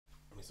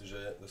Myslíš,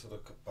 že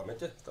dostatok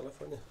pamäte v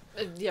telefóne?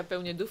 Ja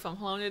pevne dúfam.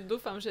 Hlavne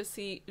dúfam, že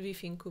si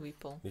Wi-Fi-ku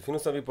vypol. Wi-Fi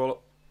som vypol,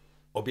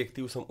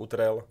 objektív som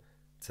utrel,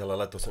 celé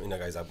leto som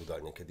inak aj zabudal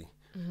niekedy.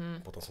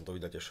 Potom som to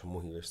videl tiež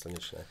šmuhy, vieš,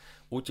 slnečné.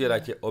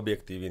 Utierajte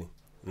objektívy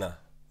na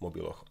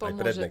mobiloch.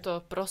 Pomôže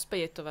to,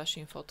 prospeje to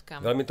vašim fotkám.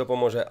 Veľmi to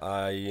pomôže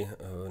aj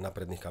na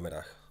predných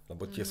kamerách,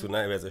 lebo tie sú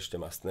najviac ešte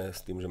mastné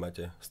z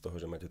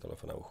toho, že máte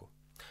telefón na uchu.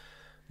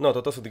 No,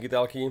 toto sú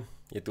digitálky.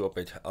 Je tu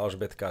opäť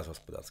Alžbetka z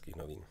Hospodárskych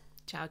novín.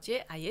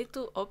 Čaute, a je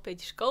tu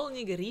opäť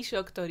školník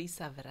Ríšo, ktorý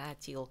sa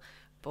vrátil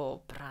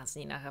po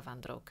prázdninách a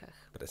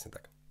vandrovkách. Presne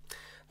tak.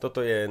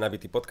 Toto je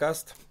nabitý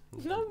podcast.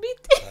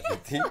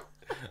 Nabitý,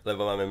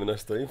 lebo máme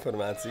množstvo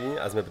informácií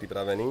a sme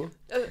pripravení.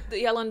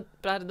 Ja len,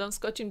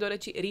 skočím do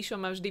reči. Ríšo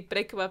ma vždy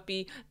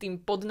prekvapí tým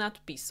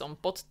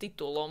podnadpisom,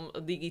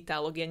 podtitulom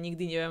digitálog. Ja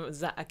nikdy neviem,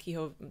 za aký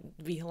ho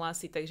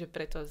vyhlási, takže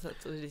preto sa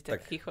to vždy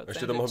tak ticho.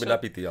 Ešte to mohol byť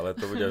napitý, ale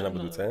to bude až na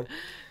budúce.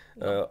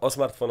 O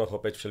smartfónoch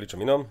opäť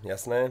všeličom inom,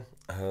 jasné.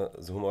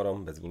 S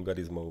humorom, bez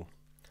vulgarizmov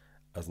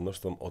a s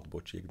množstvom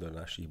odbočiek do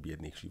našich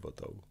biedných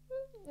životov.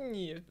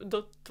 Nie,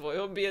 do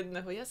tvojho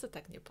biedného. Ja sa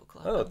tak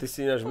nepokladám. Áno, ty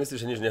si až myslíš,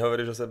 že nič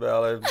nehovoríš o sebe,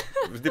 ale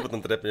vždy potom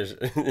trepneš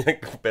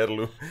nejakú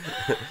perlu.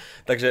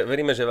 Takže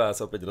veríme, že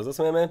vás opäť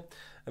rozosmieme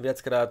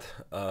viackrát.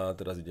 A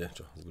teraz ide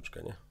čo?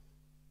 Zvučka, nie?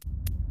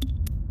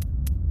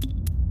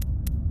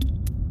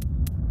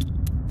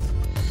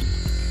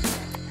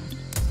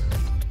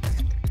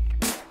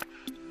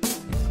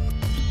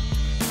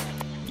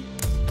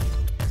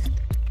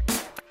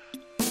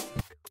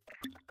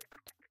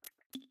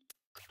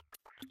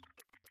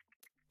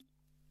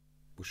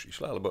 Už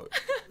išla, alebo...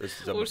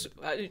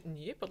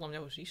 Nie, podľa mňa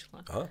už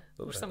išla. Aha,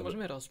 dobre, už sa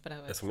môžeme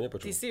rozprávať. Ja som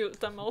nepočul. Ty si ju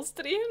tam mal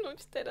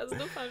striehnúť teraz,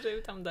 dúfam, že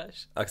ju tam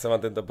dáš. Ak sa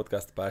vám tento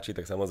podcast páči,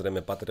 tak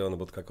samozrejme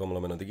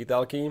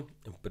patreon.com/digitálky.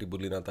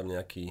 Pribudli nám tam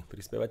nejakí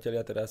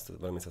prispievateľia teraz,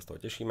 veľmi sa z toho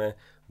tešíme.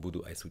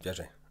 Budú aj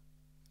súťaže.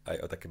 Aj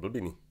o také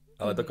blbiny.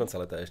 Ale do konca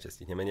leta ešte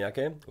stihneme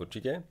nejaké,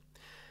 určite.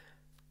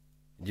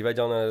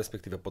 Divadelné,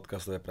 respektíve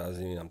podcastové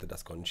prázdniny nám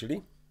teda skončili.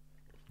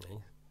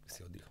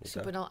 Si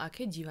povedal,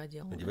 aké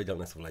divadelné?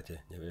 Divadelné sú v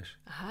lete, nevieš?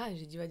 Aha,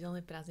 že divadelné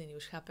prázdniny,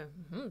 už chápem.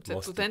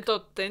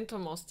 Tento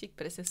mostík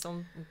presne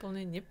som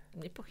úplne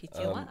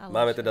nepochytila. Ale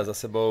máme teda za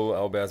sebou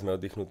a obaja sme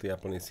oddychnutí a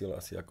plný síl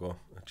asi ako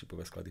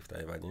čipové sklady v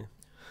Tajvane.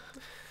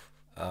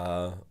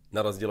 A na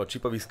rozdiel od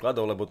čipových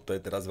skladov, lebo to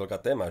je teraz veľká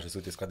téma, že sú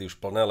tie sklady už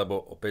plné, lebo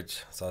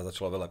opäť sa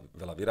začalo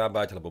veľa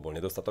vyrábať, lebo bol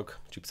nedostatok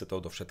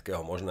chipsetov do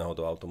všetkého možného,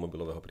 do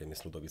automobilového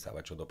priemyslu, do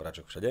vysávačov, do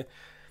práčok, všade.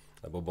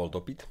 Lebo bol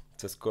dopyt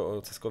cez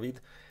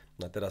COVID.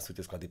 A teraz sú tie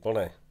sklady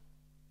plné.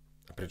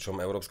 Pričom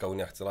Európska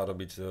únia chcela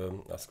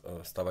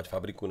stavať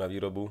fabriku na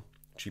výrobu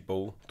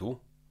čipov tu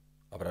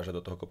a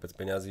vražať do toho kopec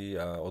peňazí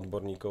a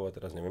odborníkov a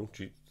teraz neviem,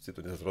 či si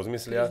to dnes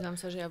rozmyslia.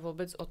 Priznám sa, že ja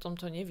vôbec o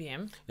tomto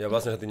neviem. Ja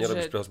vlastne, že ty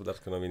nerobíš pre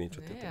Hospodárske noviny.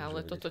 Čo nie,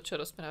 ale toto, čo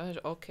rozprávaš,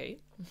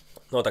 OK.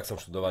 No tak som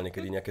študoval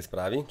niekedy nejaké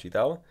správy,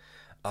 čítal,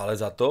 ale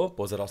za to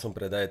pozeral som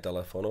predaje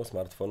telefónov,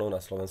 smartfónov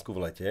na Slovensku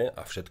v lete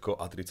a všetko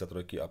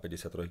A33 a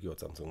 53 od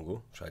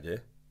Samsungu,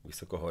 všade,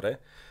 vysoko hore.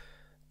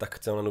 Tak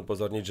chcem len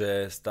upozorniť,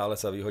 že stále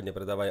sa výhodne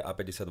predáva aj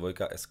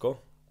A52 S-ko,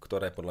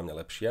 ktorá je podľa mňa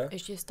lepšia.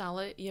 Ešte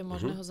stále je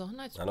možné ho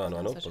zohnať?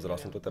 Áno, pozeral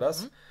som to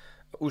teraz.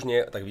 Už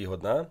nie je tak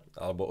výhodná,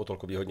 alebo o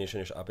toľko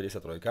výhodnejšia než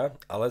A53,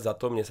 ale za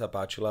to mne sa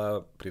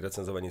páčila pri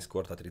recenzovaní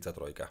skôr tá 33,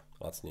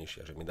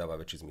 lacnejšia, že mi dáva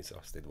väčší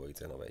zmysel z tej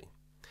dvojice novej.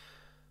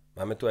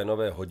 Máme tu aj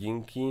nové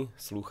hodinky,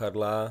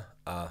 slúchadlá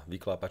a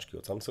vyklápačky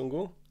od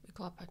Samsungu.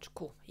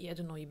 Klapačku.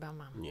 Jednu iba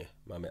mám. Nie,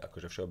 máme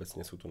akože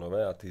všeobecne sú tu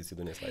nové a ty si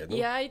donesla jednu.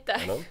 Ja aj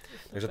tak. Ano.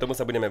 Takže tomu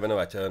sa budeme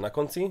venovať na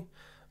konci.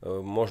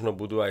 Možno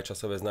budú aj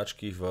časové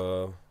značky v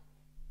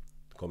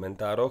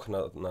komentároch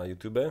na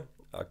YouTube,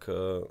 ak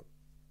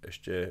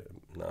ešte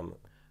nám...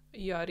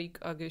 Jarik,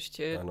 ak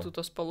ešte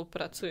tuto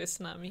spolupracuje s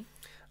nami.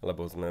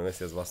 Lebo sme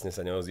mesiac vlastne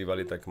sa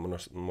neozývali, tak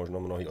možno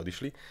mnohí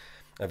odišli.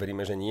 A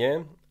veríme, že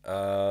nie. A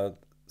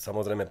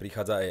samozrejme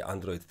prichádza aj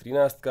Android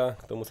 13,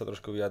 k tomu sa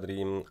trošku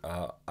vyjadrím,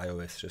 a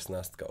iOS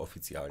 16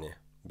 oficiálne.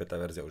 Beta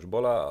verzia už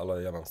bola,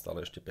 ale ja mám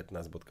stále ešte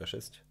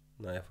 15.6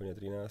 na iPhone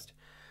 13,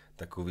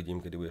 tak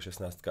uvidím, kedy bude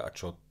 16 a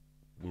čo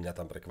mňa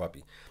tam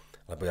prekvapí.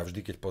 Lebo ja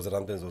vždy, keď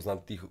pozerám ten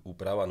zoznam tých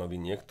úprav a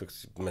noviniek, tak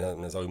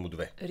mňa zaujímu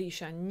dve.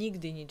 Ríša,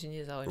 nikdy nič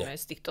nezaujíma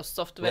z týchto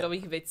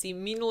softverových vecí.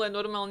 Minule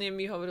normálne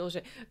mi hovoril,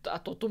 že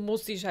toto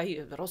musíš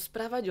aj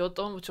rozprávať o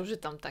tom, čože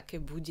tam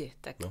také bude.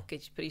 Tak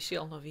keď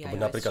prišiel nový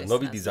iOS 16. Napríklad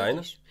nový dizajn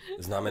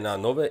znamená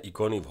nové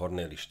ikony v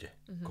hornej lište.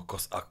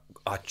 Kokos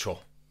a čo?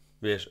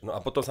 Vieš, no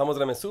a potom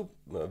samozrejme sú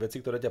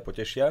veci, ktoré ťa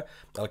potešia,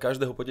 ale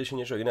každého poteší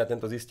niečo iné a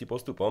tento zistí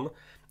postupom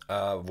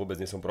a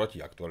vôbec nie som proti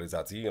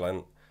aktualizácii,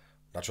 len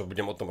na čo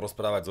budem o tom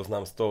rozprávať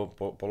zoznam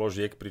 100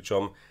 položiek,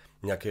 pričom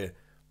nejaké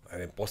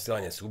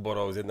posielanie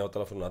súborov z jedného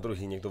telefónu na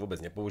druhý niekto vôbec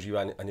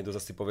nepoužíva a niekto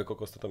zase povie,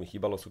 koľko to mi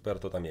chýbalo, super,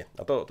 to tam je.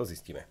 A to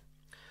zistíme.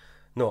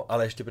 No,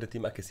 ale ešte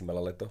predtým, aké si mala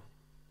leto?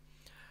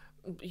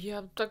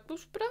 Ja tak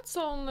už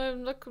pracovné,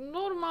 tak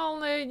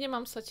normálne,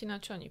 nemám sa ti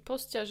na čo ani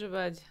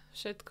posťažovať,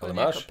 všetko Ale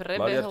nejako Marian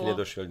prebehlo. ti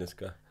nedošiel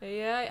dneska.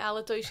 Ale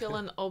to išiel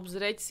len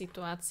obzrieť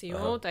situáciu,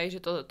 takže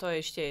to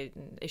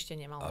ešte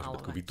nemal Až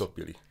malovať.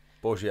 vytopili.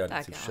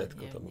 Požiarníci, Tak,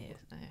 všetko nie, to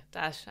nie,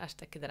 až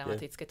také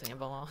dramatické to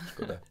nebolo.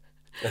 Škoda.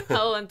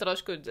 Ale len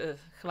trošku,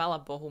 chvála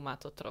Bohu, ma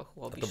to trochu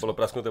A obišlo. to bolo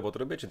prasknuté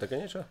potrubie, či také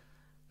niečo?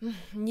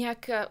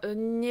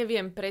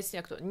 Neviem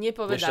presne, ako to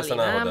nepovedali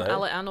Nešťastná nám, náhoda,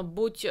 ale áno,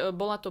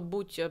 bola to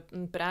buď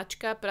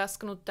práčka,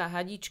 prasknutá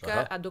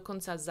hadička a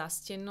dokonca za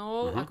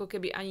stenou, ako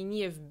keby ani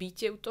nie v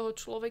byte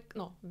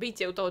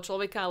u toho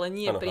človeka, ale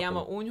nie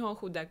priamo uňho,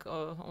 chudák,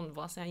 on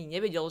vlastne ani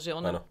nevedel, že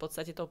on v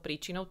podstate tou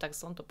príčinou, tak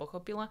som to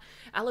pochopila,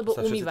 alebo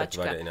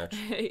umývačka.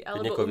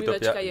 Alebo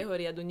umývačka jeho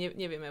riadu,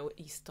 nevieme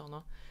isto,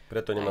 no.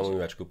 Preto nemám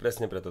umývačku,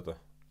 presne preto to.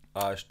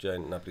 A ešte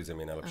aj na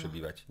prízemí je najlepšie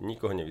bývať.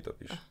 Nikoho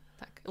nevytopíš.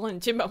 Tak, len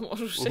teba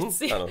môžu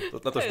všetci. Áno,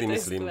 na to vždy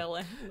myslím. Skvelé.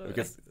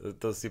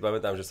 To si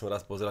pamätám, že som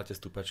raz pozeral tie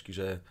stúpačky,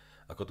 že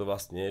ako to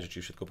vlastne je, že či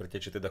všetko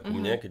pretečie teda ku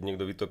mne, keď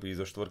niekto vytopí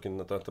zo štvorky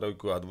na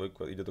trojku a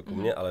dvojku a ide to ku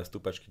mne, ale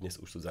stúpačky dnes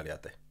už sú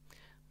zaliaté.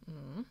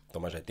 To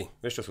máš aj ty.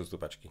 Vieš, čo sú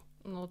stúpačky?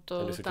 No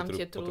to tam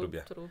tie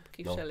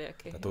trúbky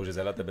všelijaké. A to už je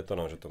zaliaté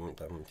betónom, že to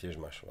tam tiež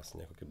máš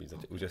vlastne ako keby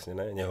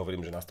užasnené.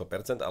 Nehovorím, že na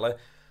 100%, ale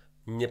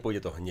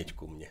nepôjde to hneď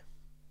ku mne.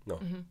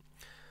 No.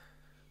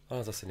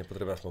 Ale zase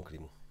nepotrebujem aspoň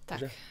klímu.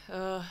 Tak,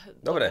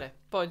 dobre,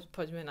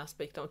 poďme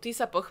naspäť k tomu. Ty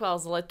sa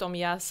pochvál s letom,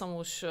 ja som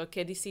už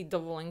kedysi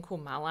dovolenku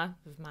mala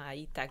v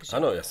máji, takže...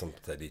 Áno, ja som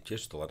vtedy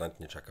tiež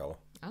tolerantne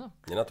čakal. Áno.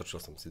 Nenatočil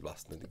som si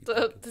vlastné To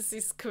digitálky. si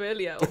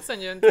skvelý a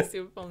oceňujem, ty si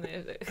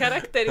úplne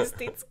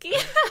charakteristický.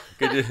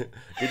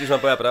 Keď už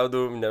mám povedať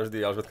pravdu, mňa vždy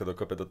Alžbetka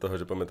dokope do toho,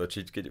 že poďme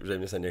točiť, keď už aj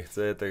mne sa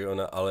nechce, tak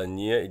ona, ale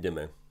nie,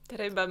 ideme.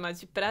 Treba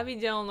mať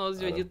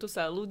pravidelnosť, veď tu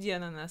sa ľudia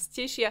na nás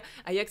tešia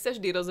a jak sa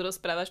vždy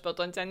rozprávaš,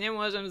 potom ťa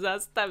nemôžem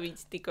zastaviť,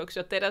 ty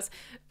kokšo. Teraz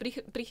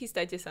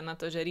prichystajte sa na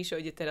to, že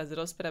Ríšo ide teraz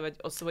rozprávať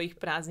o svojich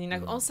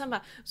prázdninách. On sa ma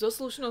zo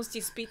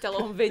slušnosti spýtal,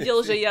 on vedel,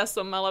 že ja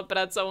som mala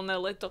pracovné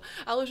leto,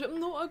 ale že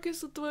no aké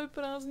sú tvoje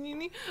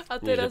prázdniny? A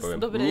teraz,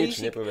 dobre,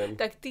 Ríšik,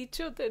 tak ty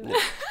čo teda?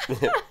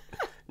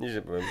 Nič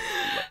nepoviem.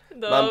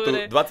 Dobre, mám tu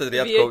 20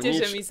 riadkov, viete,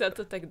 nič. že my sa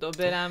to tak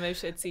doberáme,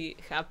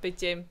 všetci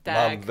chápete.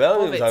 Tak, mám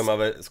veľmi povedz,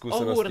 zaujímavé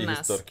skúsenosti, nás.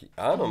 historky.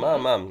 Áno,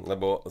 mám,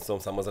 lebo som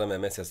samozrejme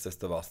mesiac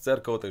cestoval s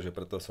dcerkou, takže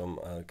preto som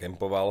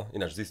kempoval.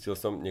 Ináč zistil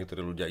som,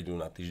 niektorí ľudia idú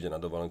na týždeň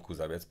na dovolenku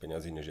za viac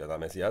peňazí, než ja za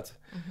mesiac.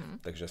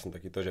 Takže som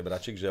takýto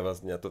žebračik, že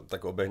vlastne ja to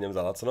tak obehnem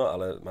za lacno,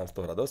 ale mám z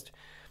toho radosť.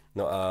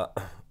 No a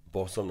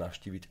bol som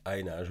navštíviť aj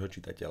nášho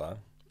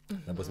čitateľa,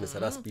 lebo sme sa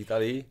raz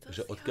pýtali,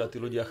 že odkiaľ tí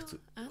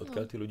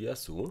ľudia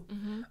sú.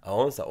 A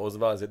on sa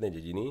ozval z jednej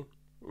dediny.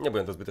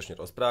 Nebudem to zbytočne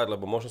rozprávať,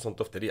 lebo možno som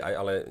to vtedy aj,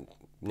 ale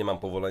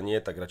nemám povolenie,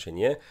 tak radšej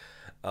nie.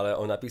 Ale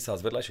on napísal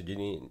z vedľajšej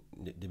dediny,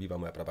 kde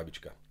býva moja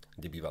prababička,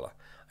 kde bývala.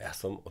 A ja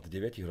som od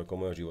 9 rokov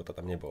môjho života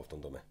tam nebol v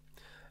tom dome.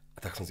 A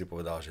tak som si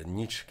povedal, že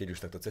nič, keď už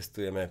takto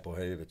cestujeme po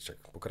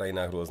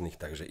krajinách rôznych,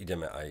 takže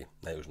ideme aj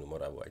na Južnú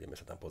Moravu a ideme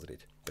sa tam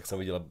pozrieť. Tak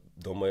som videla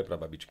dom mojej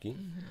prababičky.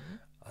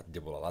 A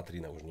kde bola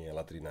latrína, už nie je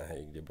latrína,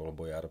 hej, kde bol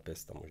bojar,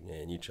 pes, tam už nie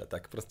je nič. A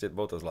tak proste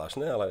bolo to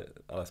zvláštne, ale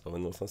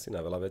spomenul som si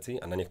na veľa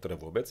vecí a na niektoré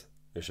vôbec.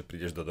 Vieš, že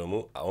prídeš do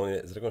domu a on je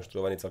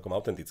zrekonštruovaný celkom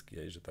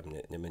autentický, hej, že tam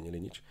nemenili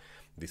nič,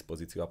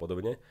 dispozíciu a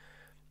podobne.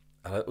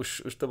 Ale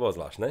už to bolo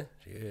zvláštne,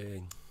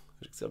 že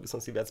chcel by som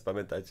si viac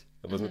pamätať,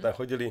 lebo sme tam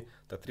chodili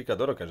tak 3-krát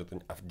do roka, že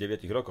to, a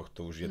v 9 rokoch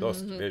to už je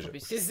dosť, vieš. To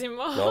by si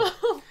mohol. No,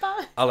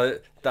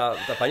 ale tá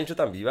pani, čo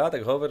tam býva,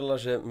 tak hovorila,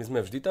 že my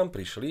sme vždy tam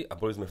prišli a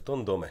boli sme v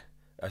tom dome.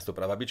 Aj s tou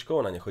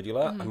prababičkou, ona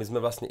nechodila a my sme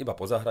vlastne iba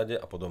po záhrade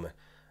a po dome.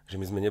 Že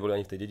my sme neboli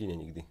ani v tej dedine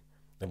nikdy.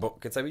 Lebo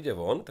keď sa vyjde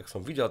von, tak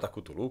som videl takú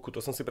tú lúku,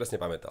 to som si presne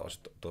pamätal,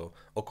 že to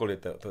okolie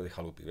tej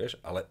chalupy,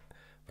 vieš, ale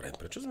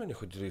prečo sme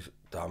nechodili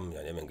tam, ja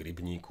neviem, k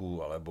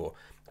rybníku, alebo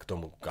k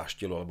tomu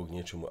kaštieľu, alebo k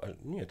niečomu. A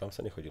nie, tam sa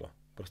nechodilo.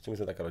 Proste my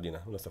sme taká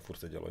rodina. U nás sa furt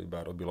sedelo,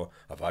 iba robilo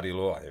a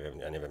varilo a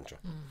ja neviem čo.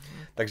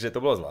 Takže to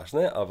bolo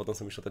zvláštne, ale potom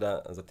som išiel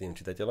teda za tým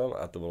čitateľom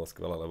a to bolo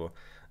skvelé, lebo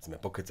sme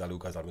pokecali,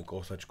 ukázali mi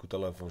kosačku,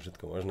 telefón,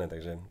 všetko možné,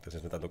 takže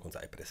sme tam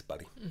dokonca aj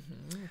prespali.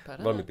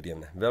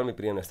 Veľmi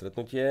príjemné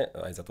stretnutie,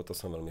 aj za toto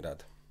som veľmi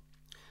rád.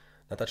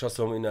 Natáčal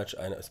som ináč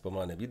aj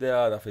spomalené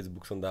videá, na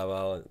Facebook som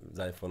dával s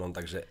iPhoneom,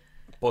 takže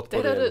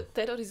podporujem.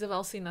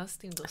 Terorizoval si nás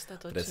tým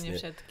dostatočne. Presne.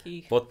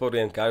 Všetkých.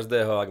 Podporujem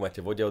každého, ak máte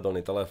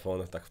vodeodolný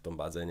telefón, tak v tom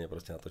bazéne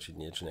proste natočiť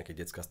niečo, nejaké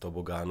decka z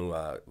tobogánu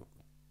a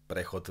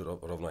prechod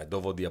rovno aj do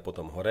vody a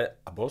potom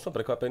hore. A bol som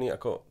prekvapený,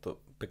 ako to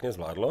pekne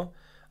zvládlo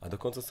a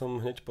dokonca som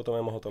hneď potom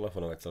aj mohol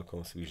telefonovať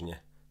celkom svižne.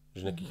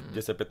 Že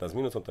nejakých 10-15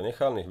 minút som to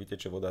nechal, nech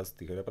vyteče voda z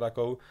tých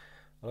reprákov,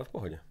 ale v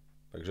pohode.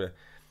 Takže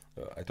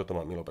aj toto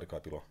ma milo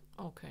prekvapilo.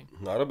 Okay.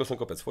 No a robil som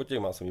kopec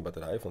fotiek, mal som iba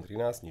teda iPhone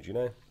 13, nič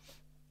iné.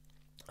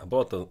 A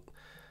bolo to...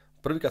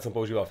 Prvýkrát som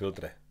používal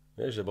filtre.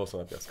 Vieš, že bol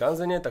som napríklad v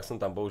Skanzene, tak som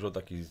tam použil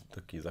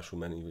taký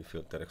zašumený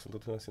filter, jak som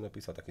to si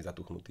napísal, taký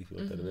zatuchnutý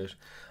filter, vieš.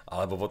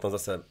 Alebo potom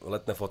zase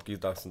letné fotky,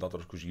 tak som dal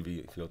trošku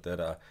živý filter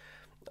a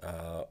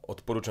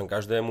odporúčam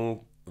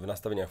každému v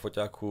nastaveniach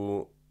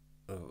foťáku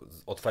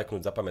odfajknúť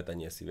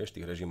zapamätanie si, vieš,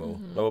 tých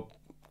režimov. Lebo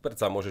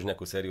predsa môžeš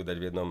nejakú sériu dať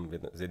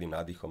s jedným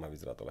nádychom a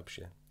vyzerá to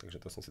lepšie. Takže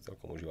to som si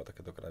celkom užíval,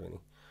 takéto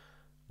kraviny.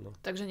 No.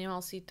 Takže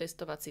nemal si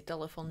testovací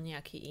telefón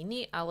nejaký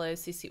iný, ale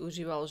si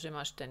užíval, že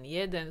máš ten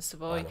jeden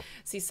svoj, áno.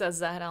 Si sa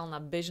zahral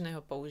na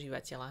bežného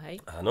používateľa, hej?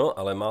 Áno,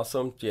 ale mal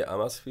som tie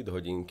Amazfit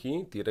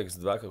hodinky,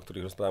 T-Rex 2, o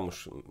ktorých rozprávam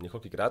už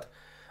niekoľkýkrát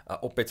a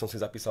opäť som si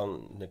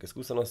zapísal nejaké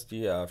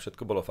skúsenosti a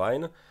všetko bolo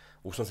fajn.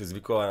 Už som si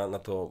zvykol na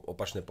to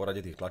opačné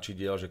poradie tých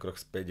tlačidiel, že krok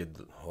späť je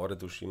hore,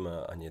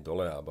 tuším, a nie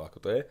dole, alebo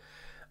ako to je.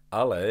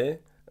 Ale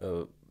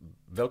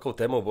veľkou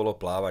témou bolo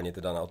plávanie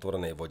teda na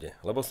otvorenej vode.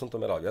 Lebo som to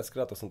meral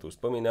viackrát, to som tu už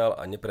spomínal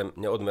a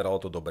neodmeralo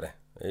to dobre.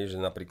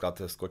 Že napríklad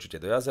skočíte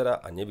do jazera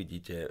a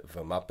nevidíte v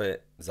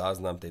mape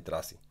záznam tej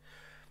trasy.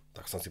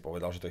 Tak som si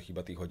povedal, že to je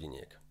chyba tých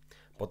hodiniek.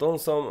 Potom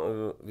som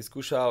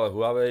vyskúšal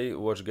Huawei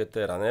Watch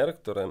GT Runner,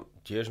 ktoré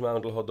tiež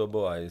mám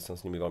dlhodobo a som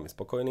s nimi veľmi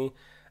spokojný.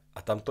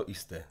 A tam to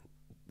isté.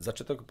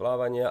 Začiatok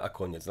plávania a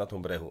koniec na tom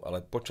brehu,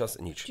 ale počas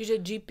nič.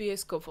 Čiže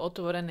GPS-ko v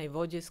otvorenej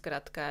vode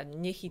skrátka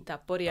nechytá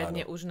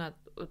poriadne, áno. Už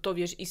to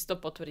vieš isto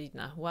potvrdiť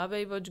na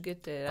Huawei Watch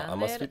GT Runner a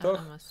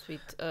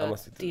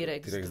Amazfit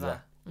T-Rex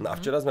 2. No a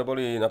včera sme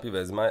boli na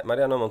pive s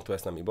Marianom, on tu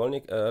aj s nami bol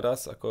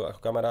raz ako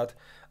kamarát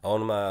a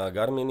on má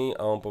Garminy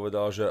a on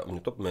povedal, že mne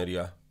to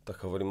meria.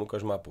 Tak hovorím,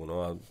 ukáž mapu,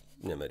 no a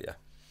nemeria.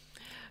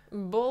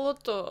 Bolo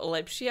to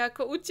lepšie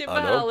ako u teba,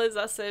 ano, ale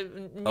zase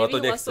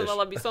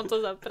nevyhlasovala by som to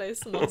za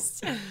presnosť.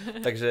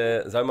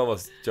 Takže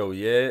zaujímavosťou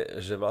je,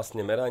 že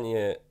vlastne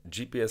meranie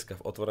GPS-ka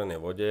v otvorenej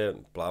vode,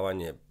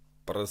 plávanie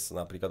prs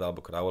napríklad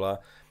alebo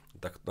kraula,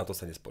 tak na to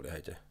sa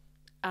nespoliehajte.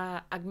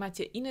 A ak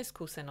máte iné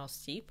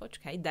skúsenosti,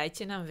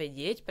 dajte nám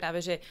vedieť,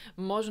 práve že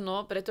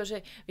možno, pretože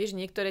vieš,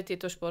 niektoré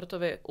tieto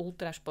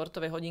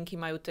ultrašportové hodinky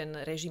majú ten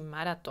režim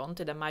maratón,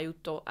 teda majú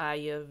to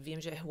aj, viem,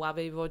 že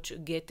Huawei Watch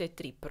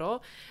GT3 Pro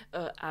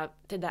a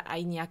teda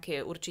aj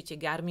nejaké určite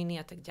Garminy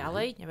a tak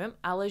ďalej, neviem,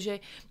 ale že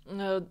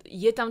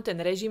je tam ten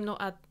režim, no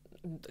a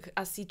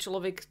asi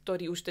človek,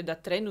 ktorý už teda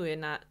trénuje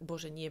na,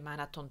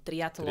 maratón,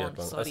 triatlon,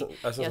 sorry.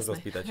 Ja som sa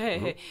spýtať.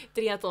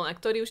 Triatlon, a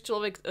ktorý už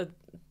človek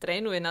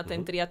trénuje na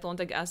ten triatlon,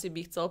 tak asi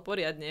by chcel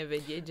poriadne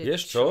vedieť, že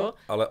vieš čo?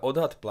 Ale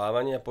odhad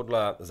plávania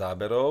podľa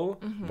záberov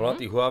bol na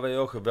tých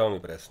Huaweioch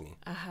veľmi presný.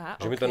 Aha,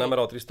 že mi to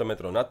nameralo 300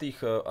 metrov. Na tých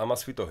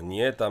Amazfitoch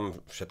nie, tam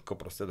všetko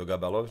proste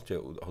dogabalo, tie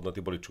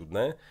hodnoty boli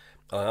čudné.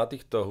 Ale na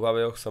týchto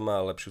Huaweioch som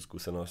mal lepšiu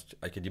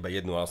skúsenosť, aj keď iba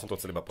jednu, ale som to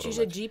chcel iba porovnať.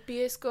 Čiže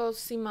GPS-ko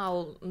si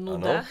mal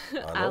nuda,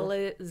 áno.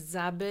 Ale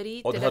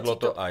zábery, odhadlo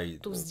teda to aj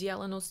tú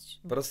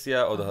vzdialenosť...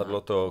 Prsia, odhadlo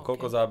to,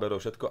 koľko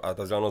záberov, všetko a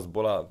tá vzdialenosť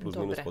bola plus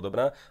minus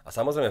podobná. A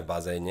samozrejme v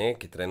bazéne,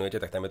 keď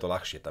trénujete, tak tam je to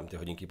ľahšie. Tam tie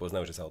hodinky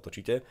poznajú, že sa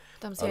otočíte.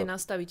 Tam si aj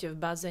nastavíte v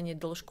bazéne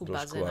dĺžku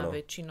bazéna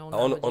väčšinou.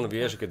 A on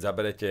vie, že keď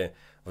zaberete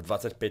v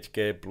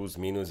 25-ke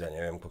plus minus, ja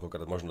neviem,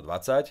 koľkokrát možno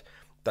 20,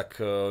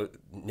 tak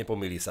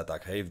nepomýli sa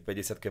tak, hej, v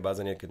 50-ke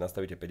bazéne, keď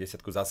nastavíte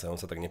 50-ku, zase on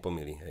sa tak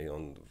nepomýli, hej,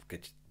 on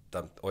keď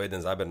tam o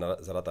jeden záber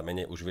zaráta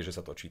menej, už vie, že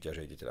sa točíte a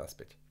že idete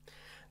naspäť.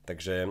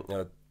 Takže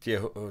tie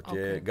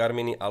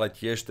Garminy, ale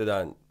tiež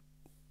teda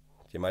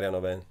tie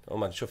Marianové, on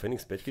má čo,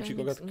 Fenix 5-ky či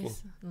koľkatky?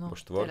 No,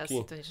 teraz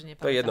si to niečo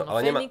nepamätám. To je jedno, ale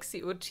Fenixy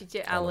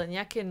určite, ale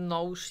nejaké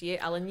novšie,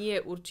 ale nie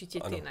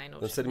určite tie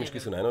najnovšie. Sedmičky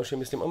sú najnovšie,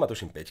 myslím, on má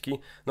tuším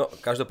 5-ky. No,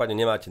 každopádne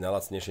nemáte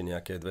najlacnejšie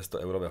nejaké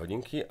 200-eurové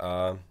hodinky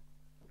a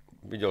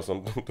videl som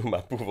tú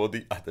mapu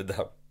vody a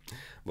teda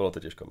bolo to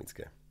tiež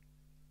komické.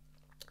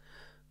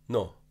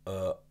 No,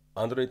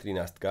 Android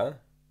 13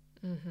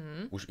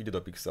 už ide do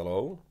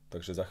pixelov,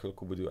 takže za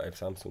chvíľku budú aj v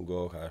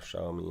Samsungoch a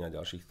Xiaomi a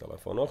ďalších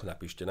telefónoch.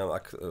 Napíšte nám,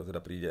 ak teda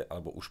príde,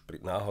 alebo už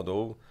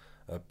náhodou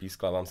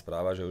pískla vám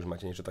správa, že už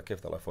máte niečo také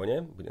v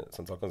telefóne.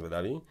 Som celkom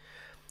zvedavý.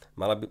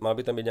 Mal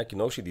by tam byť nejaký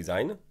novší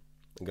dizajn,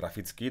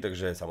 grafický,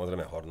 takže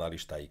samozrejme horná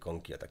lišta,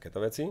 ikonky a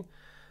takéto veci.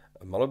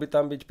 Malo by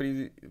tam byť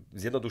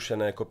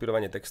zjednodušené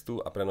kopírovanie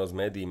textu a prenos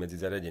médií medzi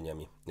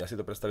zariadeniami. Ja si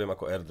to predstavujem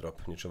ako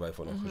airdrop, niečo v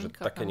iPhone. Že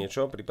také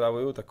niečo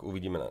pripravujú, tak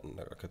uvidíme,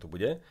 aké to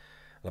bude.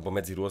 Lebo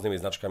medzi rôznymi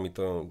značkami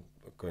to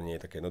nie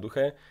je také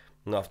jednoduché.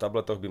 No a v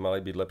tabletoch by mali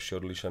byť lepšie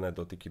odlišené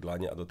dotyky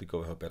dlane a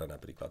dotykového pera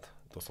napríklad.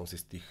 To som si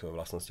z tých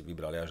vlastností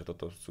vybral ja, že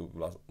toto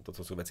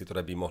sú veci,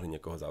 ktoré by mohli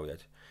niekoho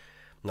zaujať.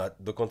 No a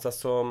dokonca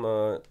som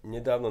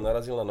nedávno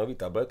narazil na nový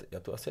tablet, ja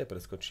tu asi aj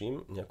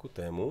preskočím nejakú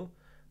tému,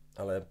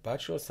 ale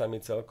páčil sa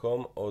mi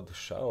celkom od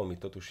Xiaomi,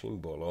 to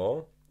tuším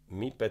bolo,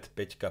 Mi Pad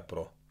 5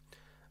 Pro.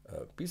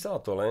 Písala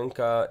to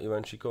Lenka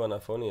Ivančíková na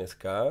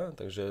Fony.sk,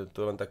 takže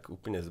to len tak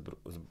úplne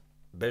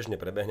bežne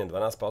prebehne.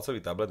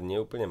 12-palcový tablet, nie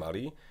je úplne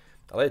malý,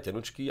 ale je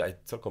tenučký,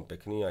 aj celkom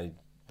pekný, aj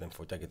ten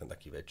foťak je tam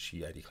taký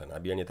väčší, aj rýchle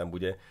nabíjanie tam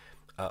bude.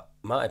 A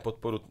má aj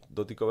podporu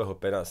dotykového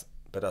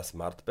pera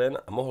Smart Pen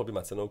a mohol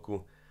by mať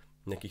cenovku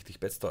nejakých tých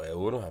 500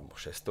 eur, alebo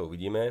 600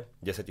 uvidíme.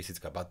 10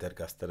 000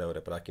 baterka, stereo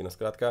repráky, no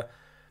skrátka.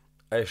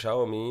 Aj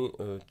Xiaomi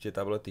tie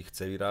tablety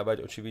chce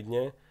vyrábať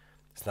očividne.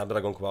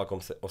 Snapdragon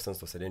Qualcomm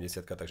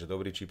 870, takže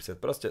dobrý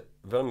chipset. Proste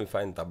veľmi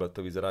fajn tablet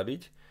to vyzerá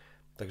byť.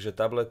 Takže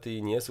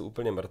tablety nie sú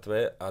úplne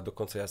mŕtve a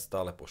dokonca ja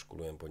stále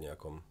poškulujem po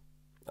nejakom.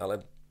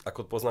 Ale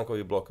ako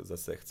poznámkový blok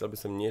zase. Chcel by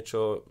som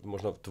niečo,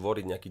 možno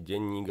tvoriť nejaký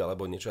denník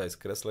alebo niečo aj s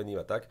kreslením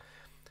a tak.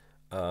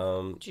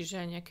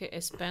 Čiže aj nejaké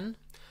S Pen?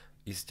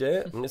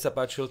 Isté, mne sa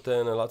páčil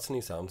ten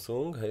lacný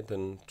Samsung, hej,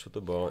 ten, čo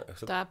to bolo?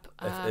 Tab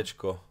a...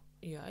 FEčko.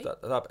 Jaj.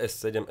 Tab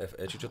S7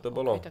 FE, či čo to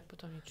bolo? Okay, tak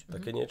potom nič.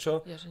 Také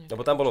niečo? Ja,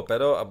 lebo tam bolo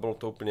pero a bolo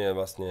to úplne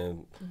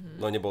vlastne,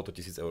 no nebolo to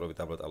 1000 eurový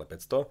tablet, ale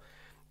 500.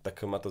 Tak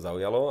ma to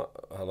zaujalo,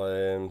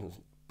 ale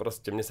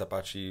proste mne sa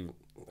páči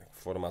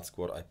formát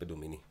skôr iPadu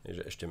mini,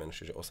 že ešte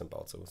menšie, že 8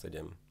 palcov,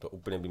 7. To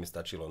úplne by mi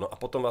stačilo. No a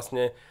potom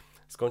vlastne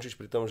skončíš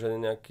pri tom, že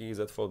nejaký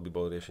Z Fold by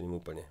bol riešením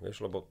úplne,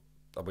 vieš, alebo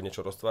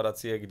niečo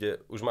roztváracie,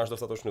 kde už máš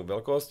dostatočnú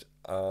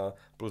veľkosť a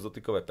plus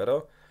dotykové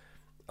pero,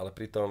 ale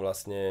pritom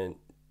vlastne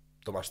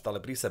to máš stále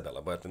pri sebe,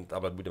 lebo ja ten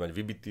tablet bude mať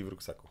vybitý v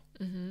ruksaku.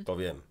 To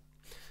viem.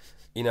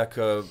 Inak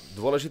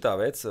dôležitá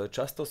vec,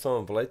 často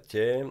som v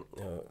lete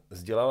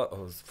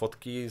zdieľal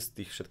fotky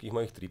z tých všetkých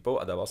mojich tripov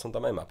a dával som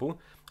tam aj mapu.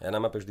 A ja na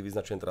mape vždy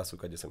vyznačujem trasu,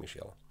 kde som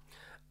išiel.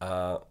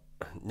 A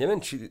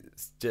neviem, či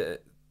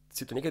ste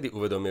si to niekedy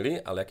uvedomili,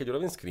 ale ja keď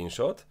urobím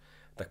screenshot,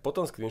 tak po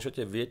tom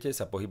screenshote viete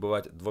sa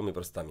pohybovať dvomi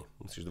prstami.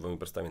 Musíš dvomi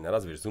prstami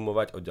naraz, vieš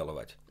zoomovať,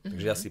 oddalovať.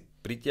 Takže ja si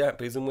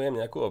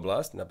prizumujem nejakú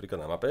oblasť,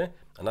 napríklad na mape,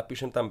 a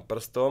napíšem tam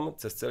prstom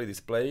cez celý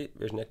displej,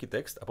 vieš, nejaký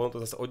text a potom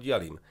to zase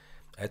oddialím.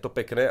 A je to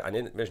pekné a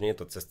vieš, nie je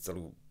to cez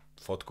celú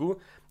fotku,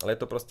 ale je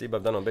to proste iba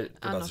v danom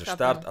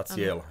štart a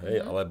cieľ, hej,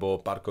 alebo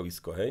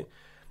parkovisko, hej.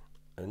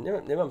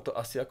 Nemám to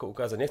asi ako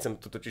ukázať, nechcem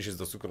to totiž ísť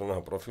do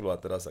súkromného profilu a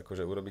teraz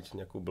akože urobiť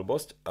nejakú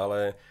blbosť,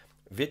 ale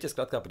viete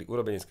skrátka pri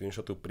urobení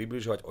screenshotu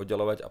približovať,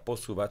 oddalovať a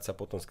posúvať sa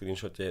po tom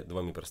screenshote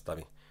dvomi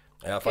prstami.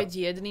 A ja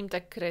keď jedným,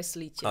 tak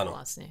kreslíte áno,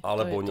 vlastne.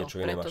 Alebo niečo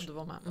iné máš.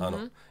 Dvoma.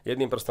 Áno.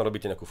 Jedným prstom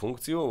robíte nejakú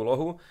funkciu,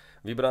 úlohu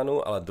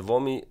vybranú, ale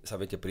dvomi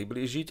sa viete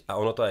priblížiť a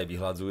ono to aj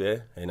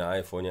vyhľadzuje. Hej, na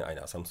iPhone, aj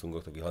na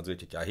Samsungu to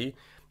vyhľadzujete ťahy.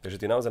 Takže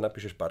ty naozaj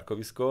napíšeš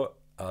parkovisko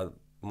a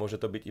môže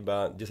to byť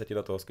iba 10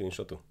 toho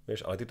screenshotu.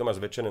 Vieš, ale ty to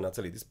máš zväčšené na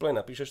celý displej,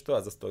 napíšeš to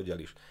a zase to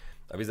oddialíš.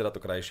 A vyzerá to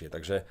krajšie.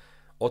 Takže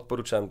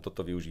odporúčam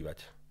toto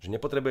využívať. Že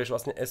nepotrebuješ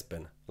vlastne S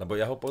Pen, lebo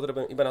ja ho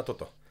potrebujem iba na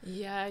toto.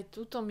 Ja aj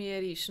túto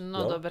mieríš,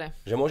 no dobre.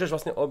 Že môžeš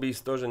vlastne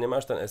obísť to, že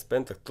nemáš ten S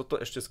Pen, tak toto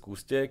ešte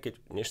skúste,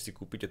 než si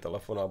kúpite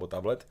telefón alebo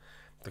tablet.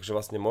 Takže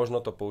vlastne možno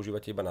to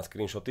používate iba na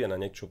screenshoty a na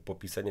niečo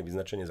popísanie,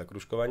 vyznačenie,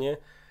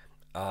 zakružkovanie.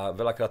 A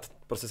veľakrát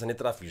proste sa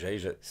netrafíš,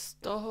 že...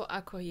 Z toho,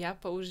 ako ja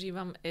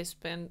používam S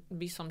Pen,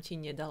 by som ti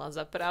nedala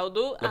za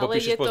pravdu, lebo ale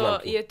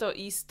je to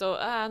isto.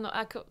 Áno,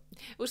 ako...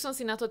 Už som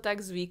si na to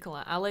tak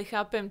zvykla, ale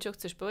chápem, čo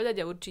chceš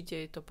povedať a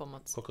určite je to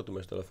pomoc. Koľko tu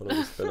máš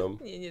telefónov s Penom?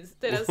 nie,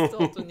 teraz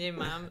toho tu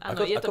nemám.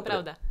 Áno, je to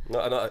pravda.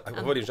 No,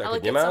 hovorím, že ako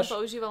ale nemáš... Ale keď som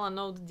používala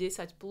Note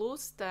 10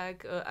 Plus,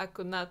 tak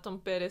ako na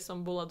tom pere som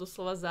bola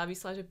doslova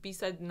závislá, že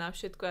písať na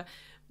všetko a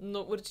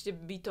no určite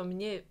by to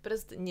mne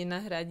prst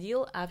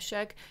nenahradil,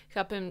 avšak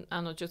chápem,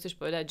 áno, čo chceš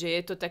povedať, že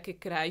je to také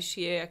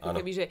krajšie, ako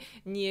keby, že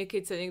nie,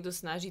 keď sa niekto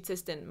snaží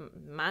cez ten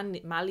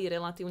malý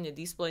relatívne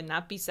displej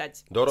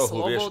napísať do rohu,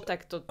 slovo, vieš,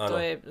 tak to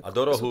je a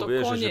do rohu,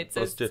 vieš, že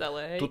proste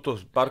celé, tuto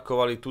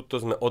parkovali, tuto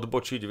sme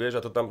odbočiť, vieš,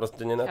 a to tam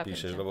proste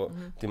nenapíšeš, lebo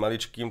ty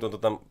maličkým toto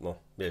tam, no,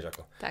 vieš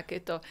ako.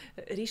 Takéto.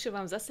 Ríšo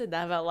vám zase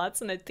dáva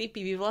lacné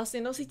tipy, vy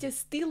vlastne nosíte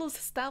stylus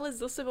stále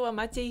so sebou a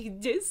máte ich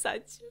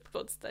 10 v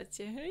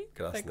podstate, hej?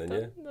 Krásne,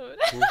 nie? Dobre.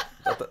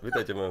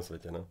 Vítajte v mojom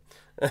svete, no.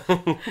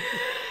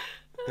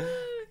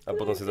 A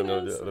potom si zo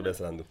mňa robia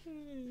srandu.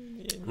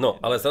 No,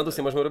 ale srandu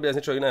si môžeme robiť aj z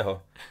niečo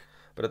iného.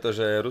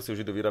 Pretože Rusi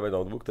už idú vyrábať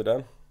notebook,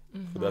 teda.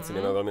 Chudáci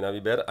nemajú veľmi na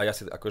výber. A ja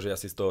si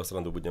z toho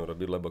srandu budem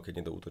robiť, lebo keď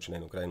niekto útočí na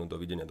inú krajinu,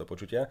 dovidenia, do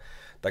počutia.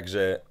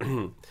 Takže,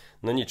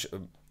 no nič.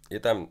 Je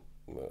tam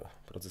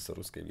procesor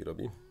ruskej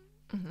výroby.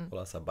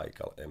 Volá sa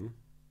Baikal M.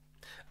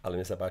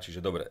 Ale mne sa páči, že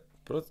dobre.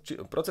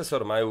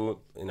 Procesor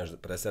majú ináč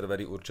pre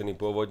servery určený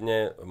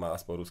pôvodne, má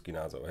aspoň ruský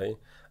názov, hej?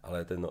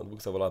 Ale ten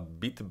notebook sa volá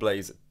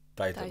BitBlaze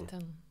Titan.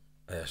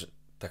 A ja,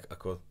 tak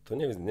ako, to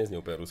neznie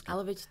úplne rusky.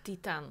 Ale veď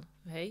Titan,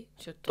 hej?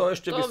 Čo to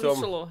ešte by som...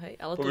 vyšlo, hej?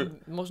 Ale to,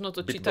 možno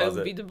to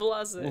čítajú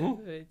BitBlaze,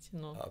 veď,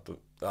 no.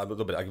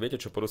 Dobre, ak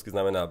viete, čo po rusky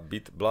znamená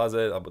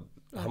BitBlaze, alebo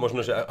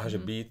možno, že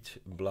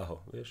byť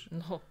blaho, vieš?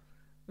 No.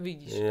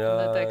 Vidíš,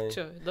 no tak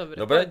čo,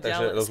 dobre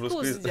takže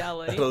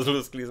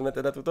rozlúskli sme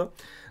teda túto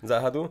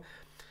záhadu.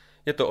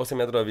 Je to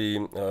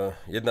 8-jadrový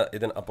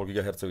 1,5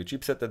 GHz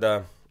chipset,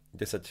 teda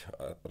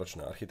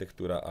 10-ročná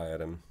architektúra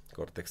ARM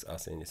Cortex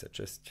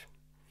A76.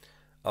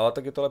 Ale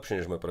tak je to lepšie,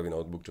 než môj prvý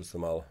notebook, čo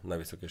som mal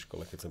na vysokej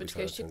škole, keď som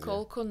písal ešte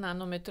koľko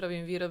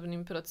nanometrovým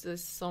výrobným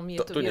procesom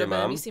je to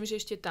vyrobené? Myslím, že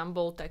ešte tam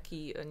bol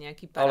taký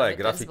nejaký parameter. Ale aj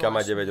grafika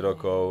má 9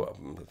 rokov,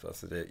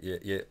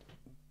 je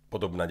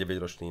podobná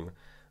 9-ročným.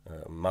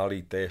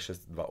 Malý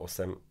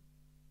T628.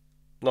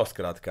 No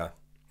skrátka,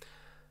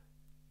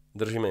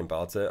 držíme im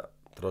palce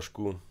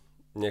trošku,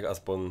 nech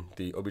aspoň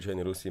tí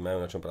obyčajní Rusi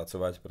majú na čom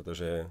pracovať,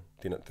 pretože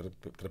tí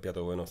trpia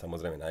tou vojnou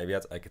samozrejme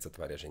najviac, aj keď sa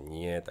tvária, že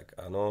nie, tak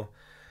áno.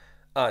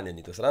 A není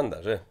to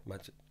sranda, že?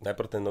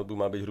 Najprv ten notebook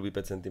mal byť hrubý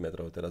 5 cm,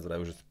 teraz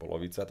vrajú, že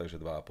polovica, takže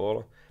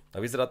 2,5. A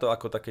vyzerá to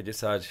ako také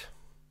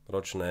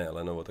 10-ročné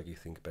Lenovo taký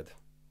ThinkPad.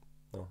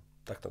 No,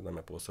 tak to na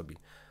mňa pôsobí.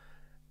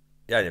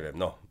 Ja neviem,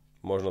 no.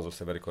 Možno zo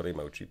Severnej Korei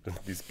majú čip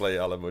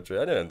displej, alebo čo,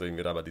 ja neviem, to im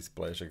vyrába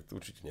displej, však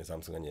určite nie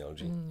Samsung ani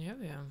LG.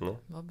 Neviem,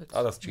 vôbec.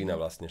 Ale z Čína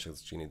vlastne, však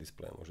z Číny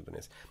displeje môžu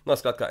doniesť. No a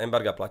skrátka,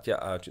 embarga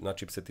platia a na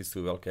chipsety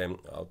sú veľké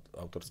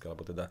autorské,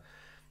 alebo teda,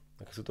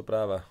 aké sú to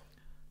práva?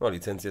 No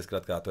licencie,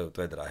 skrátka, to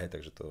je drahé,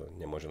 takže to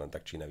nemôže len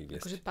tak Čína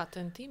vyviesť. Akože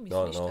patenty,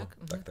 myslíš tak?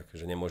 Tak,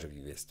 že nemôže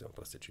vyviesť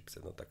proste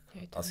chipset. No tak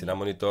asi na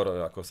monitor,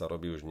 ako sa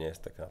robí už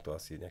dnes, tak na to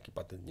asi nejaký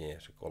patent nie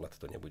je, že OLED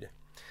to nebude.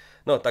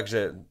 No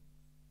takže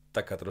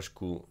taká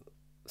trošku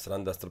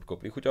sranda s trpkou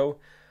príchuťou,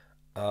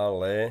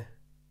 ale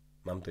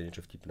mám tu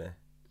niečo vtipné.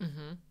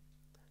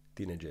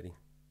 Tínedžeri.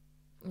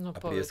 No, a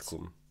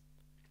prieskum.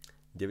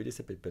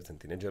 95%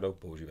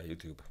 tínedžerov používa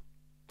YouTube.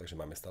 Takže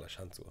máme stále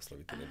šancu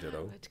osloviť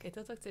tínedžerov. Počkaj,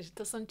 toto chceš.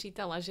 To som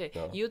čítala, že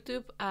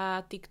YouTube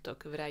a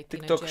TikTok vraj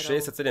TikTok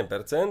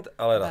 67%,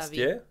 ale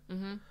rastie.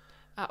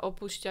 A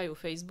opúšťajú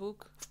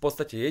Facebook. V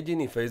podstate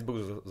jediný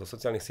Facebook zo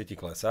sociálnych sietí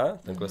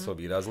klesá. Ten klesol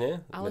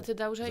výrazne. Ale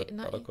teda už aj...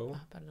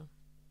 Pardon.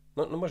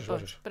 No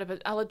môžeš.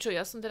 Ale čo,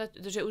 ja som teda,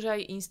 že už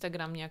aj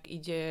Instagram nejak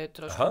ide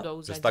trošku do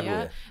úzadia.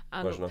 Staguje,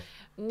 možno.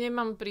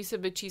 Nemám pri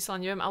sebe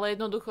čísla, neviem, ale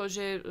jednoducho,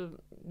 že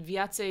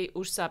viacej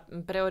už sa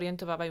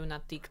preorientovávajú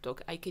na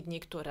TikTok. Aj keď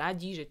niekto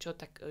radí, že čo,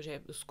 tak že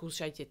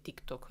skúšajte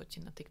TikTok, choďte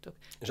na TikTok.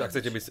 Že ak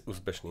chcete byť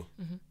úspešní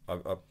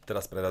a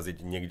teraz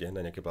preraziť niekde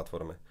na nejakej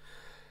platforme.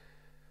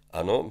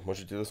 Áno,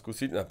 môžete to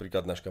skúsiť.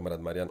 Napríklad náš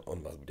kamarát Marian, on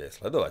vás bude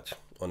aj sledovať.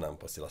 On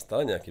nám posiela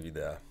stále nejaké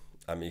videá.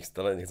 A my ich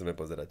stále nechceme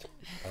pozerať.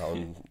 A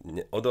on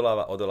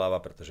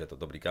odoláva, pretože je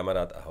to dobrý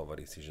kamarát a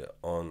hovorí si, že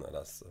on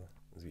raz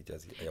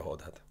zvíťazí a jeho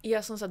odhad.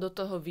 Ja som sa do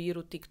toho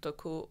víru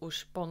TikToku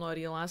už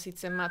ponorila.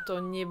 Sice ma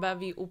to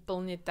nebaví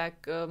úplne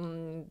tak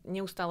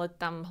neustále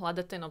tam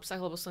hľadať ten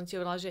obsah, lebo som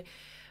ti hovorila, že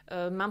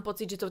mám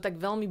pocit, že to tak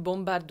veľmi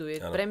bombarduje.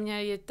 Ano. Pre mňa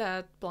je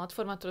tá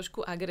platforma trošku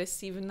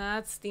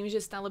agresívna s tým,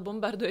 že stále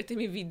bombarduje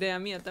tými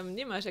videami a tam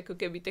nemáš ako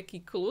keby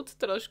taký kľud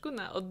trošku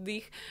na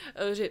oddych,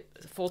 že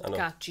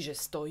fotka, čiže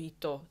stojí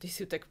to. Ty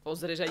si ju tak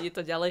pozrieš a ide to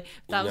ďalej.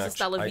 Tam sa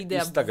stále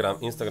videa...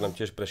 Instagram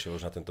tiež prešiel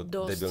už na tento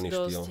debilný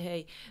štýl.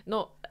 Hej.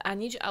 No a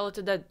nič, ale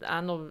teda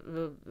áno,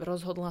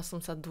 rozhodla som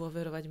sa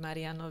dôverovať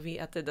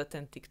Marianovi a teda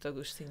ten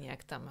TikTok už si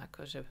nejak tam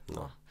akože...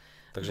 No.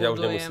 Takže ja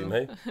už nemusím,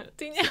 hej?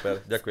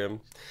 Super,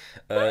 ďakujem.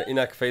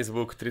 Inak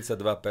Facebook,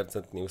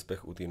 32%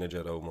 úspech u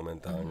tínedžerov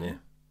momentálne.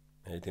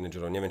 Hej,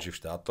 tínedžerov, neviem, či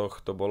v štátoch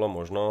to bolo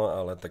možno,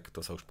 ale tak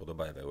to sa už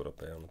podobá aj v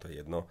Európe, ono to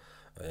je jedno.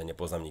 Ja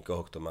nepoznám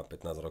nikoho, kto má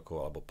 15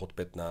 rokov alebo pod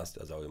 15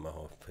 a zaujíma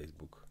ho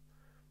Facebook.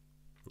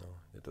 No,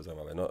 je to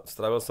zaujímavé. No,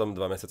 strávil som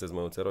 2 mesiace s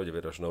mojou dcerou,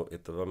 9-ročnou, je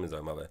to veľmi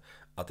zaujímavé.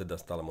 A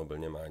teda stále mobil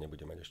nemá a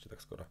nebude mať ešte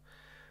tak skoro.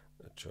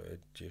 Čo je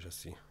tiež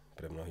asi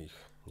pre mnohých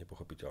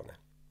nepochopiteľné.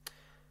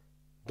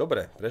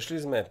 Dobre,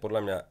 prešli sme podľa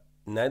mňa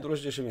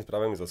najdôležitejšími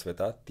správami zo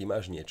sveta. Ty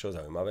máš niečo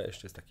zaujímavé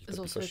ešte z takýchto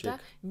pikošiek? Zo sveta?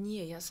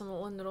 Nie, ja som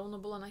len rovno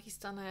bola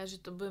nachystaná,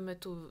 že to budeme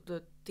tu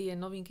tie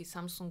novinky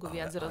Samsungu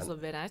viac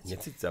rozoberať.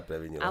 Necíť sa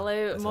previnila.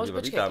 Ale môžem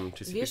počkať.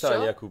 Či si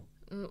písala nejakú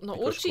No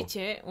pikošku?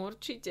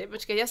 Určite.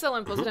 Počkaj, ja sa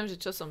len pozriem, že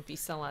čo som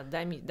písala.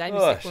 Daj mi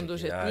sekundu,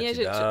 že nie,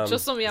 že čo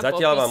som ja Zatiaľ popísala.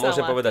 Zatiaľ vám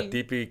môžem povedať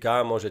tipy,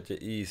 kam môžete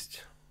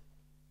ísť.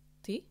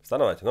 Ty?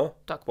 Stanovať, no?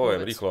 Tak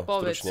poviem povedz, rýchlo,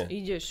 stručne.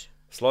 Ideš.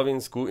 V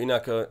Slovensku,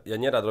 inak ja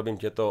nerad robím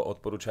tieto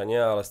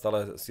odporúčania, ale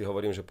stále si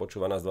hovorím, že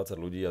počúva nás 20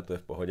 ľudí a to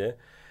je v pohode.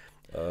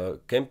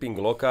 Kemping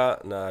Loka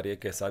na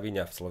rieke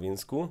Saviňa v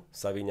Slovensku.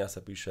 Saviňa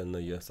sa píše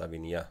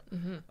Savinia.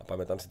 A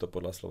pamätám si to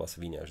podľa slova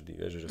svinia vždy.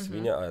 Vieš, že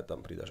svinia a tam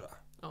pridáš a.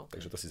 Okay.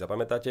 Takže to si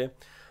zapamätáte.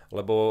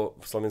 Lebo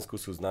v Slovensku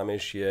sú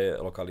známejšie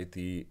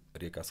lokality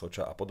rieka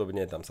Soča a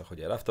podobne. Tam sa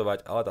chodia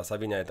raftovať, ale tá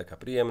Saviňa je taká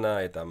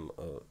príjemná, je tam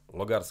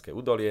logárske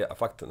údolie a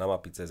fakt na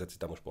mapy.cz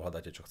si tam už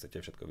pohľadáte, čo chcete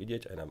všetko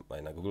vidieť,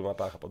 aj na Google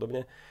mapách a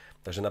podobne.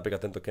 Takže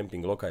napríklad tento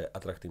Kemping Loka je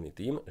atraktívny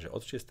tým, že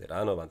od 6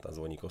 ráno vám tam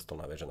zvoní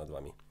kostolná väža nad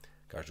vami.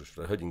 Každú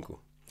štvrťhodinku.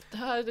 To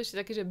je ešte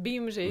taký, že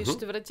bím, že je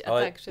štvrť a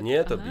ale tak všetko.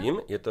 Nie je to bím,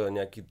 je to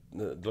nejaký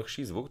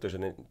dlhší zvuk,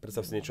 takže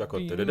predstav si niečo ako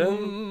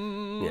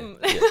Nie.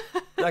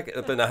 Tak,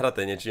 to je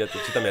nahraté niečo,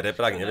 či tam je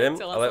reprák, neviem,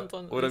 ale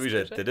urobí,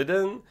 že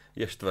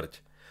je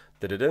štvrť.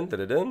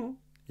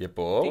 Je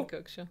pol,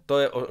 to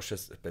je o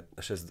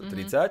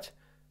 6.30.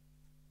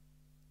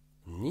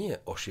 Nie,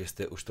 o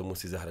 6. už to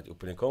musí zahrať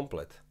úplne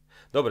komplet.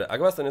 Dobre,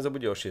 ak vás to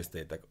nezobudí o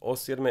 6, tak o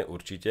 7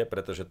 určite,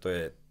 pretože to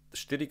je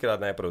 4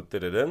 krát najprv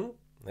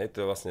hej,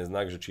 to je vlastne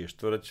znak, že či je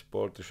štvrť,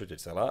 pol, 3/4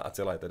 celá a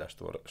celá je teda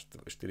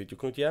 4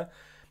 ťuknutia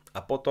a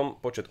potom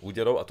počet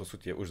úderov, a to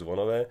sú tie už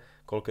zvonové,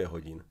 koľko je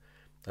hodín.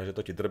 Takže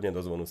to ti drbne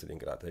do zvonu 7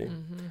 krát, hej.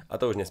 A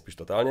to už nespíš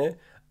totálne,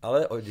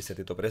 ale o 10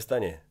 to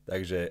prestane,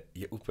 takže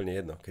je úplne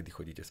jedno, kedy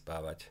chodíte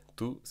spávať.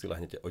 Tu si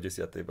lahnete o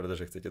 10,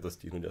 pretože chcete to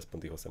stihnúť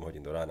aspoň tých 8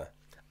 hodín do rána.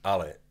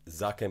 Ale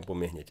za kempom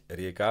je hneď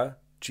rieka,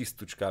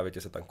 čistúčka,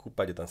 viete sa tam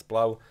kúpať, je tam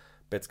splav,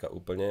 pecka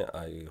úplne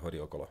aj hory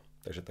okolo.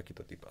 Takže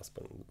takýto typ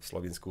aspoň v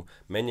Slovensku.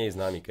 Menej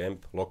známy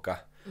kemp,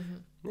 Loka.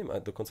 Nemá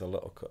dokonca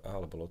Loka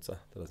alebo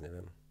Loca, teraz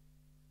neviem.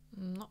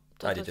 No,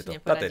 Nájdete to.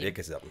 Na tej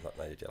rieke si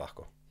nájdete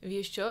ľahko.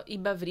 Vieš čo,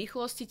 iba v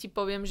rýchlosti ti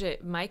poviem, že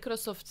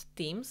Microsoft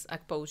Teams,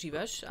 ak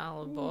používaš,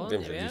 alebo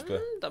Viem, neviem, že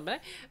existuje. dobre,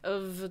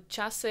 v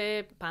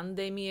čase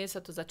pandémie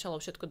sa to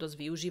začalo všetko dosť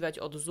využívať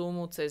od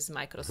Zoomu cez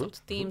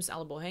Microsoft Teams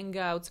alebo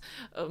Hangouts.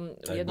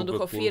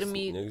 Jednoducho Google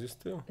firmy... Teams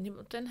neexistujú?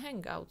 Ten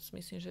Hangouts,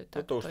 myslím, že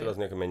tak to už teraz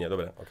nejaké menia,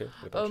 dobre, ok,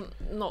 prepáč.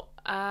 no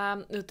a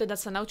teda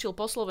sa naučil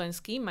po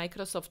slovensky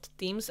Microsoft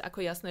Teams,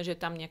 ako jasné, že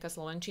tam nejaká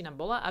slovenčina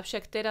bola,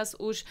 avšak teraz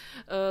už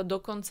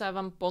dokonca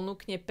vám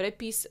ponúkne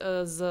prepis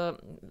z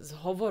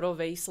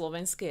hovorovej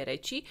slovenskej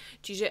reči,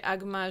 čiže ak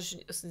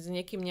máš s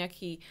niekým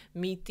nejaký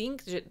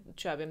meeting, že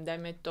čo ja viem,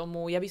 dajme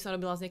tomu, ja by som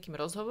robila s niekým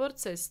rozhovor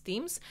cez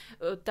Teams,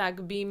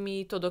 tak by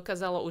mi to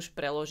dokázalo už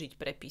preložiť,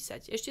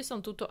 prepísať. Ešte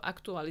som túto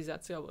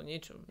aktualizáciu alebo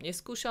niečo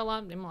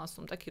neskúšala, nemala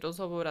som taký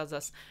rozhovor a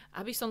zas,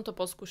 aby som to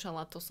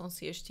poskúšala, to som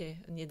si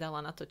ešte nedala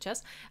na to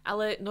čas,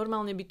 ale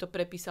normálne by to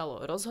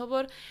prepísalo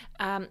rozhovor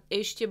a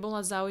ešte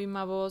bola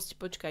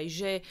zaujímavosť, počkaj,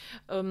 že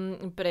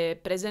pre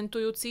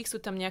prezentujúcich sú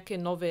tam nejaké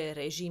nové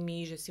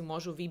režimy, že si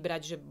môžu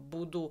vybrať, že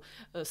budú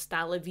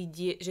stále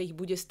vidieť, že ich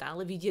bude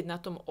stále vidieť na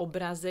tom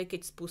obraze,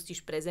 keď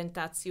spustíš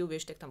prezentáciu,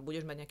 vieš, tak tam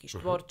budeš mať nejaký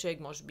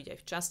štvorček, môže byť aj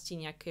v časti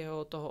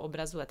nejakého toho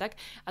obrazu a tak.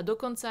 A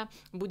dokonca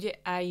bude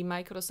aj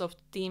Microsoft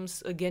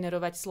Teams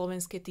generovať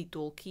slovenské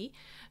titulky,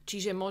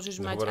 čiže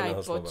môžeš mať aj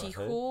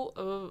potichu,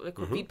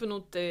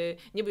 vypnuté,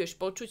 nebudeš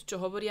počuť,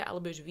 čo hovoria, ale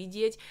budeš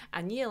vidieť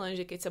a nie len,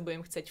 že keď sa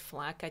budem chcieť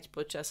flákať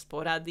počas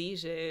porady,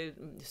 že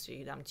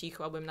si ich dám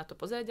ticho a budem na to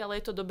pozerať, ale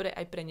je to dobré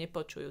aj pre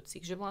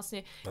nepočujúcich, že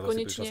vlastne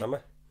konečne...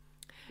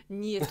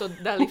 Nie, to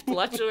dali v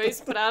tlačovej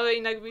správe,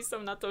 inak by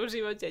som na to v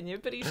živote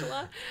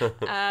neprišla.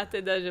 A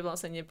teda, že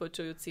vlastne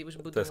nepočujúci už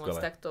budú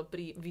môcť takto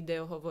pri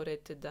videohovore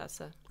teda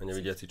sa... A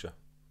nevidiaci čo?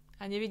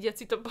 A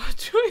nevidiaci to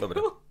počujú.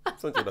 Dobre,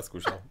 som teba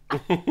skúšal.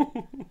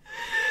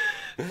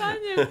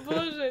 Pane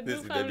Bože,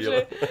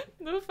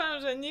 dúfam,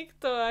 že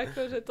nikto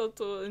akože to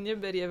tu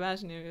neberie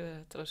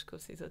vážne.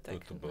 Trošku si to tak...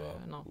 To bola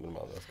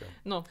normálna otázka.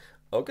 No.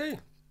 OK.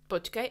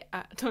 Počkaj,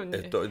 a to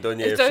nie. To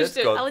nie je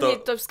všetko. Ale nie,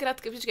 to v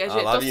skratke, počkaj.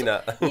 A lavína.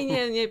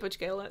 Nie,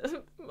 počkaj,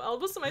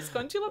 alebo som aj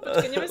skončila,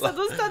 počkaj, neviem sa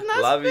dostať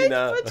naspäť.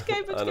 Lavína.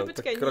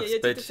 Počkaj,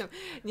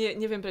 nie,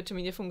 neviem, prečo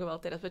mi nefungoval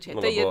teraz, počkaj,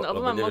 to je jedno,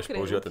 alebo mám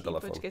mokré ruky,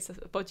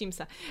 počkaj, potím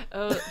sa.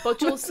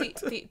 Počul si,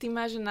 ty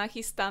máš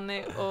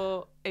nachystané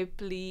o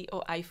Apple,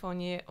 o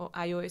iPhone, o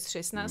iOS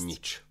 16?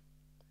 Nič.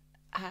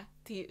 A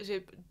ty,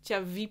 že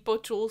ťa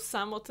vypočul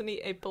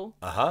samotný Apple?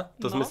 Aha,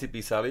 to sme si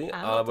písali,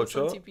 áno, alebo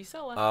čo? Som ti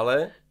písala.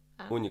 Ale...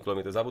 Uniklo mi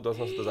to, zabudol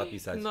som si to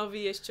zapísať. No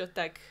vieš čo,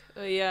 tak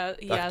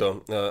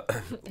Takto.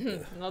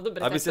 No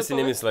dobre, aby ste si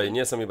nemysleli,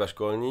 nie som iba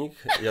školník,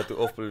 ja tu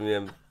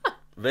ovplyvňujem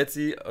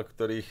veci, o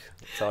ktorých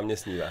sa vám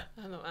nesníva.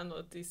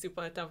 Áno, ty si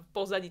úplne tam v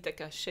pozadí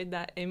taká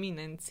šedá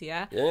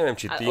eminencia. Ja neviem,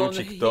 či tým,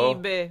 či kto.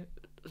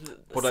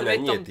 Podľa mňa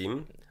nie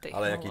tým,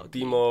 ale nejaký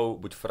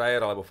tímov, buď frajer,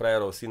 alebo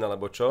frajerov syn,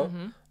 alebo čo.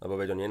 Lebo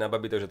veď on nie je na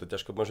babi, takže to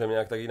ťažko môžeme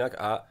nejak tak inak.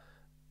 A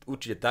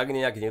určite tak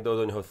nejak niekto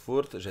do neho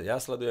furt, že ja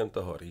sledujem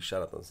toho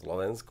Ríša na tom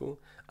Slovensku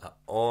a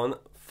on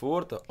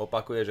furt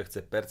opakuje, že chce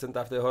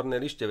percentá v tej hornej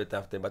lište, veď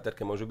tam v tej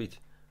baterke môžu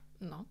byť.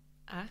 No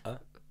a?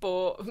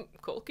 Po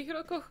koľkých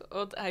rokoch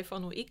od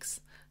iPhoneu X,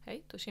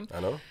 hej, tuším.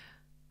 Áno.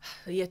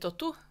 Je to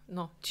tu?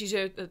 No,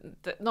 čiže,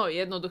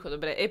 jednoducho,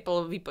 dobre,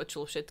 Apple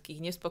vypočul všetkých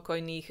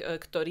nespokojných,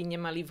 ktorí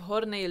nemali v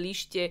hornej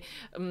lište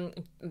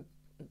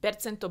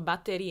percento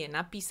batérie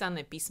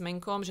napísané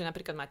písmenkom, že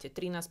napríklad máte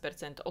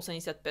 13%,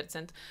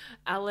 80%,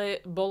 ale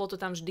bolo to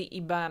tam vždy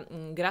iba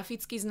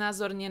graficky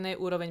znázornené,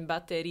 úroveň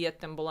batérie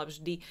tam bola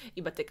vždy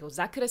iba takou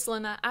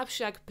zakreslená,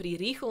 avšak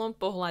pri rýchlom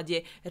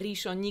pohľade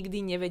Ríšo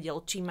nikdy nevedel,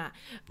 či má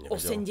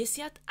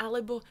 80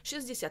 alebo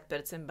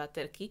 60%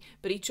 baterky,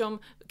 pričom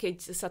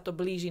keď sa to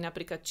blíži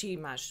napríklad, či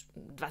máš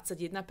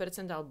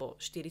 21% alebo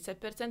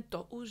 40%,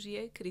 to už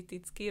je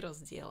kritický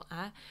rozdiel.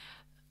 A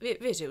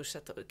vieš, že už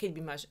sa to, keď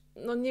by máš,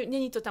 no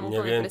není to tam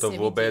úplne presne vidieť.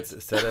 Neviem to vôbec,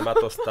 sere ma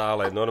to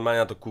stále,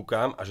 normálne na to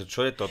kúkam a že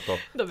čo je toto?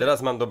 Dobre.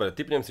 Teraz mám, dobre,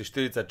 typnem si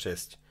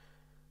 46,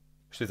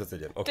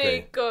 47, OK.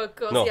 Ty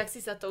kokos, jak si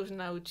sa to už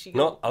naučil.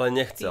 No, ale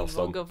nechcel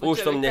som,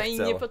 už som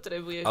nechcel.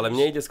 Ale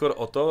mne ide skôr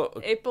o to...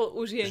 Apple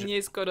už je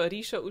neskoro,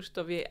 Ríšo už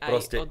to vie aj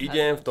proste odhadnúť.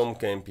 Idem v tom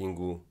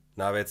kempingu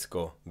na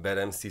vecko,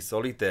 berem si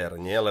solitér,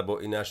 nie? Lebo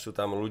ináč sú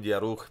tam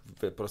ľudia ruch,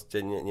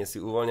 proste nie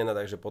si uvoľnená,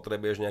 takže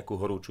potrebuješ nejakú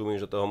hru,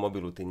 čumíš do toho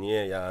mobilu, ty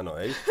nie, ja áno,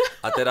 hej.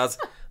 A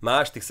teraz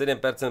máš tých 7%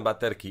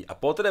 baterky a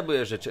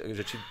potrebuješ,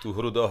 že či tú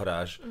hru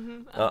dohráš.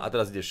 A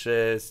teraz ide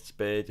 6,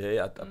 5, hej,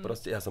 a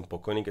proste ja som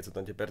pokojný, keď sú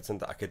tam tie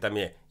percentá. A keď tam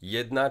je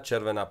jedna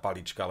červená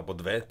palička, alebo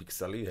 2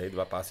 pixely, hej,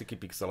 2 pásiky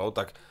pixelov,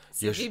 tak...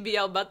 Si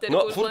vybíjal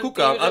baterku už len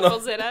tým, že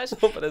pozeráš.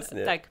 No,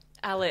 presne. Tak.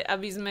 Ale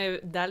aby sme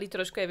dali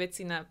trošku aj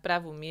veci na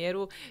pravú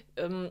mieru,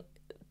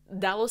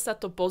 dalo sa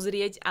to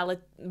pozrieť,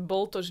 ale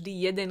bol to vždy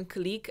jeden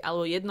klik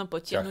alebo jedno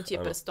potiahnutie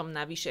prstom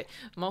navyše.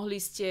 Mohli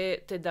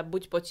ste teda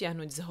buď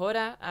potiahnuť z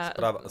hora a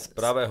z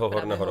pravého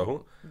horného rohu.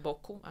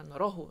 Boku, áno,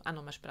 rohu,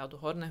 áno, máš pravdu,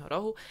 horného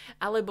rohu,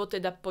 alebo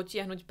teda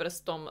potiahnuť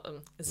prstom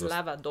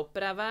zľava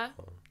doprava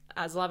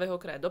a z ľavého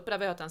kraja do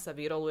pravého, tam sa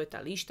vyroluje tá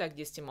lišta,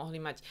 kde ste mohli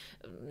mať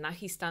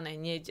nachystané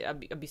hneď,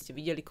 aby ste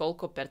videli,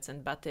 koľko percent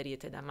batérie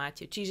teda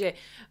máte. Čiže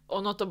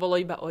ono to bolo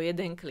iba o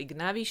jeden klik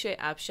navyše,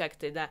 avšak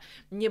teda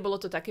nebolo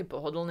to také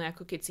pohodlné,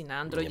 ako keď si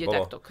na Androide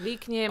takto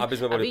kliknem a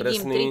vidím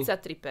presný,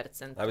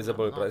 33%. Aby sme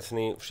boli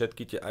presní,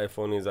 všetky tie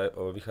iPhony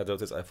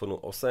vychádzajúce z iPhone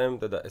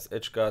 8, teda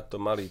SEčka,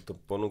 to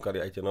ponúkali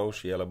aj tie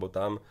novšie, lebo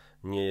tam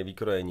nie je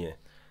vykrojenie.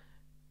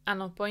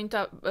 Áno,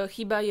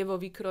 chyba je vo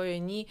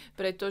vykrojení,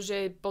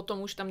 pretože potom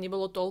už tam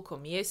nebolo toľko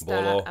miesta.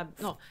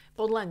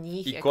 Podľa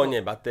nich... V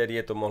ikone batérie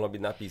to mohlo byť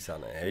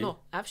napísané, hej?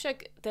 No,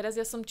 avšak teraz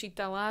ja som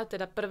čítala,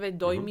 teda prvé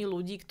dojmy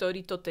ľudí,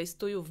 ktorí to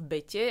testujú v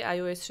bete,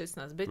 iOS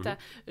 16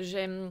 beta,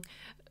 že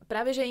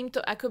práve, že im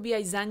to akoby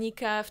aj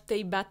zaniká v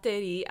tej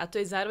batérii a to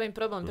je zároveň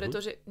problém,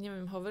 pretože,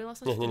 neviem, hovorila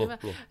som, nie.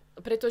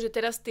 Pretože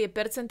teraz tie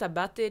percentá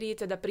batérie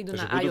teda prídu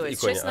na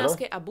iOS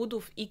 16 a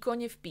budú v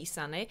ikone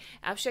vpísané,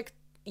 avšak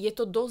je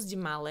to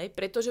dosť malé,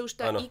 pretože už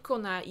tá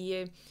ikona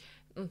je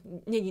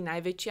není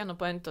najväčšia, no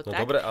poviem to tak.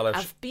 Dobre, ale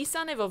a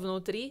vpísané vo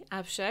vnútri,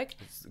 avšak...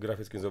 S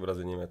grafickým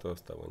zobrazením je toho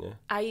stavu, nie?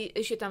 Aj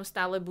ešte tam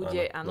stále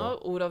bude,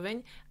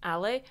 úroveň,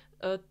 ale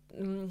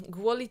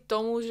kvôli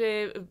tomu,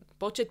 že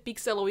počet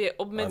pixelov je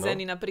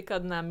obmedzený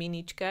napríklad na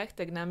miničkách,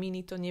 tak na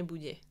mini to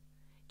nebude.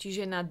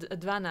 Čiže na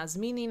 12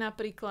 mini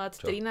napríklad,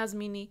 13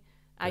 mini,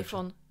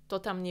 iPhone... to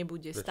tam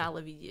nebude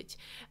stále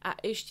vidieť. A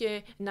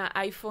ešte na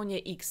iPhone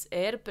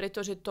XR,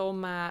 pretože to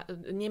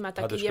nemá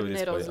také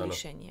jemné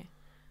rozlíšenie.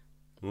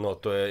 No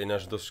to je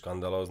ináč dosť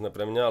škandalózne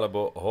pre mňa,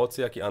 lebo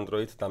hociaký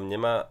Android tam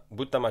nemá,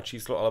 buď tam má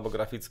číslo alebo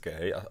grafické,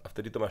 hej, a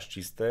vtedy to máš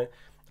čisté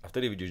a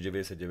vtedy vidíš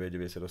 99,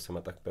 98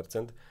 a tak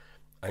percent.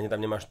 A ani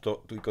tam nemáš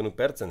tú ikonu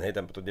percent, hej,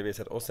 tam to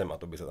 98 a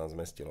to by sa tam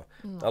zmestilo.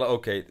 No. Ale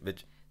okej,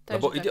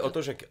 lebo ide o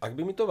to, že ak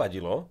by mi to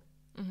vadilo,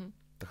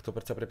 tak to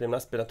predsa prepiem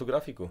naspäť na tú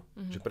grafiku.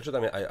 Že prečo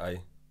tam je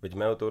aj? Veď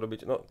majú to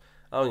urobiť,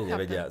 ale oni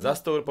nevedia.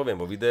 Zas to poviem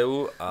vo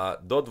videu a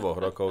do 2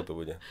 rokov to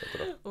bude.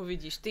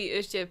 Uvidíš, ty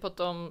ešte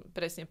potom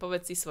presne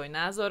povedz si svoj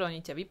názor,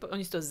 oni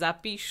si to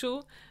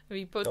zapíšu,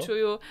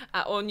 vypočujú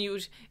a oni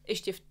už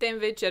ešte v ten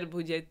večer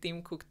bude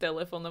Tim Cook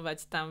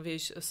telefonovať tam,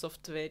 vieš,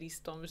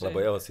 softvéristom, že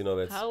lebo jeho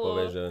synovec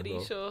povie, že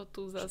Ríšo,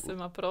 tu zase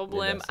má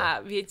problém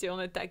a viete,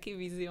 on je taký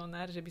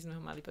vizionár, že by sme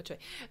ho mali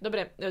počuť.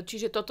 Dobre,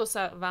 čiže toto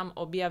sa vám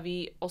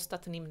objaví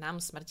ostatným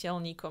nám,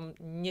 smrteľníkom,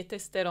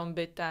 netesterom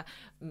beta,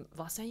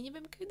 vlastne ani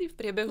neviem kedy, v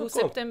priebehu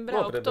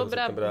septembra,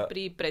 októbra,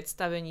 pri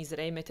predstavení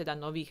zrejme teda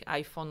nových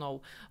iPhoneov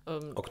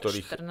o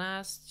ktorých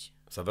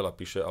 14. sa veľa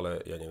píše,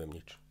 ale ja neviem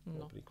nič.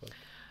 Napríklad.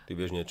 Ty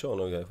vieš niečo o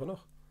nových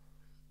iPhonech?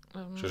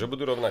 Čiže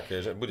budú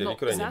rovnaké, že bude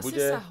vykrojenie, bude...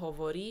 Zase sa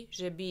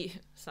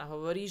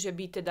hovorí, že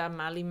by teda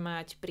mali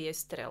mať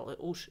priestrel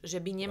už,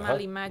 že by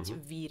nemali mať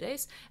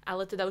výrez,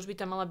 ale teda už by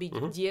tam mala byť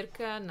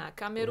dierka na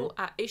kameru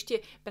a ešte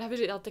práve,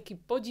 že ale taký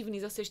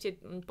podivný, zase ešte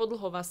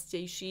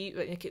podlhovastejší,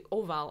 nejaký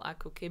oval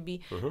ako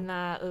keby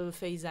na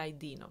Face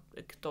ID, no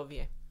kto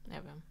vie,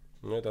 neviem.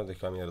 No je tam tých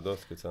kamier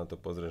dosť, keď sa na to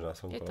pozrieš na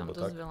slnko. Je tam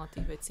dosť veľa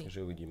tých vecí.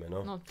 Že uvidíme,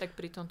 No tak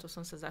pri tomto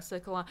som sa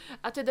zasekla.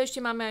 A teda ešte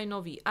máme aj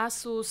nový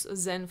Asus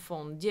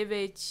Zenfone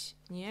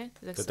 9, nie?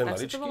 To je ten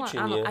maličký, či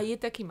nie? Áno, a je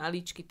taký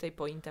maličký, to je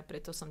pointa,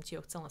 preto som ti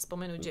ho chcela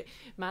spomenúť, že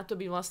má to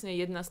byť vlastne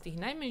jedna z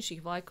tých najmenších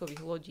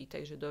vlajkových lodí,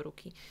 takže do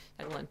ruky.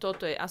 Tak len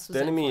toto je Asus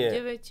Zenfone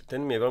 9.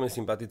 Ten mi je veľmi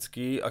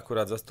sympatický,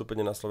 akurát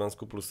zastúpenie na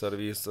Slovensku plus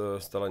servis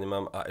stále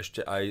nemám a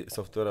ešte aj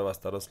softwarová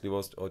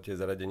starostlivosť o tie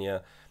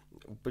zariadenia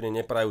úplne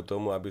neprajú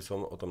tomu, aby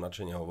som o tom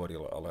nadšene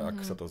hovoril, ale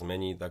ak sa to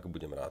zmení, tak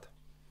budem rád.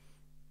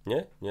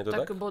 Nie? Nie je to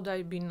tak? Tak bodaj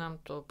by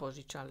nám to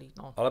požičali.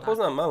 No, ale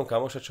poznám, mám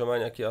kamoša, čo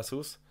má nejaký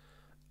Asus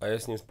a je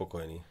s ním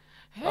spokojný.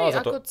 Hej, ale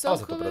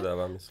za to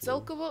predáva, myslím.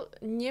 Celkovo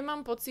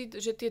nemám pocit,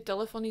 že tie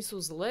telefóny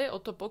sú zlé, o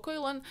to pokoj,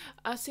 len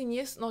asi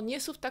nie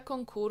sú v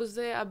takom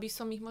kurze, aby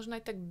som ich možno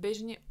aj tak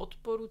bežne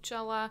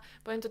odporúčala.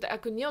 Poviem to tak,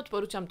 ako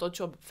neodporúčam to,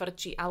 čo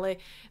frčí, ale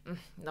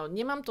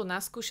nemám to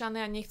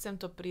naskúšané a nechcem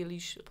to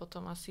príliš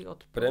potom asi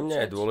odporúčať. Pre mňa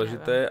je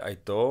dôležité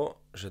aj to,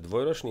 že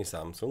dvojročný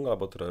Samsung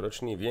alebo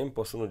trojročný viem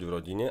posunúť v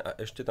rodine a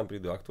ešte tam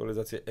prídu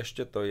aktualizácie,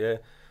 ešte to je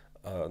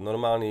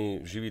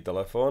normálny živý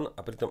telefón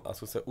a pri tom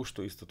Asuse už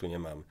tú istotu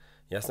nemám.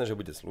 Jasné, že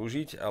bude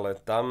slúžiť, ale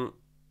tam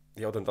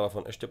je o ten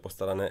telefón ešte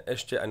postarané,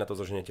 ešte aj na to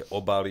zoženiete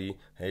obaly,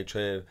 hej, čo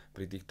je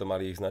pri týchto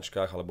malých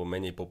značkách alebo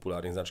menej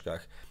populárnych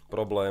značkách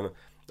problém.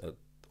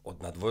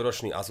 Na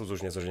dvojročný Asus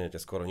už nezoženiete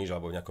skoro nič,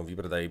 alebo v nejakom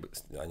výpredaji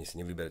ani si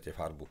nevyberete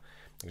farbu.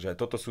 Takže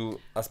toto sú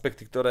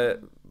aspekty,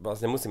 ktoré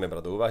vlastne musíme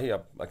brať do úvahy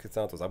a keď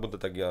sa na to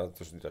zabudne, tak ja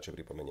to vždy radšej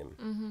pripomeniem.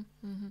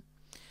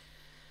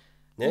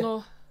 Nie?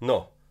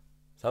 No.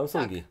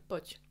 Samsungy. Tak,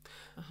 poď.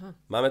 Aha.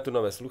 Máme tu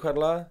nové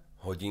sluchadlá,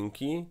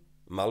 hodinky,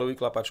 malú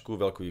vyklapačku,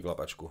 veľkú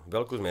vyklapačku.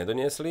 Veľkú sme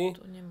nedoniesli,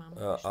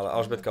 ale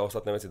Alžbetka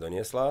ostatné veci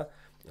doniesla.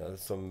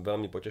 Som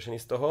veľmi potešený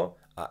z toho.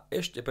 A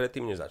ešte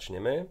predtým, než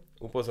začneme,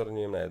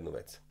 upozorňujem na jednu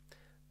vec.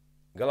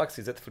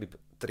 Galaxy Z Flip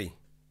 3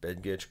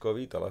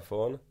 5G-čkový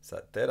telefón sa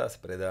teraz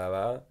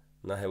predáva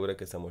na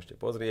Heureke, sa môžete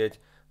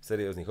pozrieť, v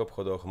serióznych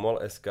obchodoch,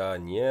 MOL.sk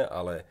nie,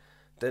 ale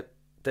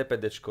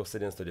TPD-čko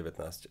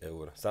 719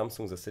 €,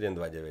 Samsung za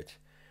 729.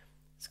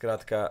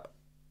 Skrátka,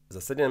 za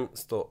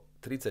 730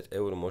 30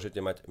 eur môžete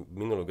mať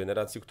minulú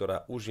generáciu,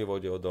 ktorá už je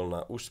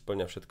vodeodolná, už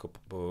splňa všetko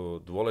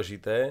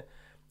dôležité.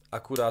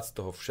 Akurát z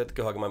toho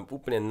všetkého, ak mám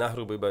úplne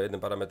nahrubo iba jeden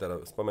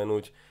parameter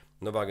spomenúť,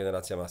 nová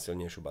generácia má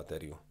silnejšiu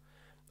batériu.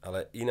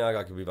 Ale inak,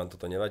 ak by vám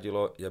toto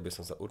nevadilo, ja by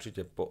som sa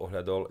určite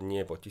poohľadol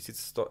nie po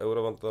 1100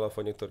 eurovom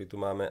telefóne, ktorý tu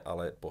máme,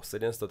 ale po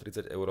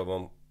 730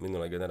 eurovom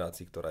minulej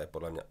generácii, ktorá je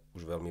podľa mňa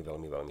už veľmi,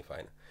 veľmi, veľmi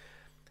fajn.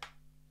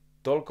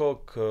 Toľko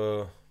k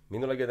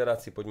minulej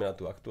generácii, poďme na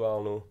tú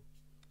aktuálnu.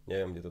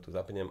 Neviem, kde to tu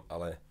zapnem,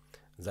 ale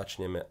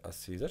začneme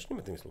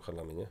tými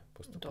slúchadlami, nie?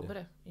 Postupne.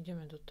 Dobre,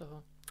 ideme do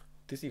toho.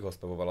 Ty si ich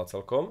ospavovala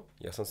celkom,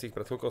 ja som si ich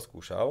pred chvíľkou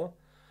skúšal.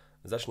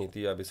 Začni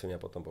ty, aby som ja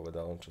potom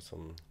povedal, čo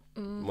som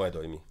moje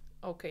dojmy.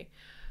 OK.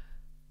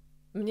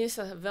 Mne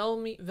sa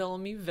veľmi,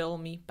 veľmi,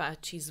 veľmi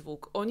páči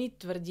zvuk. Oni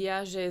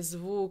tvrdia, že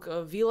zvuk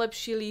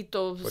vylepšili,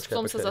 to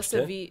som sa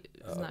zase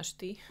znáš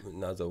ty?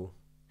 Názov.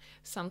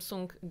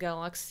 Samsung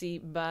Galaxy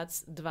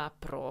Buds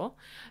 2 Pro.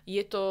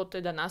 Je to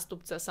teda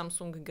nástupca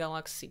Samsung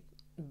Galaxy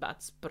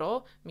Buds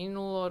Pro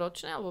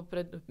minuloročné alebo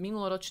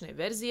minuloročnej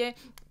verzie.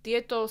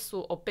 Tieto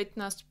sú o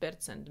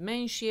 15%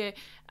 menšie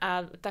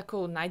a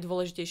takou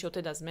najdôležitejšou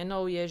teda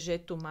zmenou je, že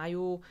tu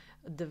majú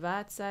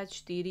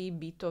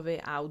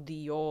 24-bitové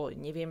audio.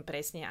 Neviem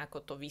presne, ako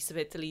to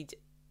vysvetliť.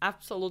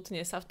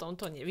 Absolútne sa v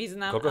tomto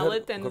nevyznám, ale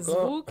ten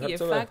zvuk je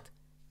fakt...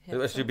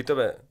 Ešte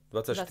bitové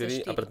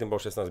 24 a predtým bolo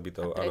 16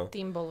 bitov. A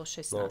predtým bolo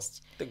 16. No,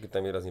 tak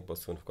tam výrazný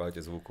posun v kvalite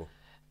zvuku.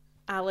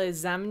 Ale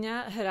za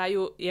mňa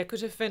hrajú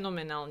akože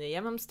fenomenálne.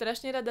 Ja mám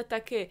strašne rada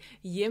také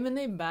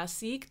jemné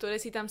basy,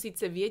 ktoré si tam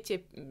síce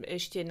viete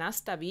ešte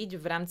nastaviť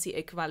v rámci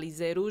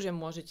ekvalizéru, že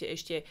môžete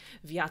ešte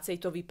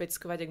viacej to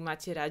vypeckovať, ak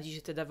máte radi,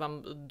 že teda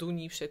vám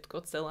duní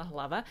všetko, celá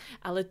hlava.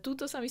 Ale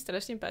túto sa mi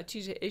strašne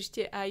páči, že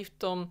ešte aj v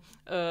tom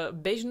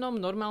bežnom,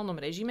 normálnom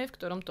režime, v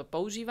ktorom to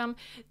používam,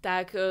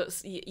 tak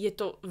je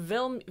to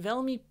veľmi,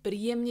 veľmi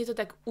príjemne, to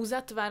tak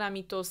uzatvára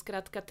mi to,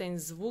 skrátka ten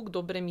zvuk,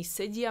 dobre mi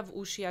sedia v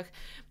ušiach.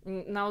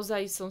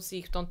 Naozaj som si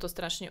ich v tomto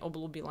strašne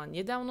obľúbila.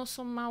 Nedávno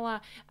som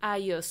mala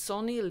aj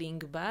Sony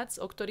Link Buds,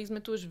 o ktorých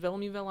sme tu už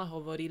veľmi veľa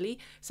hovorili.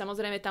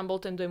 Samozrejme, tam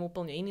bol ten dojem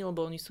úplne iný,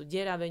 lebo oni sú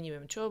deravé,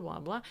 neviem čo, bla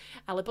bla.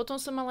 Ale potom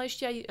som mala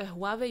ešte aj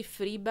Huawei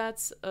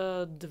FreeBuds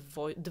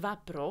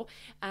 2 Pro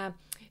a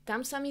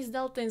tam sa mi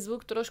zdal ten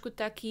zvuk trošku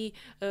taký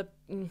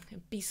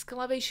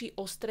pisklavejší,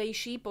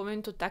 ostrejší,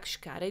 poviem to tak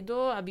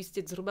škaredo, aby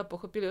ste zhruba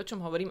pochopili, o čom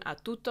hovorím. A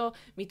tuto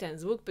mi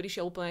ten zvuk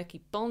prišiel úplne taký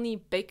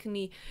plný,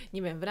 pekný.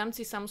 Neviem, v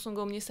rámci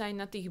Samsungov mne sa aj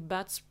na tých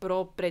Buds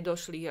Pro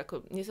predošli.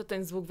 Mne sa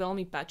ten zvuk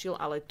veľmi páčil,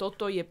 ale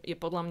toto je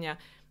podľa mňa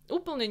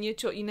úplne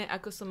niečo iné,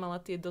 ako som mala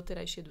tie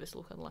doterajšie dve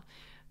slúchadlá.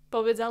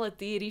 Povedz ale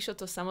ty, Ríšo,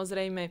 to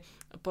samozrejme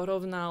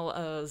porovnal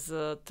s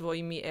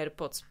tvojimi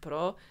AirPods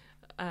Pro.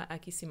 A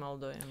aký si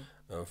mal dojem?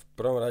 V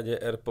prvom rade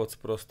AirPods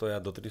Pro stoja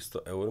do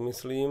 300 eur,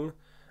 myslím,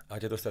 a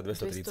tie dostia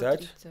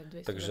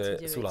 230,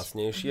 takže sú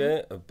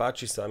lacnejšie.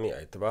 Páči sa mi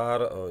aj tvár,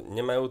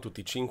 nemajú tú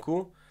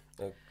tyčinku,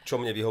 čo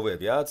mne vyhovuje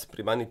viac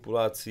pri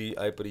manipulácii,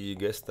 aj pri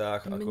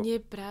gestách.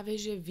 Mne práve,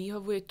 že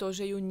vyhovuje to,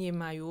 že ju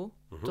nemajú.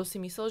 To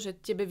si myslel, že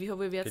tebe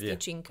vyhovuje viac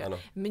tyčinka.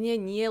 Mne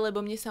nie, lebo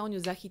mne sa o ňu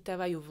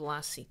zachytávajú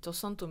vlasy. To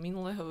som tu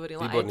minule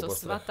hovorila. Výborný a je to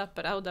postreh. svatá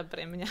pravda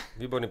pre mňa.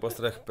 Výborný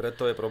postreh,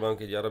 preto je problém,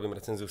 keď ja robím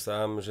recenziu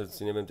sám, že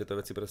si neviem tieto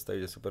veci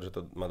predstaviť, je super, že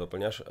to ma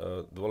doplňaš.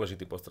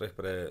 Dôležitý postreh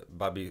pre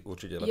baby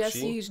určite lepší. Ja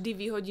si ich vždy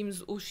vyhodím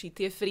z uší.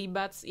 Tie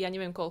FreeBuds, ja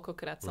neviem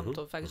koľkokrát som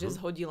to fakt, že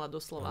zhodila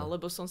doslova,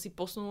 lebo som si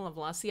posunula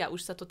vlasy a už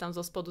sa to tam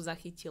zo spodu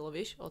zachytilo,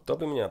 vieš? To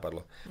by mi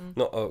napadlo.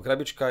 No,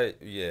 krabička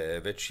je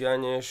väčšia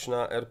než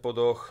na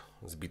AirPodoch,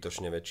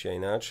 zbytočne väčšia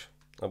ináč,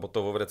 lebo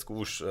to vo vrecku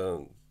už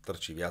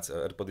trčí viac.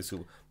 AirPody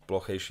sú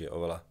plochejšie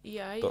oveľa.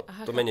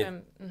 To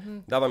menej.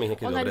 Dávam ich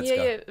niekedy do vrecka. Ona nie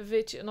je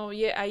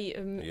je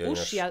aj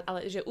užšia,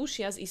 ale že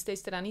užšia z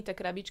istej strany, tá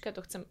krabička,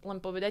 to chcem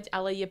len povedať,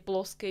 ale je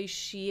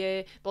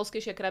ploskejšia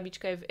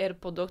krabička je v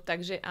AirPodoch,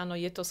 takže áno,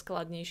 je to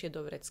skladnejšie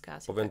do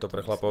vrecka. Poviem to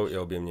pre chlapov, je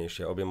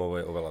objemnejšie, objemovo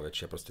je oveľa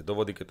väčšia. Proste do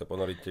vody, keď to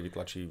ponoríte,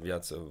 vytlačí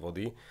viac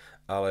vody,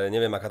 ale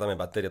neviem, aká tam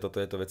je batéria,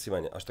 toto veci ma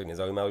až tak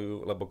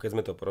nezaujímajú, lebo keď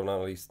sme to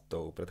porovnali s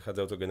tou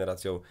predchádzajúcou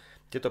generáciou,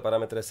 tieto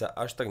parametre sa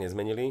až tak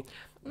nezmenili.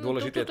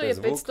 Dôležité je ten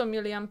zvuk. 500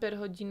 mAh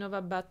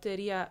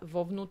batéria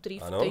vo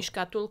vnútri v tej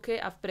škatulke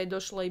a v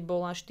predošlej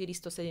bola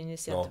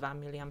 472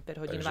 mAh.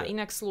 A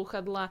inak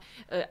slúchadlá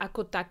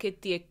ako také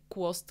tie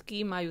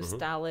kôstky majú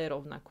stále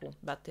rovnakú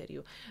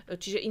batériu.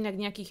 Čiže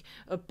inak nejakých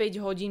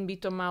 5 hodín by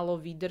to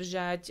malo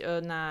vydržať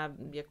na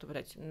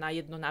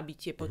jedno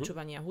nabitie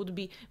počúvania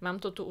hudby. Mám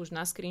to tu už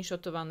na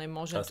screenshotované,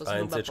 môžem to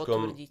zhruba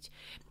potvrdiť.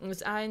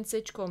 S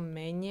ANC-čkom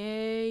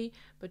menej,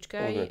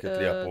 počkaj, 4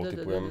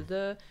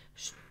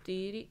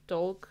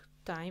 talk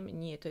time,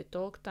 nie, to je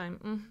talk time.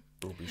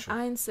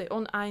 ANC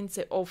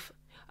off.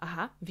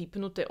 Aha,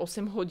 vypnuté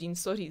 8 hodín,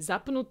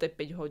 zapnuté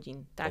 5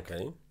 hodín. Tak.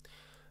 Okay.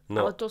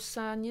 No. Ale to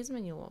sa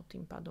nezmenilo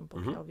tým pádom,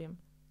 pokiaľ viem.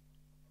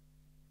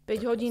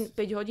 5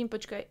 hodín,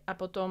 počkaj, a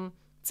potom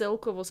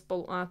celkovo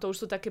spolu, a to už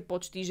sú také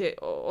počty, že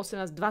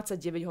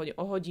 18-29 hodín,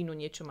 o hodinu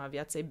niečo má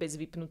viacej bez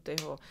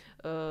vypnutého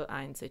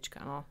ANCčka,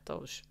 no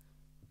to už.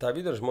 Tá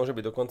výdrž môže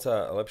byť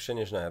dokonca lepšie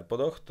než na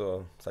AirPodoch,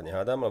 to sa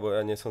nehádam, lebo ja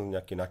nie som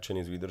nejaký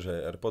nadšený z výdrže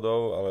AirPodov,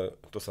 ale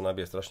to sa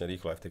nabije strašne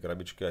rýchlo aj v tej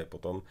krabičke, aj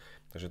potom,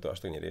 takže to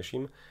až tak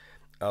neriešim.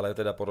 Ale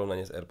teda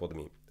porovnanie s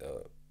AirPodmi.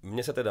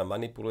 Mne sa teda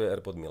manipuluje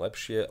AirPodmi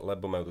lepšie,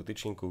 lebo majú tú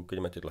tyčinku, keď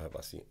máte dlhé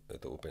vlasy, je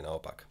to úplne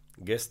naopak.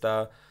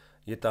 Gesta,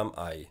 je tam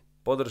aj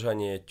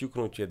podržanie,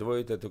 ťuknutie,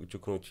 dvojité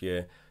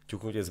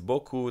ťuknutie z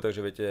boku,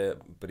 takže viete,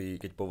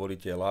 keď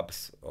povolíte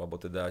Labs, alebo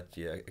teda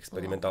tie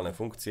experimentálne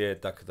funkcie,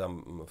 tak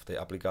tam v tej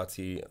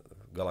aplikácii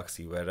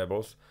Galaxy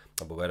Wearables,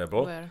 alebo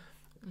Wearable,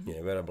 nie,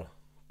 Wearable,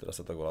 teraz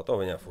sa tak volá, toho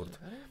venia furt,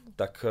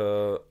 tak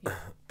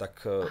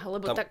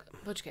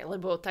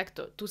lebo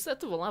takto, tu sa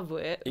to volá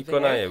Wear,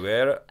 ikona je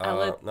Wear a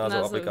ale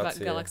názov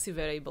aplikácie Galaxy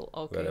Wearable,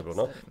 Wearable,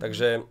 no.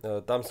 Takže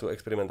tam sú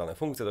experimentálne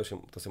funkcie,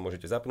 to si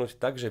môžete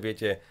zapnúť, takže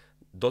viete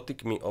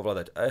dotykmi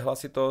ovládať aj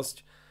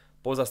hlasitosť,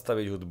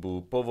 pozastaviť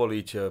hudbu,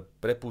 povoliť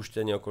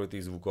prepúštenie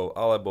okolitých zvukov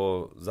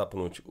alebo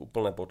zapnúť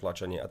úplné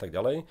potlačenie a tak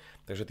ďalej.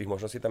 Takže tých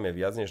možností tam je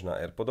viac než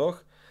na AirPodoch,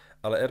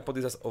 ale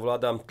AirPody zase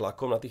ovládam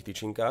tlakom na tých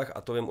tyčinkách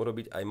a to viem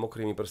urobiť aj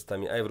mokrými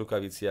prstami, aj v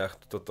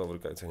rukaviciach. Toto v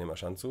rukaviciach nemá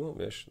šancu,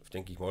 vieš,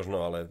 v tenkých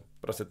možno, ale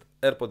proste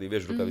AirPody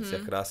vieš v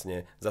rukaviciach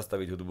krásne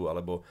zastaviť hudbu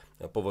alebo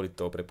povoliť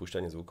to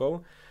prepúšťanie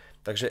zvukov.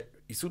 Takže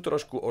sú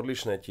trošku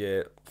odlišné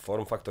tie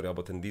form faktory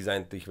alebo ten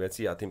dizajn tých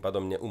vecí a tým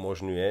pádom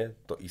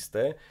neumožňuje to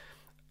isté.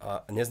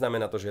 A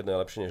neznamená to, že jedno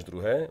je lepšie než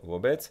druhé,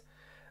 vôbec,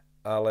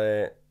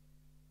 ale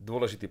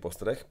dôležitý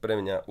postreh, pre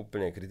mňa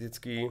úplne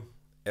kritický,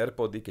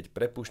 AirPody, keď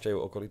prepúšťajú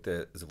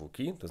okolité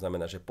zvuky, to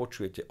znamená, že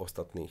počujete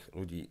ostatných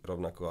ľudí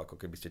rovnako, ako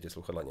keby ste tie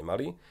slúchadlá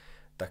nemali,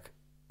 tak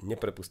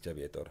neprepustia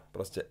vietor.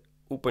 Proste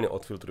úplne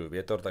odfiltrujú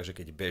vietor, takže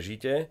keď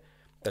bežíte,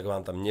 tak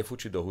vám tam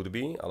nefúči do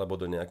hudby alebo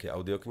do nejakej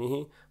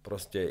audioknihy,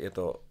 proste je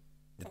to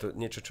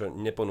niečo, čo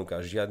neponúka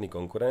žiadny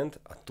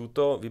konkurent a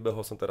tuto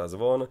vybehol som teraz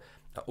von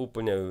a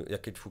úplne, ja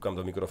keď fúkam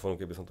do mikrofónu,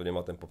 keby som tu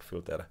nemal ten pop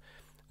filter,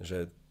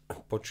 že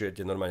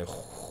počujete normálne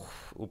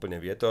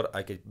úplne vietor,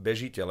 aj keď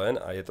bežíte len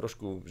a je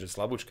trošku, že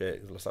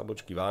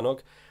slabúčky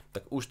Vánok,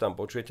 tak už tam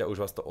počujete a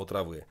už vás to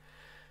otravuje.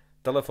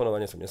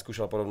 Telefonovanie som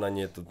neskúšal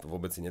porovnanie, to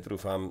vôbec si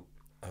netrúfam.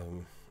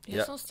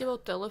 Ja som s tebou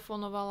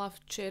telefonovala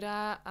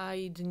včera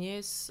aj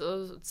dnes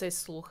cez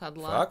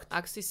slúchadlá. Fakt?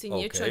 Ak si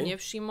niečo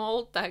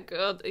nevšimol, tak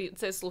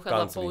cez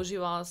slúchadlá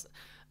používala...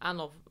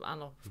 Áno,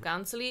 v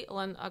kancli,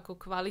 len ako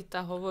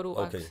kvalita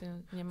hovoru, ak si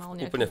nemal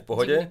nejaký úplne v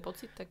pohode. divný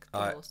pocit, tak to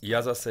a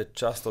ja zase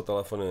často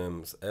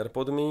telefonujem s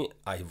AirPodmi,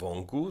 aj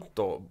vonku,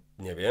 to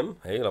neviem,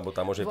 hej, lebo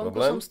tam môže vonku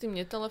problém. Som s tým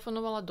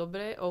netelefonovala,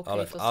 dobre,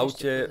 ale v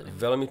aute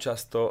veľmi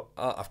často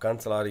a v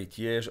kancelárii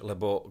tiež,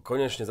 lebo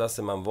konečne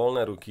zase mám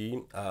voľné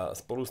ruky a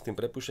spolu s tým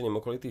prepúšťaním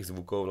okolitých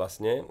zvukov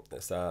vlastne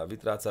sa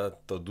vytráca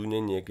to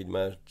dunenie, keď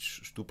máš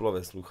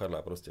štuplové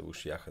slúchadlá proste v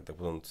ušiach, tak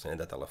potom sa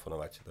nedá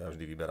telefonovať, to ja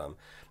vždy vyberám.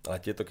 Ale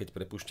tieto, keď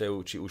prepúšťajú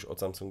či už od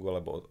Samsungu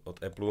alebo od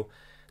Apple,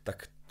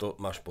 tak to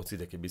máš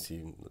pocit, keby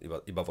si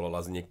iba volala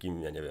s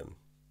niekým, ja neviem.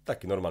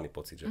 Taký normálny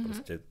pocit, že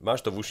proste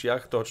máš to v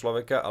ušiach toho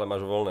človeka, ale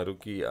máš voľné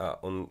ruky a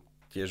on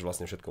tiež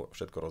vlastne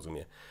všetko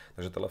rozumie.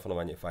 Takže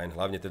telefonovanie je fajn,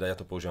 hlavne teda ja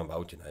to používam v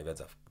aute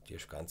najviac a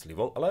tiež v kancli,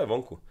 ale aj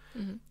vonku.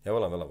 Ja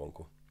volám veľa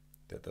vonku.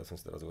 To som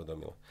si teraz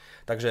uvedomil.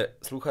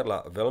 Takže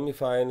slúchadlá veľmi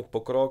fajn,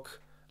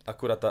 pokrok,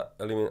 akurát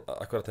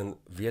ten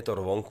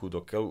vietor vonku do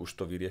keľu už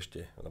to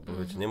vyriešte. Lebo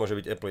viete, nemôže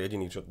byť Apple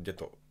jediný,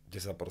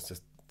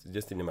 kde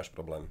s tým nemáš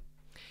problém.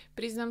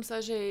 Priznám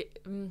sa, že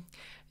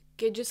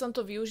keďže som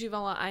to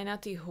využívala aj na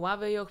tých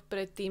Huawei-och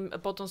predtým,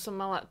 potom som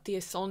mala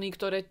tie Sony,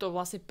 ktoré to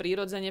vlastne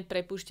prirodzene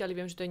prepúšťali,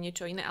 viem, že to je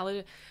niečo iné,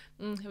 ale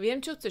viem,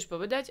 čo chceš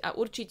povedať a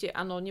určite,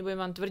 áno, nebudem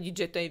vám tvrdiť,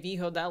 že to je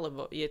výhoda,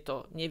 lebo je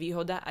to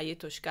nevýhoda a je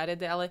to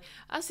škaredé, ale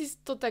asi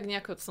to tak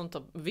nejako som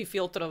to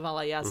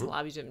vyfiltrovala ja z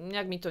hlavy, že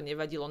nejak mi to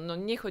nevadilo. No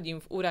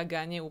nechodím v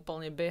uragáne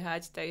úplne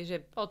behať,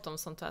 takže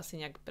potom som to asi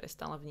nejak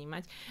prestala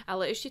vnímať.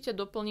 Ale ešte ťa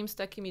doplním s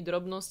takými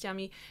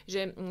drobnosťami,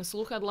 že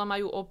slúchadlá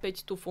majú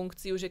opäť tú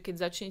funkciu, že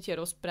keď začnete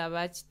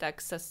rozprávať, tak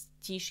sa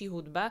stíši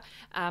hudba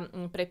a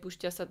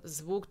prepúšťa sa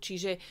zvuk,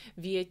 čiže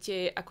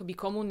viete akoby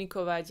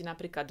komunikovať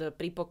napríklad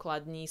pri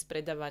pokladni s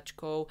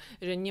predavačkou,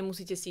 že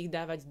nemusíte si ich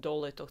dávať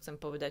dole, to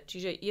chcem povedať.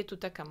 Čiže je tu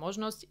taká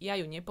možnosť, ja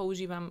ju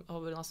nepoužívam,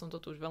 hovorila som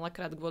to tu už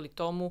veľakrát kvôli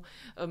tomu,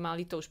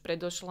 mali to už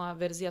predošlá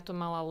verzia to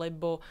mala,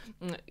 lebo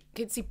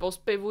keď si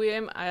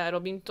pospevujem a ja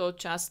robím to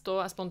často,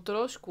 aspoň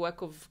trošku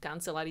ako v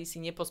kancelárii si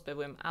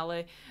nepospevujem,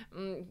 ale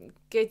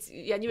keď,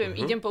 ja neviem,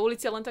 idem po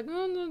ulici len tak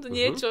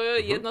niečo,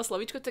 jedno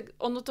slovíčko, tak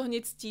ono to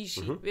hneď stíši.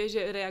 Vieš,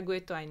 že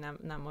reaguje to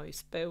aj na môj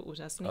spev,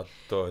 úžasný. A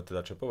to je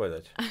teda čo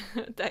povedať.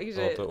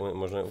 Takže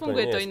možno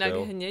funguje to inak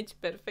spev. hneď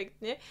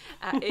perfektne.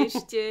 A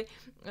ešte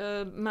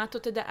má to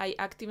teda aj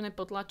aktívne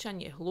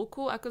potlačanie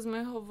hluku, ako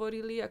sme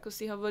hovorili, ako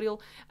si hovoril.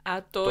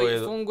 A to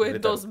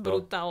funguje dosť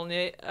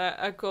brutálne.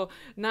 A ako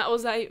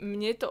naozaj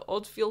mne to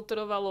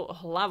odfiltrovalo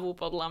hlavu,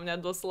 podľa mňa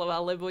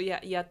doslova, lebo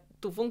ja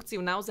tú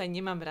funkciu naozaj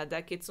nemám rada.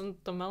 Keď som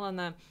to mala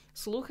na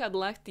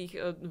slúchadlách tých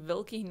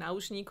veľkých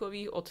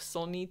náušníkových od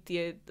Sony,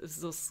 tie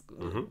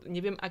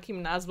neviem akým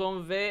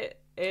názvom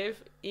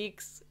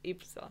VFX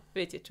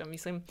Viete, čo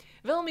myslím.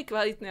 Veľmi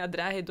kvalitné a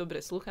drahé,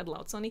 dobré slúchadlá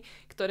od Sony,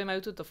 ktoré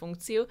majú túto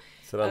funkciu.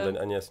 Sranda,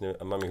 ani ja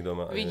a mám ich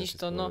doma. Vidíš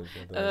to, no.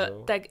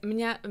 Tak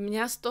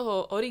mňa z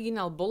toho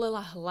originál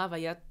bolela hlava.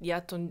 Ja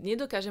to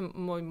nedokážem,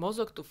 môj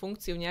mozog tú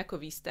funkciu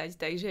nejako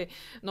vystať, takže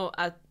no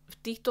a v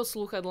týchto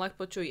slúchadlách,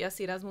 počuj, ja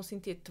si raz musím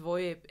tie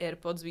tvoje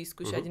AirPods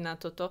vyskúšať na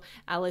toto,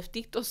 ale v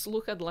týchto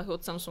slúchadlách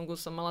od Samsungu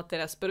som mala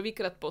teraz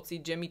prvýkrát pocit,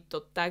 že mi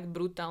to tak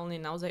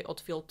brutálne naozaj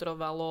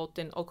odfiltrovalo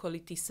ten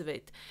okolitý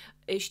svet.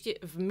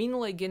 Ešte v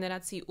minulej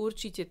generácii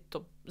určite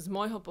to z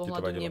môjho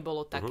pohľadu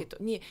nebolo takéto.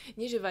 Nie,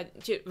 že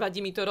vadí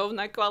mi to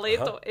rovnako, ale je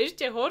to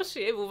ešte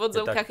horšie, v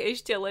úvodzovkách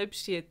ešte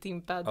lepšie tým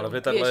pádom. Ale v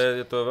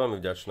letadle je to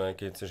veľmi vďačné,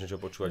 keď chceš niečo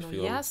počúvať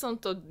film. Ja som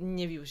to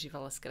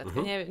nevyužívala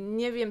skrátka.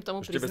 Neviem tomu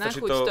priznať,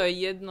 chuť, to je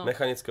jedno.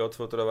 Mechanické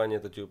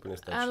odfiltrovanie, to ti úplne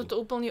stačí. Áno, to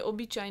úplne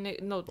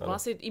obyčajné. No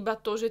vlastne iba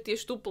to, že tie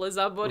štuple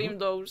zaborím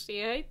do uší,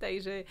 hej,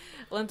 takže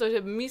len to, že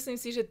myslím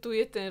si, že tu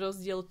je ten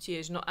rozdiel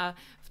tiež. No a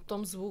v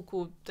tom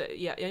zvuku,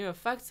 ja neviem,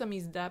 fakt sa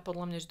mi zdá,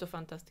 podľa mňa, že to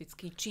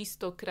fantasticky,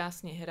 čisto,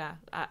 krásne hrá.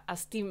 A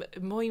s tým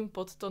môjim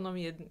podtónom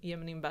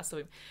jemným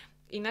basovým.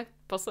 Inak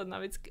posledná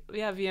vec,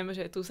 ja viem,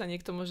 že tu sa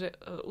niekto môže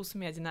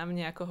usmiať na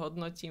mne, ako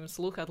hodnotím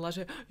slúchadla,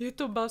 že je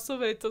to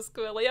basové, je to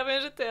skvelé. Ja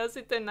viem, že to je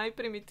asi ten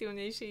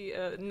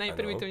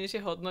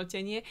najprimitívnejšie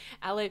hodnotenie,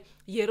 ale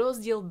je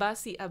rozdiel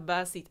basy a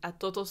basy a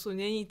toto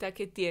není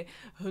také tie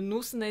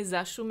hnusné,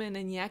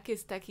 zašumené nejaké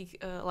z takých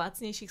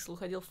lacnejších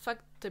slúchadiel.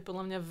 Fakt, to je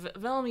podľa mňa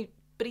veľmi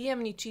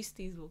príjemný,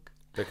 čistý zvuk.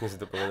 Pekne si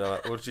to povedala.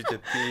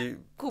 Určite ty...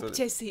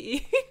 Kúpte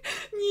si.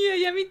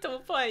 Nie, je mi to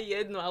úplne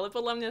jedno, ale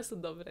podľa mňa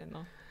sú dobré,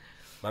 no.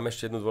 Mám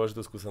ešte jednu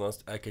dôležitú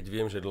skúsenosť, aj keď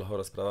viem, že dlho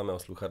rozprávame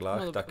o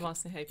slúchadlách, tak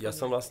vlastne, ja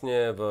som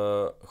vlastne v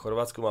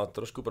Chorvátsku mal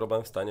trošku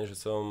problém v stane,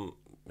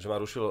 že ma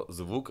rušil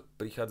zvuk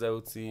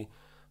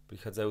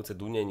prichádzajúce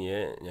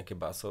dunenie, nejaké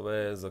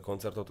basové z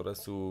koncertov, ktoré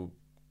sú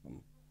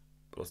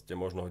proste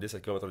možno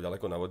 10 km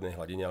ďaleko na vodnej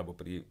hladine alebo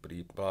pri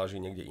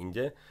pláži niekde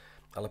inde,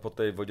 ale po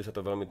tej vode sa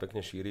to veľmi pekne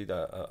šíri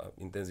a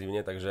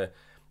intenzívne, takže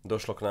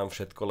došlo k nám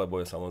všetko,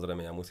 lebo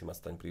samozrejme ja musím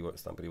mať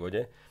stan pri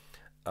vode.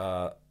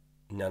 A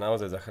mňa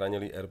naozaj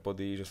zachránili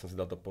AirPody, že som si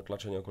dal to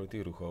potlačenie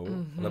okolitých ruchov,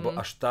 lebo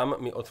až tam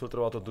mi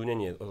odfiltrovalo to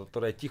dunenie,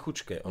 ktoré je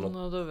tichučké.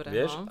 No dobre,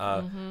 vieš? no.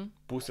 A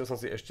pustil som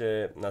si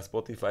ešte na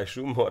Spotify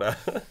šum mora,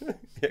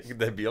 jak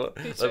debil.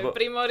 Lebo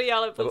pri mori,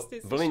 ale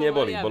pustí si vlny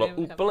neboli, bolo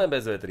úplne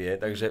bezvetrie,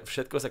 takže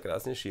všetko sa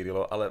krásne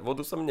šírilo, ale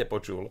vodu som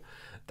nepočul.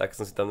 Tak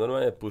som si tam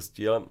normálne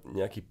pustil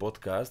nejaký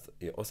podcast,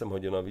 je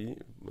 8-hodinový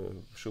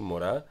šum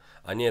mora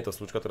a nie je to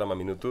slučka, ktorá má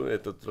minútu,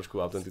 je to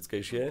trošku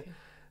autentickejšie.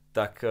 Okay.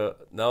 Tak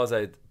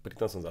naozaj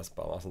pritom som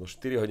zaspal. Mal som to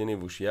 4 hodiny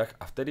v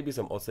ušiach a vtedy by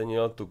som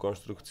ocenil tú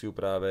konštrukciu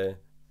práve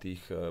tých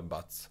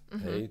buds,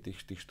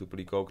 tých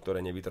štuplíkov,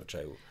 ktoré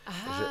nevytrčajú.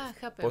 Aha,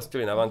 chápem.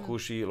 Posteli na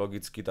vankúši,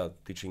 logicky tá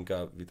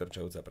tyčinka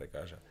vytrčajúca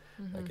prekáža,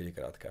 aj keď je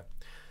krátka.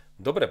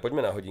 Dobre,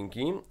 poďme na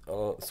hodinky.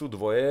 Sú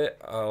dvoje,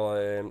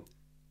 ale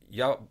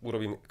ja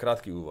urobím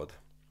krátky úvod.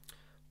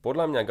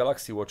 Podľa mňa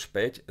Galaxy Watch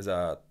 5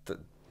 za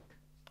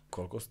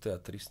koľko stoja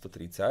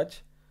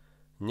 330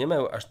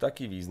 nemajú až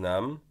taký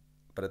význam,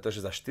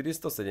 pretože za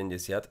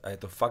 470, a je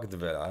to fakt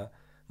veľa,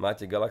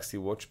 máte Galaxy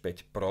Watch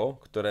 5 Pro,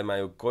 ktoré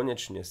majú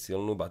konečne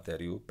silnú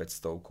batériu,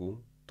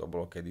 500, to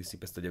bolo kedysi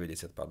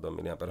 590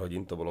 mAh,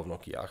 to bolo v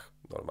Nokiách,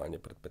 normálne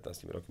pred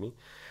 15 rokmi,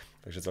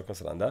 takže celkom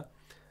sranda.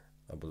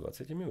 Alebo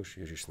 20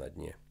 už? Ježiš, snad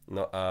nie.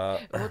 No a...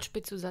 Watch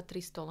 5 sú za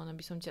 300, len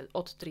aby som ťa...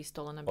 Od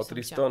 300, len aby som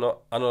ťa...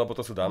 no áno, lebo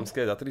to sú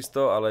dámske za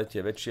 300, ale tie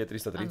väčšie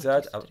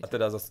 330 a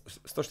teda za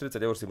 140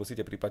 eur si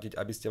musíte priplatiť,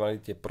 aby ste mali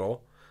tie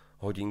Pro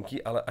hodinky,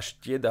 ale až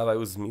tie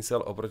dávajú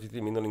zmysel oproti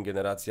tým minulým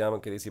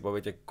generáciám, kedy si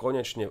poviete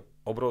konečne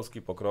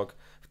obrovský pokrok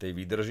v tej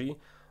výdrži,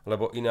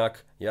 lebo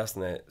inak,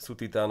 jasné, sú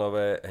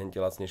titánové,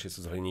 hentie lacnejšie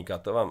sú z hliníka,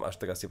 to vám až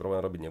tak asi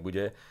problém robiť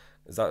nebude.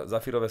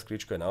 Zafírové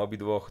sklíčko je na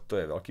obidvoch, to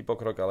je veľký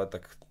pokrok, ale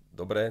tak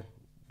dobre,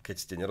 keď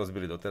ste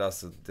nerozbili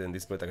doteraz ten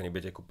displej, tak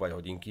nebudete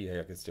kúpovať hodinky, hej,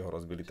 a keď ste ho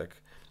rozbili, tak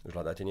už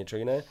hľadáte niečo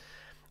iné.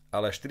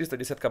 Ale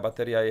 410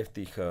 batéria je v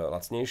tých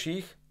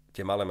lacnejších,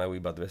 tie malé majú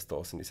iba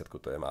 280,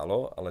 to je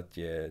málo, ale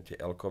tie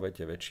L-kové,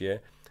 tie väčšie,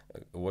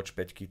 Watch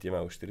 5, tie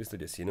majú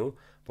 410.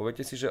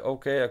 Poviete si, že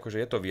OK, akože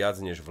je to viac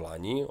než v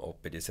lani, o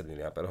 50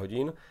 mAh,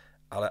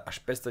 ale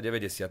až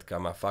 590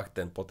 má fakt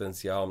ten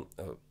potenciál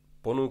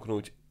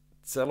ponúknuť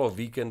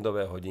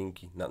celovíkendové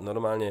hodinky.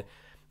 Normálne,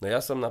 no ja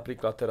som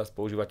napríklad teraz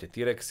používate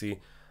T-Rexy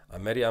a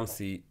meriam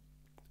si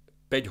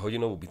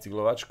 5-hodinovú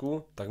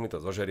bicyklovačku, tak mi to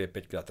zožerie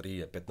 5x3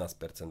 je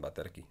 15%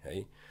 baterky,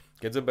 hej.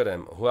 Keď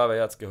zoberiem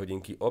Huawei-acké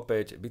hodinky,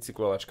 opäť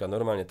bicyklovačka,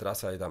 normálne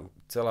trasa je tam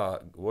celá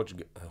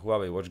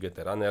Huawei Watch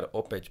GT Runner,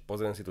 opäť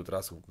pozriem si tú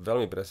trasu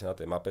veľmi presne na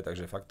tej mape,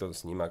 takže fakt to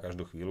sníma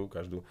každú chvíľu,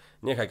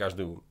 nechaj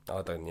každú,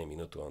 ale tak nie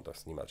minútu, on to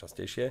sníma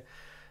častejšie,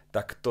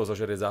 tak to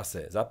zožerie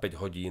zase za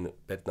 5 hodín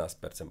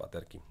 15%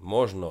 baterky.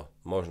 Možno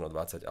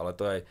 20, ale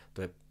to je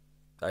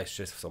aj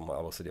 6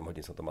 alebo 7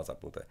 hodín som to mal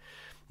zapnuté.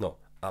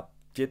 No a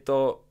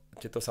tieto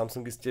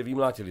Samsungy ste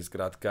vymlátili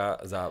skrátka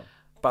za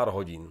pár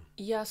hodín.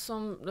 Ja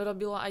som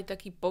robila aj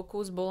taký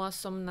pokus, bola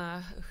som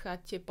na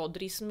chate pod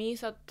Rysmi,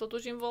 sa to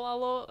tužím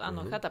volalo.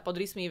 Áno, chata pod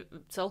Rysmi,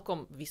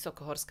 celkom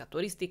vysokohorská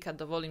turistika,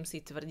 dovolím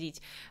si tvrdiť.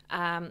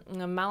 A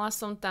mala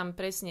som tam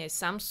presne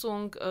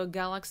Samsung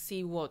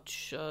Galaxy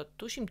Watch,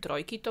 tuším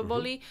trojky to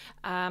boli,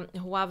 a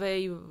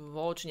Huawei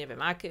Watch, neviem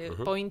aké.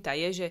 Pointa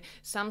je, že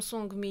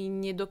Samsung mi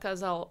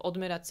nedokázal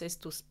odmerať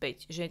cestu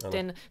späť. Že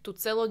tú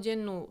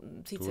celodennú,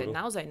 síce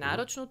naozaj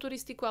náročnú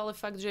turistiku, ale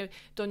fakt, že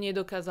to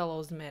nedokázalo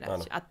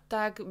zmerať. A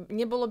tak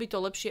nebolo by to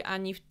lepšie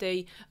ani v tej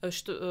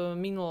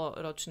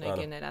minuloročnej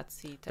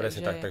generácii.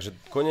 Presne tak, takže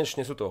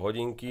konečne sú to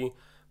hodinky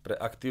pre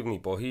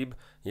aktívny pohyb.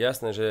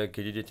 Jasné, že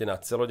keď idete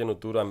na celodennú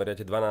túru a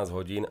meriate 12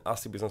 hodín,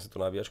 asi by som si tú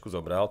nabíjačku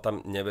zobral.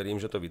 Tam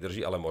neverím, že to vydrží,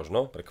 ale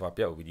možno,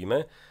 prekvapia,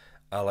 uvidíme.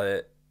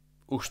 Ale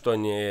už to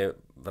nie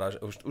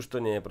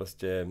je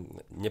proste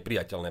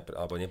nepriateľné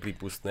alebo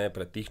neprípustné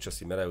pre tých, čo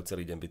si merajú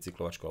celý deň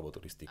bicyklovačku alebo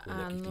turistiku,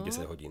 nejakých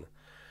tých 10 hodín.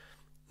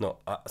 No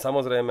a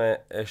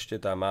samozrejme ešte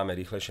tam máme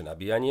rýchlejšie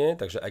nabíjanie,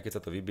 takže aj keď sa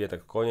to vybije,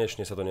 tak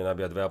konečne sa to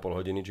nenabíja 2,5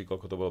 hodiny, či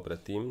koľko to bolo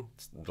predtým,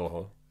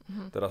 dlho.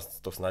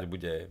 Teraz to snáď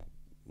bude,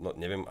 no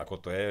neviem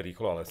ako to je,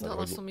 rýchlo, ale snáď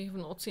Dala som ich v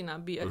noci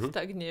nabíjať,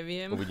 tak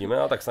neviem. Uvidíme,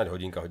 ale tak snáď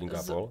hodinka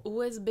a pol. Z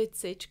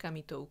USB-C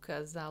mi to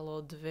ukázalo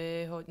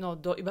 2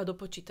 hodiny, iba do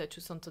počítaču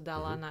som to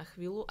dala na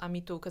chvíľu a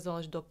mi to ukázalo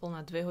až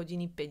doplna 2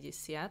 hodiny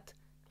 50.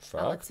 Fakt?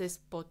 Ale cez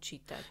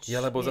počítač. Ja,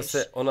 lebo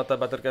zase tá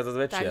baterka je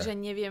zase väčšia. Takže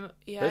neviem.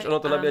 Vieš,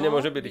 ono to nabíjanie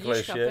môže byť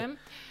rýchlejšie.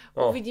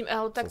 Uvidím,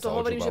 ale tak to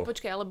hovorím, že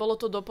počkaj, ale bolo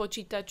to do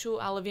počítaču,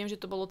 ale viem, že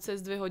to bolo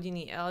cez 2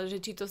 hodiny. Ale že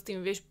či to s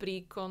tým vieš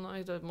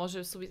to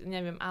môže súvisieť,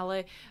 neviem.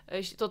 Ale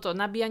toto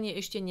nabíjanie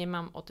ešte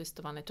nemám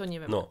otestované, to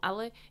neviem. No.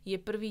 Ale je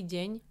prvý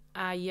deň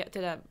a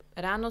teda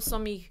ráno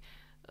som ich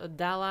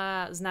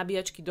dala z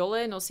nabíjačky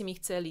dole, nosím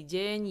ich celý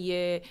deň,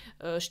 je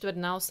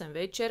 7:45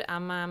 večer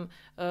a mám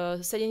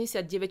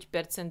 79%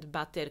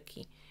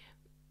 baterky.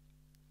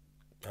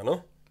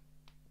 Áno?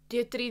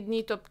 Tie 3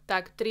 dní to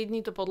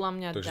podľa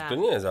mňa dá. Takže to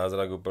nie je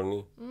zázrak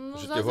úplný.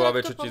 Že tie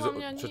Huawei, čo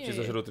ti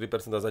zožerú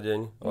 3% za deň?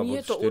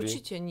 Nie, to 4,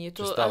 určite nie.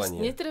 To nie.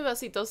 Netreba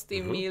si to s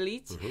tým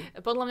míliť.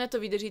 Podľa mňa to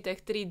vydrží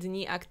tak 3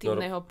 dní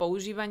aktívneho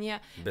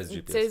používania. Bez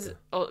GPS.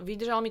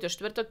 Vydržalo mi to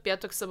štvrtok,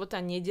 piatok, sobota,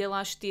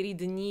 nedeľa, 4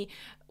 dní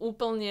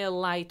úplne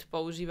light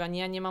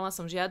používania. Nemala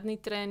som žiadny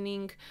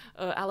tréning,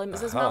 ale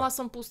zase mala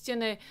som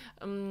pustené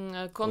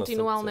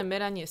kontinuálne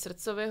meranie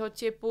srdcového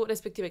tepu,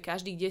 respektíve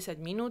každých 10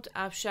 minút,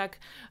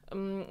 avšak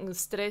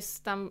stres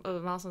tam,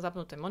 mala som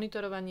zapnuté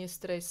monitorovanie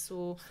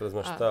stresu. Stres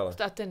máš stále.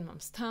 A ten mám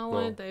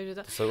stále.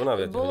 Takže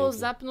bolo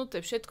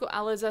zapnuté všetko,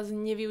 ale zase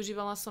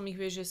nevyužívala som ich,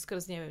 vieš, že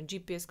skrz, neviem,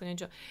 GPS-ko,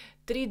 niečo.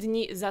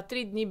 Za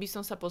 3 dní by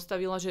som sa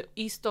postavila, že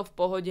isto v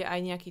pohode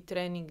aj nejaký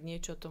tréning,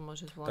 niečo to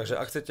môže zvládať. Takže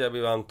ak chcete,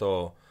 aby vám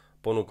to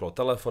ponúklo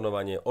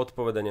telefonovanie,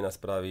 odpovedanie na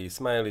správy,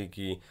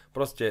 smajlíky,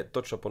 proste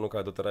to, čo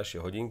ponúkali doterajšie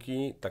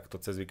hodinky, tak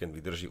to cez víkend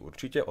vydrží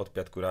určite. Od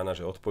piatku rána,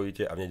 že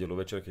odpojíte a v nedeľu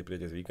večer, keď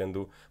prídete z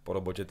víkendu po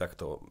robote, tak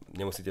to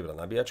nemusíte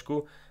brať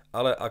nabíjačku,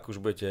 ale ak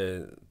už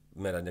budete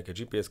merať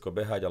nejaké GPS-ko,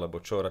 behať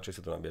alebo čo, radšej si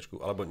to nabíjačku,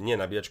 alebo nie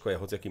nabíjačku,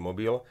 je hociaký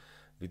mobil,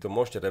 vy to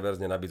môžete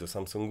reverzne nabiť zo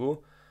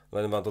Samsungu,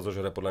 len vám to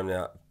zožere podľa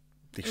mňa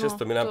tých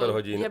 600 mAh.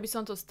 Ja by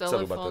som to z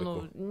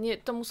telefónu,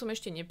 tomu som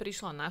ešte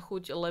neprišla na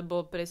chuť,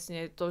 lebo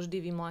presne to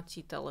vždy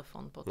vymlatí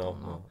telefón potom.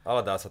 No.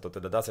 Ale dá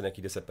sa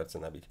nejakých 10%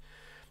 nabiť.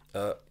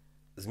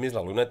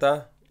 Zmizla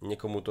luneta,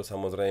 niekomu to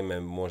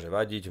samozrejme môže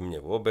vadiť,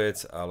 mne vôbec,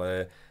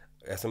 ale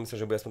ja som myslel,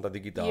 že bude aspoň tá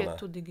digitálna. Je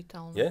tu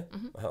digitálna. Je?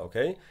 Aha,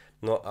 okej.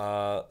 No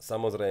a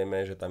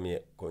samozrejme, že tam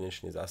je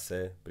konečne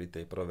zase pri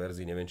tej Pro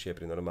verzii, neviem, či je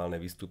pri normálne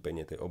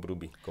vystúpenie tej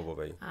obruby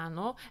kovovej.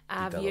 Áno,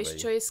 a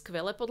vieš, čo je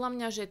skvelé podľa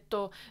mňa, že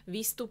to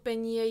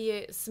vystúpenie je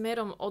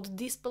smerom od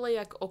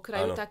displeja k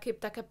okraju,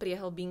 taká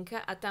priehlbinka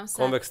a tam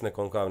sa... Konvexné,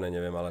 konkávne,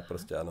 neviem, ale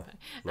proste áno.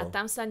 No. A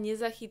tam sa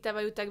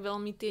nezachytávajú tak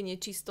veľmi tie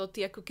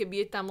nečistoty, ako keby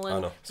je tam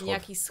len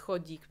nejaký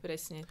schodík,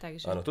 presne.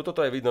 Takže... Áno,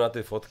 toto je vidno na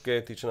tej fotke,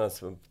 tí, čo nás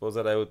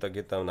pozerajú, tak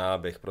je tam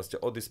nábeh. Proste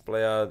od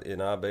displeja je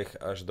nábeh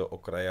až do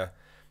okraja,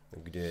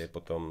 kde je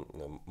potom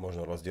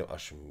možno rozdiel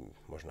až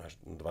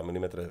 2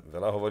 mm,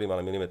 veľa hovorím,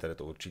 ale milimeter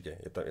je to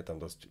určite. Je tam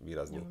dosť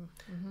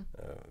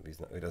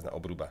výrazná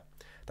obruba.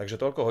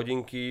 Takže toľko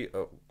hodinky,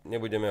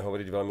 nebudeme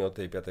hovoriť veľmi o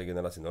tej 5.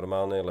 generácii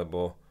normálnej,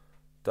 lebo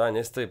tá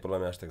nestojí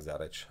podľa mňa až tak za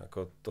reč.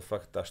 Ako to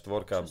fakt tá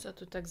štvorka... Čo sa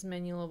tu tak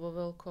zmenilo vo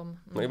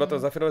veľkom? No iba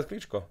to zafirové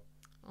sklíčko.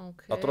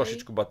 Okay. A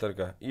trošičku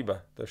baterka.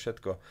 Iba, to je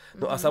všetko.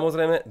 No a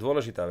samozrejme,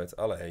 dôležitá vec,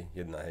 ale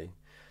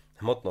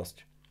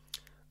hmotnosť.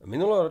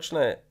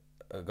 Minuloročné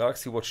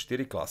Galaxy Watch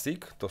 4 Classic,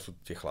 to sú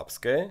tie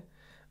chlapské,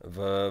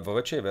 vo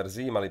väčšej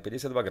verzii mali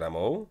 52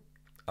 gramov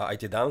a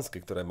aj tie dánske,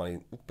 ktoré mali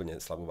úplne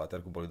slabú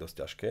baterku, boli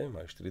dosť ťažké,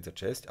 mali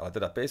 46, ale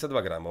teda 52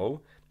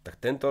 gramov, tak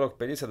tento rok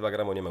 52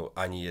 gramov nemajú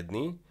ani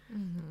jedny.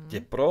 Tie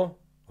Pro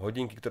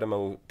hodinky, ktoré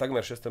majú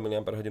takmer 600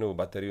 mAh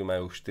batériu,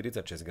 majú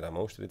 46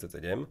 gramov,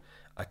 47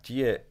 a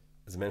tie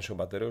s menšou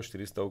batériou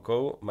 400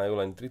 majú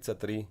len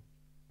 33,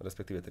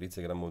 respektíve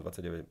 30 gramov,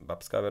 29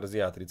 babská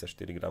verzia a 34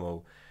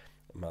 gramov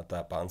má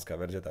tá pánska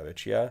verzia, tá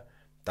väčšia.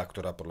 tá,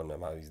 ktorá podľa mňa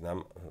má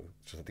význam,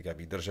 čo sa týka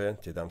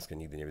výdrže. Tie dámske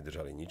nikdy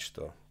nevydržali nič,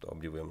 to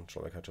obdivujem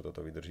človeka, čo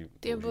toto vydrží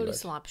Tie používať. boli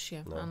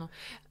slabšie, áno.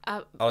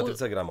 Ale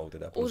 30 gramov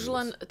teda. Už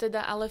len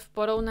teda, ale v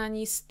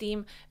porovnaní s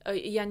tým,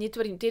 ja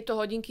netvrdím, tieto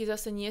hodinky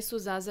zase nie sú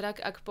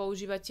zázrak, ak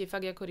používate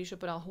fakt, ako Ríšo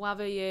povedal,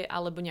 Huawei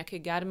alebo nejaké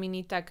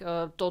Garminy, tak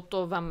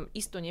toto vám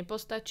isto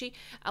nepostačí,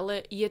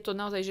 ale je to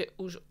naozaj, že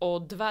už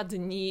o 2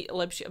 dní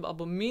lepšie,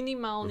 alebo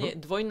minimálne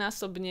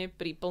dvojnásobne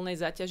pri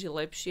plnej záťaži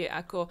lepšie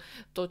ako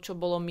to, čo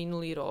bolo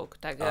minulý rok.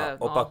 Tak,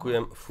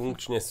 opakujem,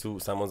 funkčne sú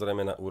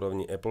samozrejme na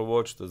úrovni Apple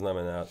Watch, to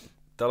znamená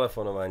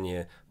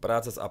telefonovanie,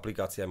 práca s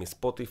aplikáciami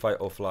Spotify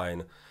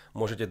offline,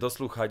 môžete do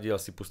slúchadiel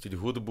si pustiť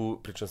hudbu,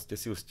 pričom ste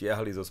si ju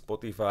stiahli zo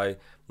Spotify,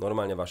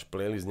 normálne váš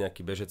playlist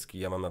nejaký bežecký,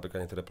 ja mám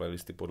napríklad niektoré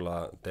playlisty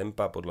podľa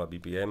tempa, podľa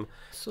BPM.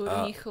 Sú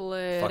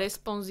rýchle,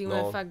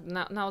 responsívne, fakt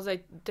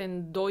naozaj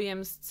ten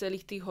dojem z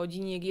celých tých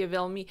hodiniek je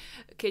veľmi,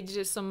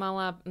 keďže som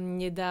mala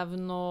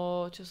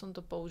nedávno, čo som to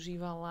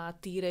používala,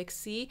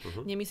 T-Rexy,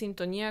 nemyslím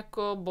to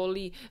nejako,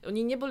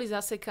 oni neboli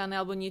zasekané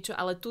alebo niečo,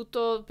 ale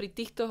tuto pri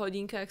týchto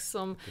hodinkách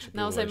som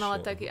naozaj mala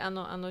taký,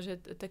 áno,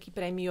 že taký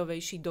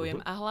prémiovejší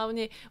dojem. A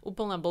hlavne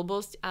úplná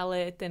blbosť,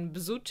 ale ten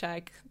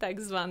bzučák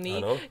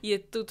takzvaný je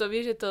tuto,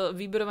 vieš, že to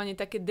vibrovanie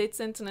také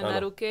decentné na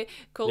ruke.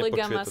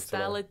 Kolega má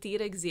stále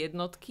T-Rex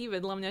jednotky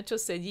vedľa mňa, čo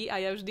sedí a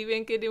ja vždy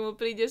viem, kedy mu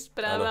príde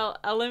správa,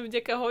 ale len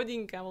vďaka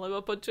hodinkám, lebo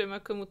počujem,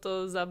 ako mu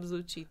to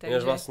zabzučí. Takže...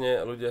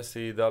 vlastne ľudia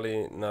si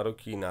dali na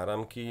ruky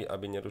náramky,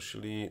 aby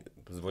nerušili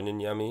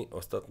zvoneniami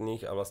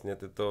ostatných a vlastne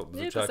tieto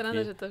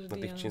bzučáky na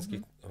tých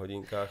čínskych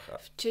hodinkách.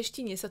 V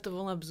češtine sa to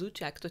volá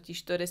bzučák,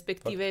 totižto,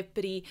 respektíve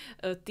pri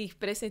tých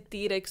presne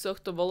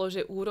T-Rexoch to bolo,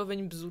 že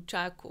úroveň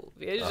bzučáku.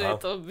 Vieš, že je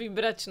to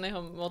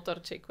vibračného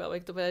motorčeku,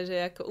 ale to povedať, že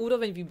ako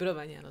úroveň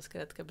vibrovania, no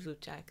skrátka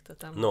bzučák. To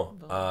tam bolo.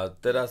 A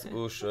teraz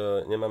už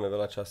nemáme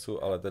veľa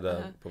času, ale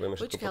teda povieme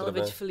všetko potrebné. Ale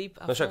veď Flip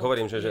a no však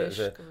hovorím,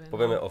 že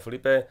povieme o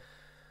Flipe.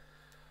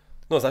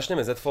 No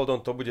začneme Z Foldom,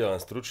 to bude len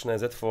stručné.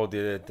 Z Fold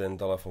je ten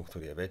telefón,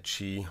 ktorý je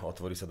väčší,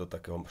 otvorí sa do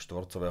takého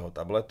štvorcového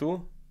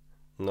tabletu.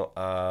 No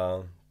a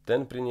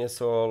ten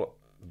priniesol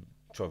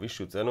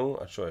vyššiu cenu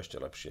a čo ešte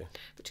lepšie.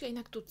 Počkaj,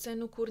 inak tú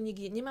cenu, kurník,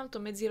 nemám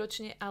to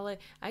medziročne, ale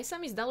aj sa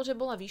mi zdalo, že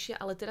bola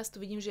vyššia, ale teraz tu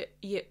vidím, že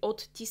je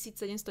od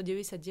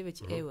 1799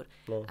 eur.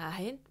 No.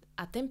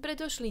 A ten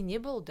predošlý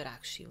nebol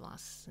drahší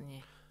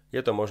vlastne.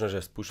 Je to možné,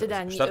 že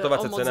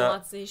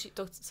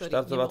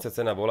štartovacia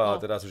cena bola,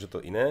 ale teraz už je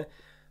to iné.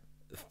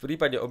 V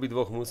prípade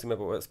obidvoch musíme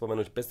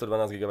spomenúť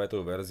 512 GB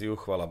verziu,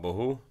 chvála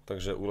Bohu,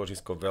 takže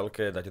úložisko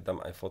veľké, dáte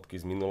tam aj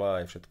fotky z minula,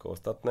 aj všetko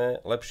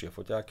ostatné, lepšie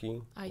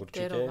foťáky, aj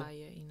určite. Terová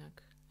je inak.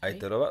 Aj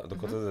Terová?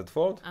 Dokonca Z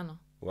Fold? Áno.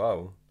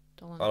 Wow.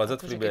 Ale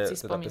Z Flip je,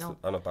 Z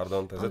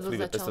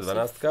Flip je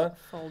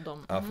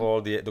 512 a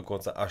Fold je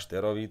dokonca až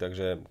terový,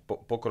 takže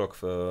pokrok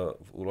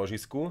v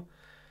úložisku.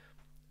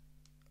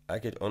 Aj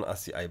keď on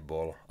asi aj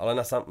bol. Ale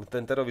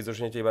ten terový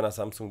zožnete iba na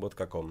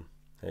samsung.com.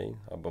 Hej,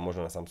 alebo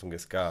možno na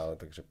Samsung.sk, ale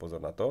takže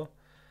pozor na to.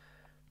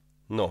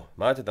 No,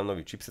 máte tam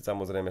nový chipset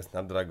samozrejme,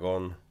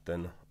 Snapdragon,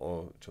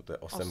 čo to je,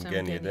 8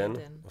 Gen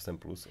 1, 8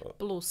 Plus.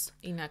 Plus,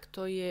 inak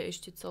to je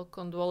ešte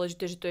celkom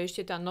dôležité, že to je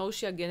ešte tá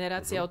novšia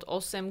generácia od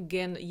 8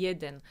 Gen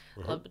 1.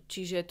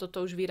 Čiže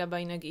toto už vyrába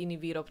inak iný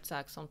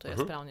výrobca, ak som to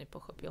ja správne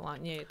pochopila.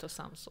 Nie je to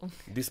Samsung.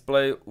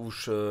 Displej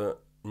už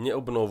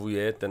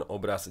neobnovuje ten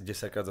obraz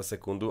 10 krát za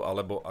sekundu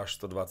alebo až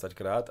 120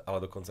 krát,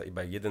 ale dokonca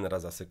iba jeden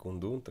raz za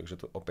sekundu, takže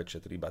to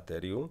opäť šetrí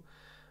batériu.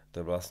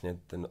 To je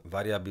vlastne ten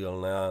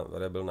variabilná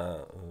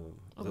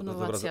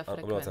obnovovacia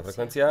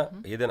frekvencia.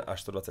 1 až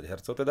 120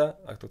 Hz teda,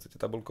 ak to chcete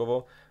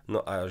tabulkovo.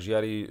 No a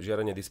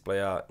žiarenie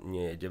displeja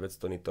nie je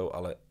 900 nitov,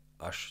 ale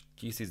až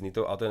 1000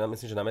 nitov, ale to je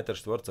myslím, že na meter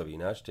štvorcový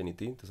náč, tie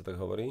nity, to sa tak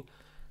hovorí,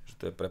 že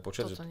to je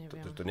prepočet, že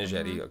to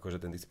nežiarí, akože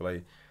ten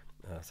displej.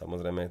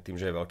 Samozrejme, tým,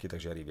 že je veľký,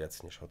 tak žiarí viac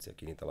než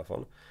hociaký iný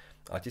telefón.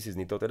 A 1000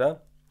 nitov teda.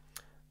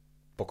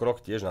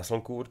 Pokrok tiež na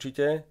slnku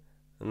určite.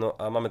 No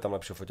a máme tam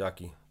lepšie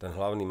foťáky. Ten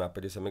hlavný má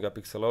 50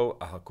 megapixelov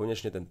a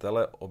konečne ten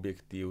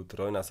teleobjektív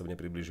trojnásobne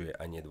približuje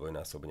a nie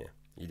dvojnásobne.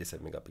 Je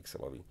 10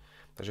 megapixelový.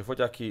 Takže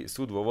foťáky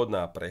sú dôvod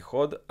na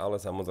prechod, ale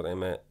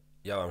samozrejme,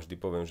 ja vám vždy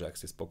poviem, že ak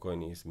ste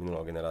spokojní s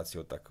minulou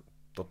generáciou, tak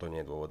toto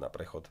nie je dôvod na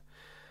prechod.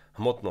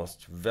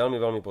 Hmotnosť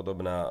veľmi, veľmi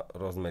podobná,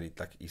 rozmery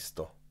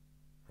takisto.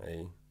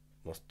 Hej.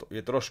 No, je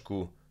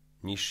trošku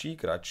nižší,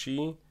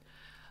 kratší.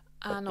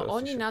 Áno,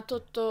 oni na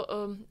toto,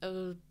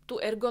 tú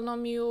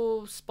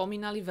ergonómiu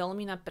spomínali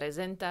veľmi na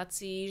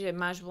prezentácii, že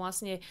máš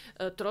vlastne,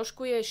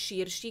 trošku je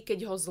širší,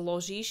 keď ho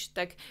zložíš,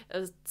 tak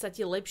sa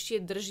ti lepšie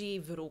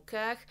drží v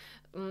rukách,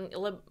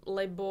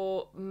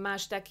 lebo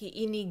máš taký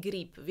iný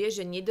grip.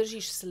 Vieš, že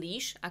nedržíš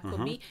slíš,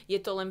 akoby, je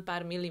to len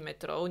pár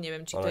milimetrov,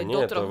 neviem, či to je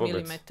do 3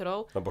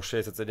 milimetrov. Lebo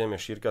 67 je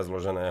šírka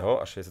zloženého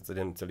a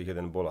 67,1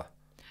 bola.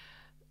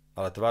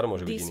 Ale tvár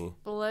môže byť iný.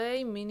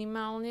 Displej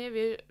minimálne,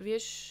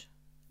 vieš,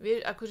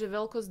 akože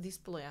veľkosť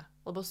displeja,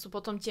 lebo sú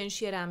potom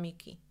tenšie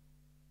rámiky.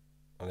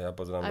 Ale ja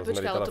pozerám aj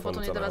počkaj, ale to potom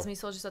nedáva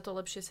zmysel, že sa to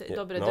lepšie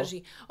dobre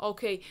drží.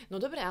 OK,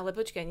 no dobre, ale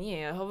počkaj, nie,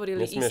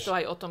 hovorili isto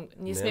aj o tom,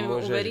 nesmieme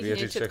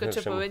uveriť všetko,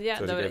 čo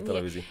povedia. Dobre,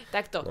 nie.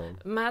 Takto,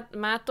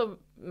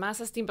 má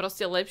sa s tým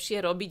proste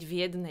lepšie robiť v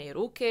jednej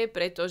ruke,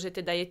 pretože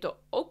teda je to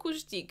o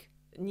kuštík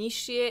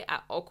nižšie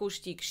a o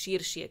kuštík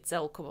širšie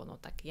celkovo, no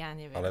tak ja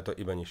neviem. Ale je to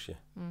iba nižšie,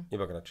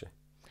 iba kratšie.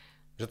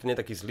 Že to nie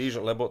je taký zlý,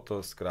 lebo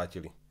to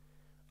skrátili.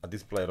 A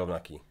displej je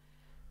rovnaký.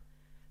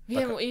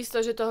 Viem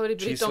isto, že to hovorí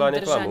pri tom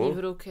držaní v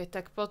ruke,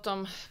 tak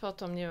potom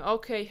neviem.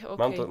 OK.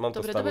 Mám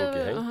to v tabulke,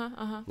 hej?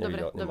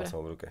 Nemal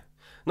som ho v ruke.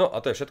 No a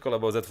to je všetko,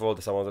 lebo Z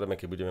Fold samozrejme,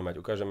 keď budeme mať,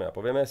 ukážeme a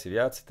povieme si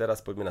viac.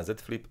 Teraz poďme na Z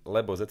Flip,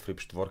 lebo Z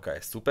Flip 4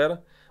 je super.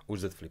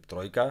 Už Z Flip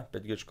 3,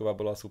 5G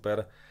bola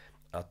super.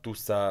 A tu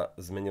sa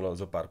zmenilo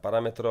zo pár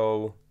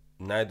parametrov.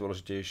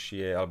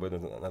 Najdôležitejšie, alebo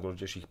jedno z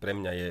najdôležitejších pre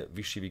mňa je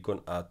vyšší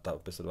výkon a tá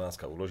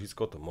 512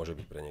 úložisko. To môže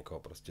byť pre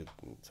niekoho proste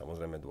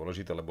samozrejme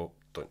dôležité, lebo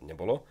to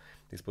nebolo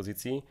v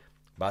dispozícii.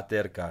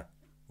 Batérka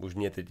už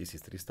nie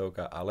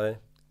 3300, ale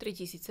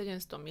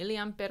 3700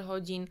 mAh.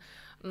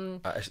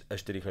 A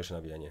ešte rýchlejšie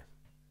nabíjanie.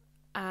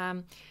 A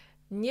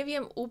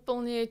neviem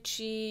úplne,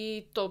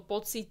 či to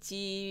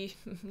pocíti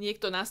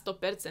niekto na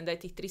 100%,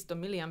 aj tých 300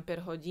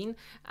 mAh,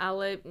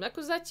 ale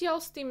ako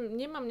zatiaľ s tým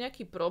nemám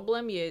nejaký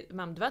problém.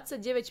 Mám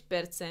 29%,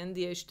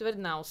 je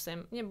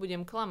 4/8,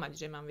 nebudem klamať,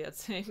 že mám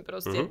viacej,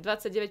 proste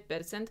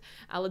 29%,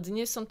 ale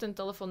dnes som ten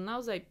telefón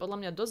naozaj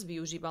podľa mňa dosť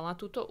využívala.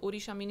 Tuto u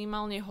Ríša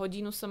minimálne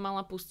hodinu som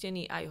mala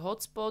pustený aj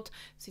hotspot,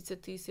 síce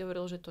ty si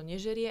hovoril, že to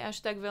nežerie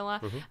až tak veľa,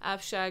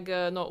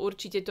 avšak no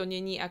určite to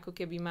není ako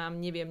keby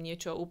mám, neviem,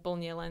 niečo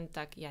úplne len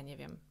tak, ja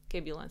neviem.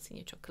 Keby len si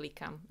niečo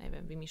klikám,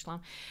 neviem, vymýšľam.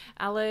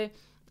 Ale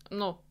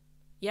no,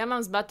 ja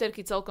mám z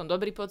baterky celkom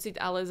dobrý pocit,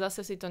 ale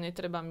zase si to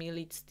netreba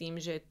myliť s tým,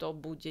 že to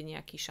bude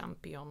nejaký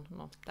šampión.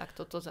 No, tak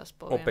toto zase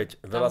poviem.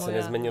 Opäť, veľa sa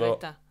nezmenilo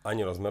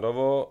ani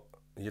rozmerovo.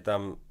 Je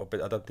tam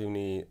opäť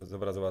adaptívna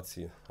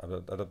zobrazovacia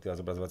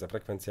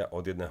frekvencia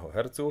od 1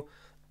 Hz.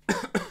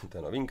 To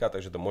je novinka,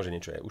 takže to môže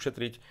niečo aj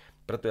ušetriť.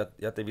 Preto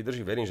ja tej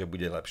výdrži verím, že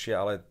bude lepšie,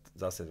 ale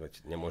zase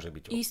nemôže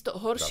byť isto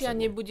horšia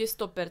zásadne. Nebude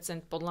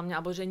 100% podľa mňa,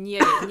 alebo že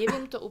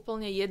neviem to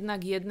úplne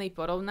jednak jednej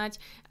porovnať,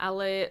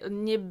 ale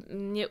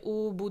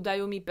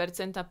neubúdajú mi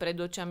percenta pred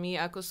očami,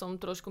 ako som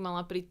trošku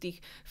mala pri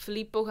tých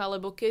flipoch,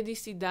 alebo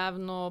kedysi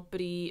dávno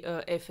pri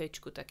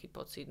FEčku taký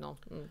pocit.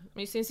 No.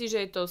 Myslím si,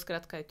 že je to,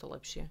 skrátka je to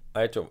lepšie.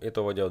 A je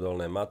to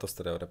vodeodolné, má to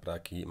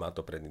stereorepráky, má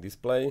to predný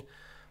displej.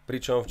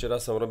 Pričom včera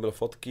som robil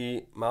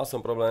fotky, mal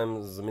som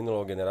problém s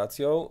minulou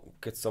generáciou,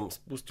 keď som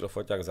spustil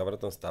foťák v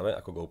zavretom stave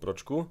ako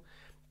GoPročku,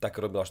 tak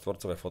robila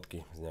štvorcové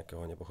fotky z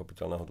nejakého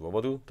nepochopiteľného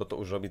dôvodu. Toto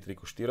už robí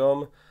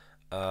 3:4.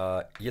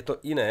 A je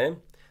to iné,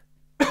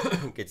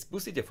 keď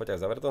spustíte foťák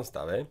v zavretom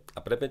stave a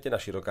prepnete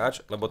na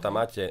širokáč, lebo tam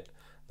máte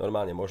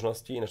normálne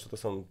možnosti, ináč toto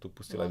som tu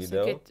pustila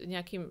video. Keď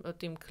nejakým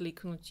tým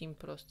kliknutím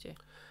proste.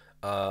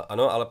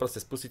 Áno, ale proste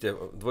spustíte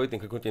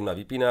dvojitým kliknutím na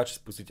vypínač,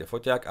 spustíte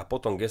foťák a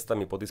potom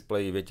gestami po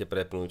displeji viete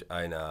prepnúť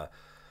aj na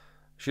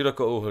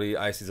širokouhlí,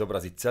 aj si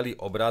zobraziť celý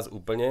obraz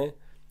úplne.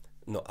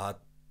 No a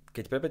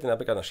keď prepnete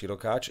napríklad na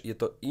širokáč, je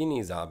to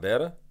iný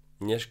záber,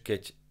 než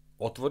keď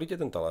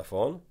otvoríte ten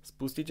telefón,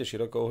 spustíte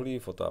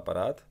širokouhlý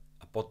fotoaparát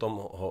a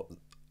potom ho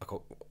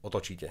ako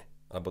otočíte.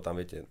 Alebo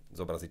tam viete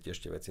zobraziť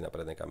ešte veci na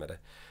prednej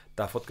kamere.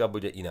 Tá fotka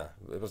bude iná,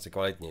 proste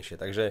kvalitnejšie.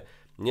 Takže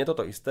nie je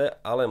toto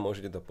isté, ale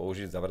môžete to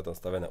použiť v zavretom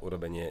stave na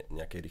urobenie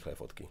nejakej rýchlej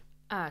fotky.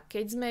 A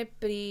keď sme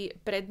pri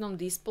prednom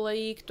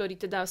displeji, ktorý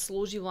teda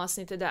slúži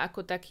vlastne teda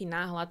ako taký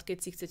náhľad, keď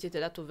si chcete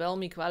teda tú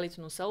veľmi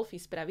kvalitnú selfie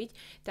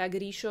spraviť, tak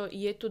Ríšo,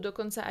 je tu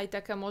dokonca aj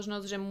taká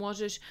možnosť, že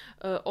môžeš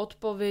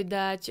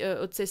odpovedať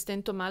cez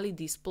tento malý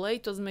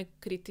displej. To sme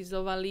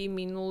kritizovali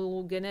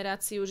minulú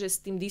generáciu, že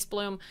s tým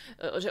displejom,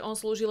 že on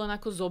slúži len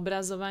ako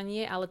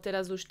zobrazovanie, ale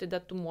teraz už teda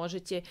tu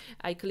môžete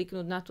aj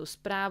kliknúť na tú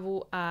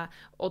správu a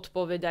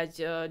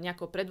odpovedať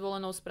nejakou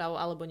predvolenou správou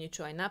alebo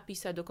niečo aj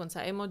napísať,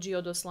 dokonca emoji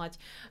odoslať.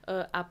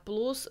 A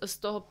plus z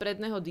toho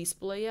predného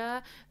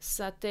displeja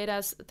sa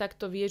teraz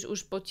takto vieš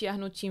už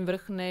potiahnutím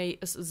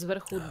vrchnej z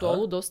vrchu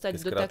dolu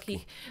dostať do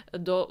takých,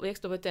 jak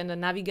to povie, ten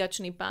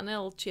navigačný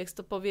panel, či jak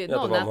to povie,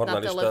 ja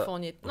na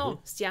telefóne,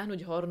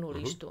 stiahnuť hornú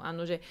lištu.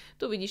 Áno, že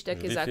tu vidíš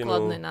také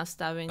základné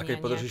nastavenia. A keď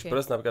podržíš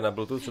prst napríklad na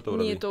Bluetooth, čo to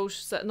urobí? Nie, to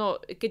už sa,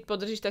 keď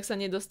podržíš, tak sa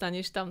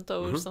nedostaneš tam,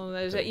 to už som,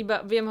 že iba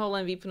viem ho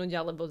len vypnúť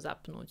alebo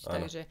zapnúť.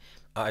 Takže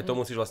a aj to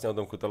musíš vlastne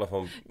odomknúť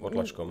telefón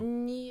odlačkom.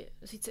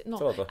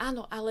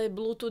 Áno, ale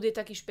Bluetooth je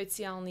taký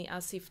špeciálny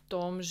asi v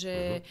tom,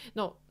 že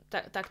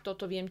tak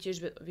toto viem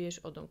tiež,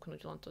 vieš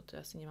odomknúť, len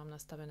toto asi nemám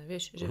nastavené,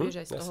 vieš, že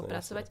vieš aj z toho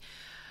pracovať.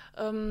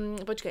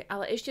 Počkaj,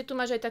 ale ešte tu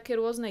máš aj také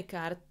rôzne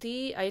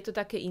karty a je to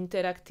také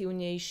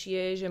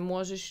interaktívnejšie, že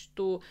môžeš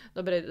tu,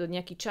 dobre,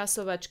 nejaký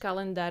časovač,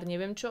 kalendár,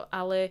 neviem čo,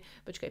 ale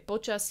počkaj,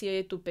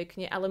 počasie je tu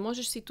pekne, ale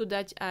môžeš si tu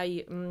dať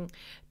aj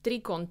 3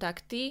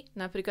 kontakty,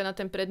 napríklad na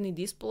ten predný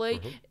displej,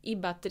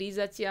 iba 3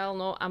 zatiaľ,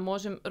 no a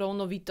môžem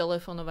rovno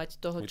vytelefonovať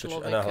toho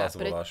človeka. A nahlas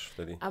voláš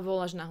vtedy. A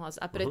voláš nahlas.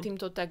 A predtým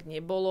to tak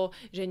nebolo,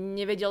 že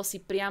nevedel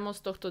si priamo z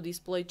tohto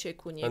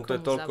displejčeku niekomu zavolať. To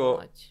je toľko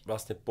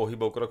vlastne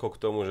pohybov krokov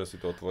k tomu, že si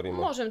to otvorím.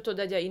 Môžem môžem to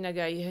dať aj inak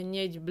aj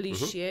hneď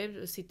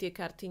bližšie, si tie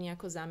karty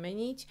nejako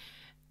zameniť.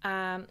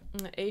 A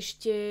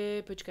ešte,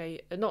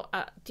 počkaj, no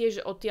a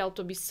tiež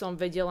odtiaľto by som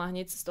vedela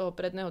hneď z toho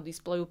predného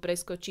displeju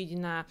preskočiť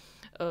na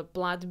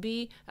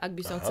platby, ak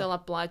by som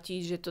chcela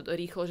platiť, že to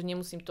rýchlo, že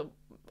nemusím to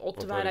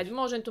otvárať.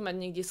 Môžem tu mať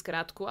niekde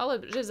skrátku,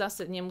 ale že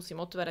zase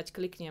nemusím otvárať,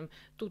 kliknem,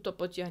 túto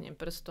potiahnem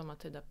prstom a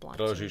teda platím.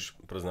 Preložíš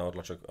prst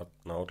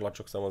na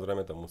otlačok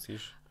samozrejme, to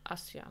musíš?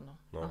 Asi áno.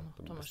 No, áno,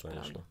 to máš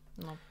pravdu.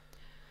 No.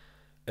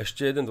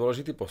 Ešte jeden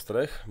dôležitý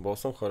postreh. Bol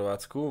som v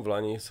Chorvátsku, v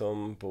Lani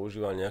som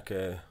používal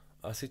nejaké,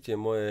 asi tie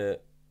moje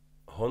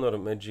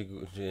Honor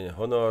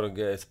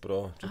GS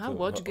Pro.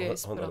 Watch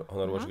GS Pro.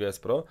 Honor Watch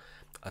GS Pro.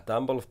 A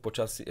tam bol v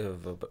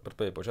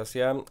prvej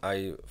počasia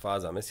aj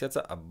fáza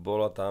mesiaca a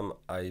bola tam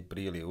aj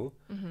príliv.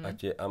 A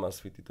tie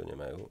Amazfity to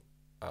nemajú.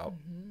 A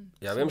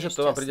ja viem, že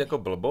to vám príde ako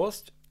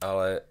blbosť,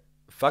 ale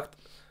fakt...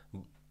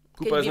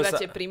 Keď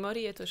bývate pri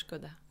mori, je to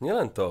škoda.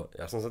 Nielen to.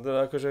 Ja som sa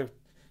teda akože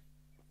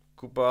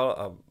kúpal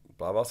a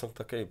plával som v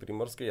takej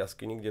primorskej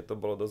jaskyni, kde to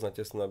bolo dosť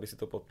natesno, aby si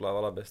to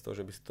podplávala bez toho,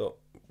 že by si to,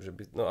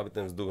 aby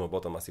ten vzduch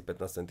bol potom asi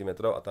 15 cm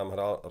a tam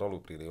hral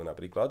rolu príliv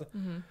napríklad.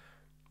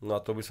 No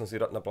a to by som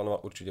si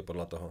naplánoval určite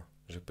podľa toho,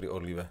 že pri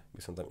odlive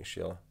by som tam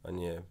išiel a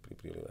nie pri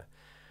prílive.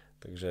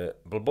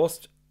 Takže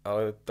blbosť,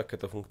 ale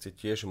takéto funkcie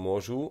tiež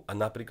môžu a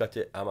napríklad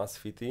tie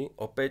Amazfity,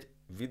 opäť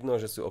vidno,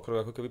 že sú o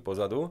krok ako keby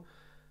pozadu.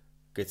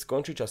 Keď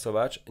skončí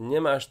časovač,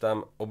 nemáš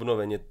tam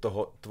obnovenie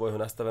toho tvojho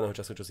nastaveného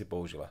času, čo si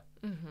použila.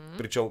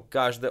 Pričom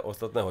každé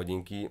ostatné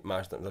hodinky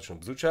máš tam,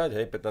 začnú bzučať,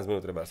 15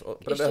 minút treba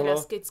prebehlo. Ešte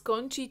raz, keď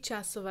skončí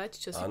časovač,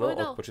 čo si Áno,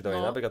 povedal?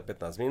 odpočítavanie napríklad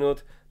 15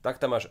 minút,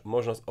 tak tam máš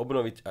možnosť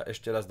obnoviť a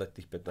ešte raz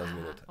dať tých 15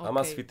 minút. Okay.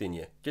 Amazfity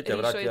nie.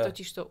 Ríšo je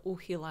totiž to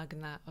úchylák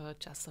na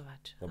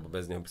časovač. Lebo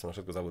bez neho by som na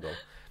všetko zabudol.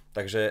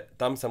 Takže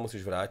tam sa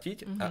musíš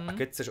vrátiť a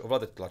keď chceš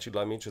ovládať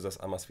tlačidlami, čo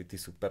zase Amazfity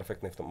sú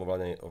perfektné v tom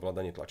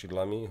ovládaní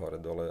tlačidlami, hore,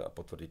 dole a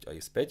potvrdiť aj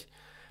späť,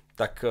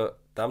 tak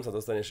tam sa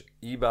dostaneš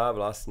iba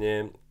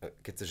vlastne,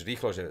 keď chceš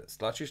rýchlo, že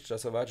stlačíš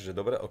časovač, že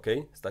dobre,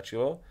 OK,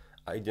 stačilo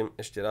a idem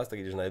ešte raz, tak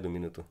ideš na 1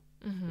 minútu.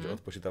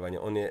 Že odpočítavanie.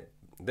 On je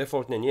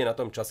defaultne nie na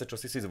tom čase, čo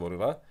si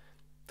zvolila,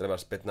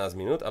 treba 15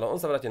 minút, ale on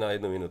sa vráti na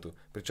 1 minútu.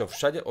 Pričom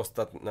všade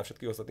na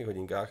všetkých ostatných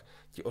hodinkách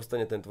ti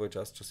ostane ten tvoj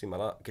čas, čo si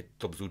mala, keď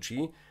to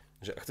bzučí,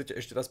 že chcete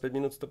ešte raz 5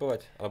 minút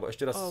stopovať, alebo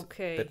ešte raz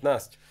 15.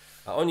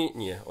 A oni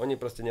nie, oni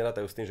proste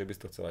nerátajú s tým, že by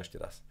si to chcela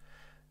ešte raz.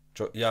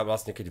 Čo ja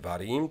vlastne keď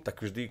varím, tak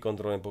vždy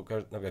kontrolujem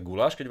napríklad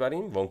guláš, keď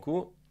varím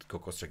vonku,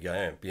 kokosček, ja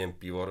neviem, pijem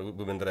pivo,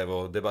 buben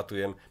drevo,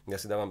 debatujem, ja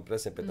si dávam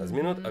presne 15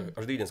 minút a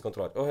vždy idem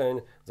skontrolovať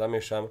oheň,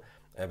 zamiešam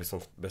a ja by som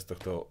bez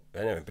tohto,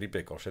 ja neviem,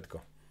 pripiekol všetko.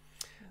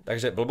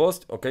 Takže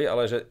blbosť, OK,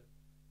 ale že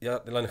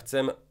ja len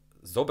chcem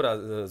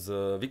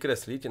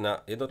vykresliť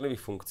na jednotlivých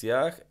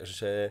funkciách,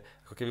 že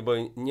ako keby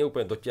boli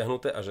neúplne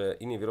dotiahnuté a že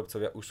iní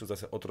výrobcovia už sú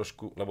zase o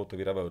trošku, lebo to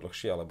vyrábajú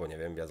dlhšie, alebo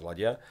neviem, viac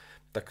ladia,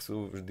 tak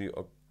sú vždy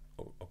o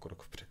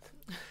krok vpred.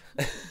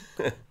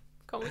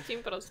 Komu tým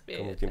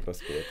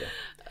prospiejete?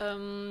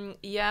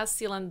 Ja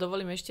si len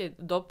dovolím ešte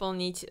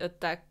doplniť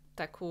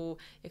takú,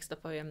 jak sa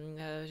to poviem,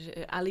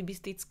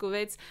 alibistickú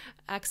vec.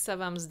 Ak sa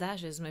vám zdá,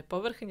 že sme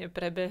povrchne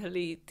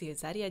prebehli tie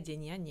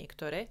zariadenia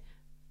niektoré,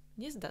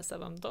 nezdá sa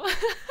vám to?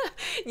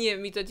 Nie,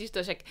 my totiž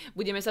to však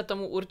budeme sa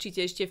tomu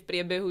určite ešte v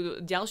priebehu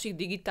ďalších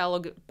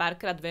digitálok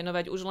párkrát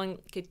venovať, už len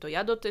keď to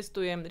ja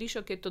dotestujem,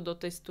 Ríšo keď to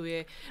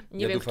dotestuje,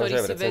 neviem,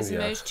 ktorý si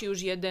vezmeš, či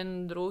už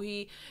jeden,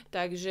 druhý,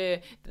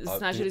 takže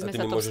snažili sme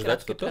sa to v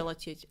skratke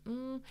preletieť.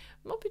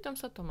 Opýtam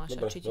sa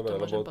Tomáša, či ti to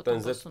môžem potom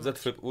posunúť. Z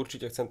Flip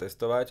určite chcem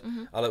testovať,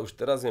 ale už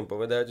teraz viem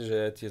povedať,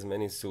 že tie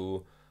zmeny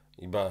sú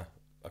iba,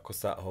 ako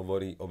sa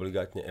hovorí,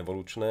 obligátne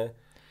evolučné,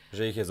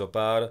 že ich je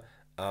zopár.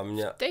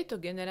 V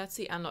tejto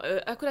generácii áno.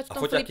 Akurát v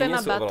tom Flipe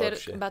ma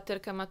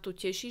baterka ma tu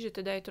teší, že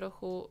teda je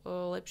trochu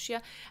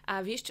lepšia.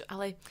 A vieš čo,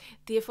 ale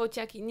tie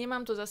foťaky,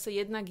 nemám to zase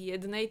jednak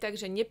jednej,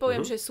 takže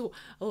nepoviem, že sú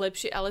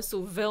lepšie, ale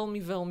sú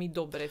veľmi, veľmi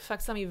dobré.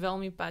 Fakt sa mi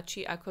veľmi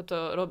páči,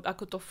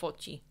 ako to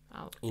fotí.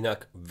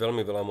 Inak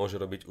veľmi veľa môže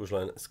robiť už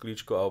len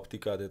sklíčko a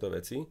optika a tieto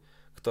veci,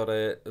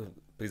 ktoré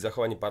pri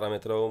zachovaní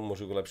parametrov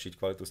môžu vylepšiť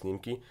kvalitu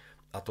snímky.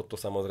 A toto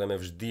samozrejme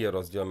vždy je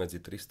rozdiel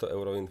medzi 300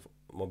 eurovým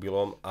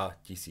mobilom a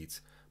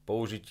 1000.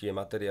 Použitie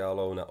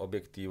materiálov na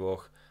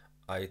objektívoch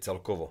aj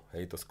celkovo.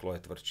 Hej, to sklo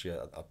je tvrdšie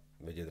a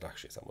vedie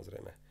drahšie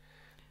samozrejme.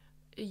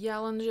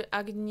 Ja len, že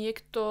ak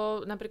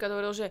niekto napríklad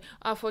hovoril, že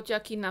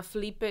foťaky na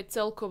Flipe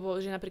celkovo,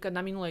 že napríklad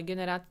na minulej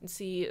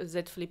generácii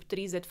Z Flip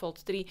 3, Z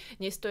Fold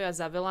 3 nestoja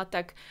za veľa,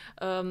 tak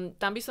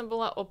tam by som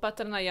bola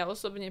opatrná ja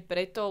osobne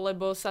preto,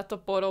 lebo sa to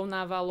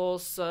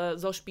porovnávalo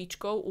so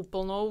špičkou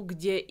úplnou,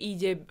 kde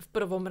ide v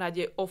prvom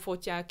rade o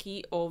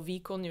foťaky, o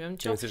výkon, neviem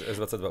čo. Myslíš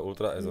S22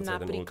 Ultra, S21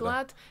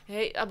 napríklad, Ultra?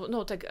 Hej,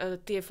 no tak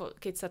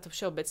keď sa to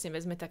všeobecne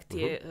vezme, tak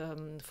tie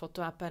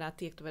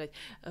fotoaparáty,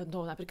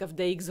 napríklad v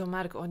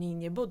DxOMark, oni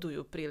nebodujú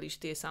nevyťažujú príliš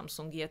tie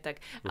Samsungy a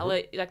tak.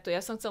 Ale takto,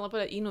 ja som chcela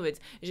povedať inú vec,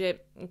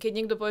 že keď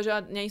niekto povie,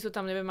 že nie sú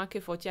tam neviem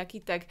aké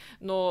foťaky, tak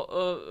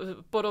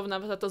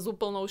porovnáva sa to s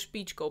úplnou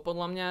špičkou.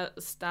 Podľa mňa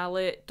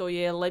stále to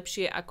je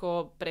lepšie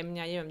ako pre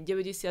mňa, neviem,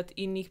 90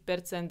 iných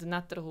percent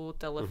na trhu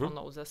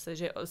telefónov zase,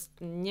 že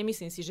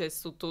nemyslím si, že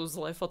sú tu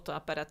zlé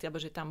fotoaparáty,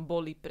 alebo že tam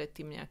boli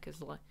predtým nejaké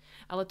zlé.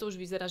 Ale to už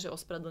vyzerá, že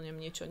ospravedlňujem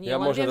niečo. Nie, ja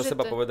môžem za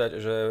seba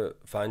povedať, že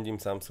fandím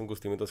Samsungu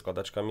s týmito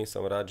skladačkami,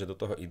 som rád, že do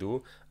toho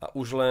idú a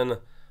už len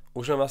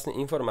vlastne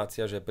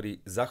informácia, že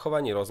pri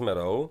zachovaní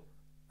rozmerov,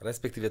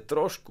 respektíve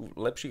trošku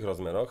lepších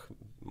rozmeroch,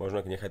 možno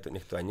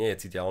nech to aj nie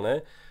je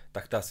citeľné,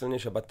 tak tá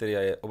silnejšia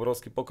batéria je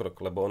obrovský pokrok,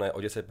 lebo ona je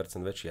o 10%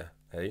 väčšia.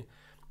 Hej?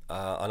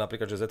 A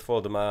napríklad, že Z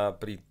Fold má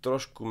pri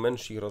trošku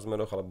menších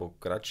rozmeroch alebo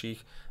kratších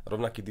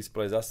rovnaký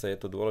displej, zase je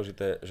to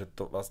dôležité, že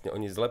to vlastne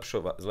oni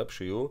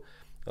zlepšujú,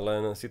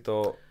 len si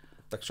to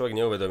tak človek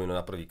neuvedomí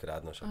na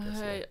prvýkrát. No,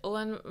 hej,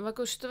 len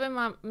ako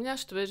mňa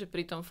štve, že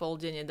pri tom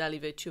Folde nedali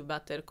väčšiu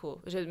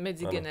baterku, že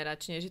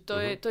medzigeneračne, že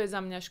to je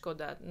za mňa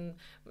škoda.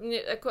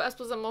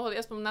 Aspoň sa mohli,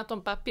 aspoň na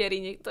tom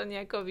papieri niekto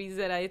nejako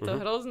vyzerá, je to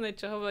hrozné,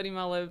 čo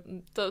hovorím, ale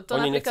to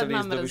oni napríklad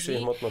ma mrzí. Oni nechceli ísť do vyššej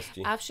hmotnosti.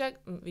 Avšak,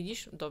 vidíš,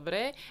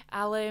 dobre,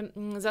 ale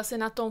zase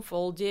na tom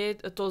Folde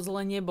to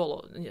zle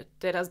nebolo.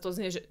 Teraz to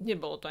znie, že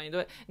nebolo to ani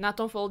dobre. Na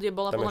tom Folde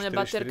bola podľa mňa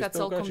baterka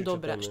celkom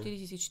dobrá.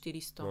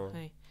 4400,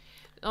 hej.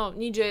 No,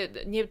 nič, že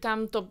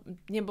tam to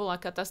nebola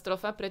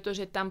katastrofa,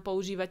 pretože tam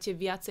používate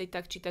viacej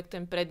tak či tak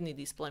ten predný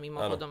displej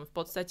mimochodom. V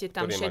podstate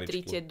tam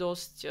šetríte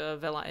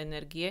dosť veľa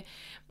energie.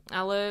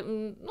 Ale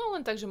no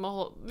len tak, že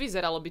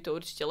vyzeralo by to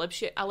určite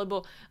lepšie,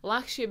 alebo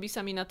ľahšie by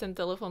sa mi na ten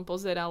telefón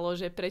pozeralo,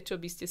 že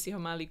prečo by ste si ho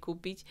mali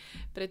kúpiť,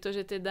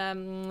 pretože teda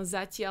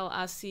zatiaľ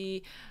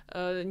asi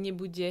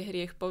nebude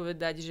hriech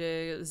povedať, že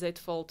Z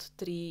Fold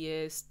 3 je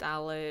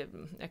stále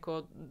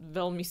ako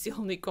veľmi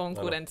silný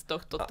konkurent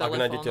tohto telefónu.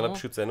 Ak nájdete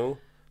lepšiu cenu,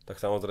 tak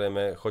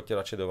samozrejme choďte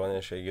radšej do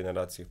voľnejšej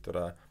generácie,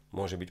 ktorá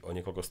môže byť o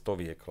niekoľko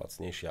stoviek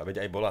lacnejšia.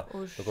 Veď aj bola,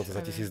 dokonca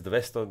za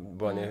 1200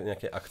 bola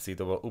nejaké akcii,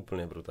 to bolo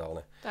úplne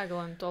brutálne. Tak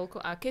len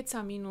toľko. A keď sa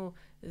minú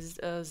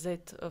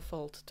Z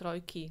Fold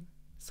 3,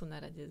 sú na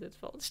rade Z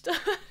Fold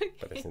 4.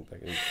 Presne tak.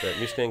 To je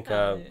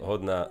myšlienka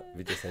hodná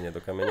vytesania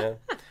do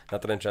kameňa. Na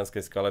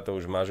Trenčianskej skale to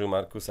už mažu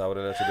Markusa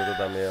Aurelia, či to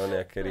tam je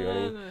nejaké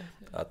riony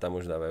a tam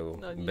už dávajú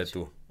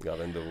betu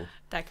Gavendovú.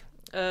 Tak.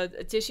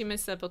 Tešíme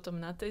sa potom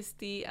na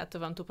testy a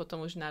to vám tu potom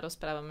už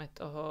narozprávame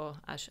toho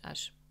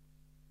až.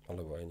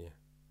 Alebo aj nie.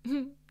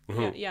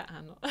 Ja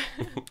áno.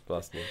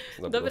 Vlastne.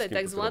 Dobre,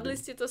 tak zvládli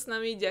ste to s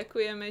nami,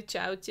 ďakujeme,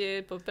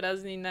 čaute, po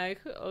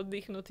prázdninách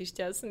oddychnutí,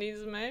 šťastní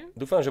sme.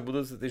 Dúfam, že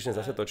budúci týždeň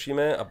zase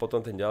točíme a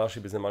potom ten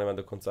ďalší by sme mali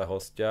mať dokonca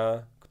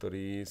hostia,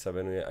 ktorý sa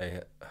venuje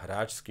aj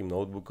hráčským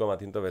notebookom a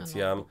týmto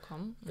veciam.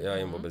 Ja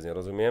im vôbec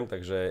nerozumiem,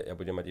 takže ja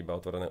budem mať iba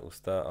otvorené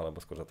ústa,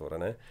 alebo skôr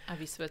zatvorené. A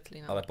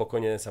vysvetlí nám. Ale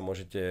pokojne sa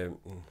môžete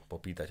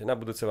popýtať. Na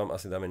budúce vám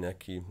asi dáme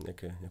nejakú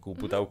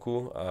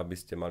uputavku, aby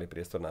ste mali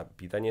priestor na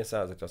pýtanie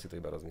sa a zatiaľ si to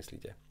iba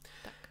rozmyslíte.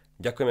 Tak.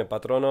 Ďakujeme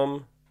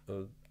patronom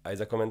aj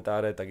za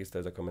komentáre, takisto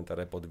aj za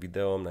komentáre pod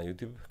videom na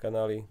YouTube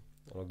kanáli,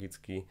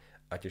 logicky.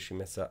 A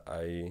tešíme sa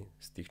aj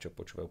z tých, čo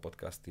počúvajú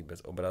podcasty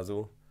bez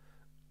obrazu.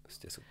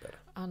 Ste super.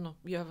 Áno,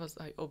 ja vás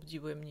aj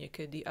obdivujem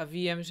niekedy a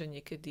viem, že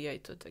niekedy aj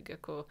to tak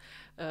ako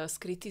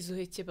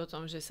skritizujete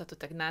potom, že sa to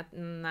tak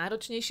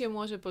náročnejšie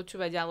môže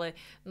počúvať, ale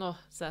no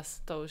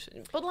zas to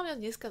už... Podľa mňa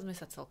dneska sme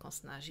sa celkom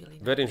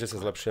snažili. Verím, že sa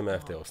zlepšíme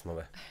aj v tej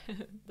osnove.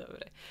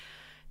 Dobre.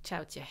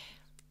 Čaute.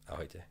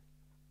 Ahojte.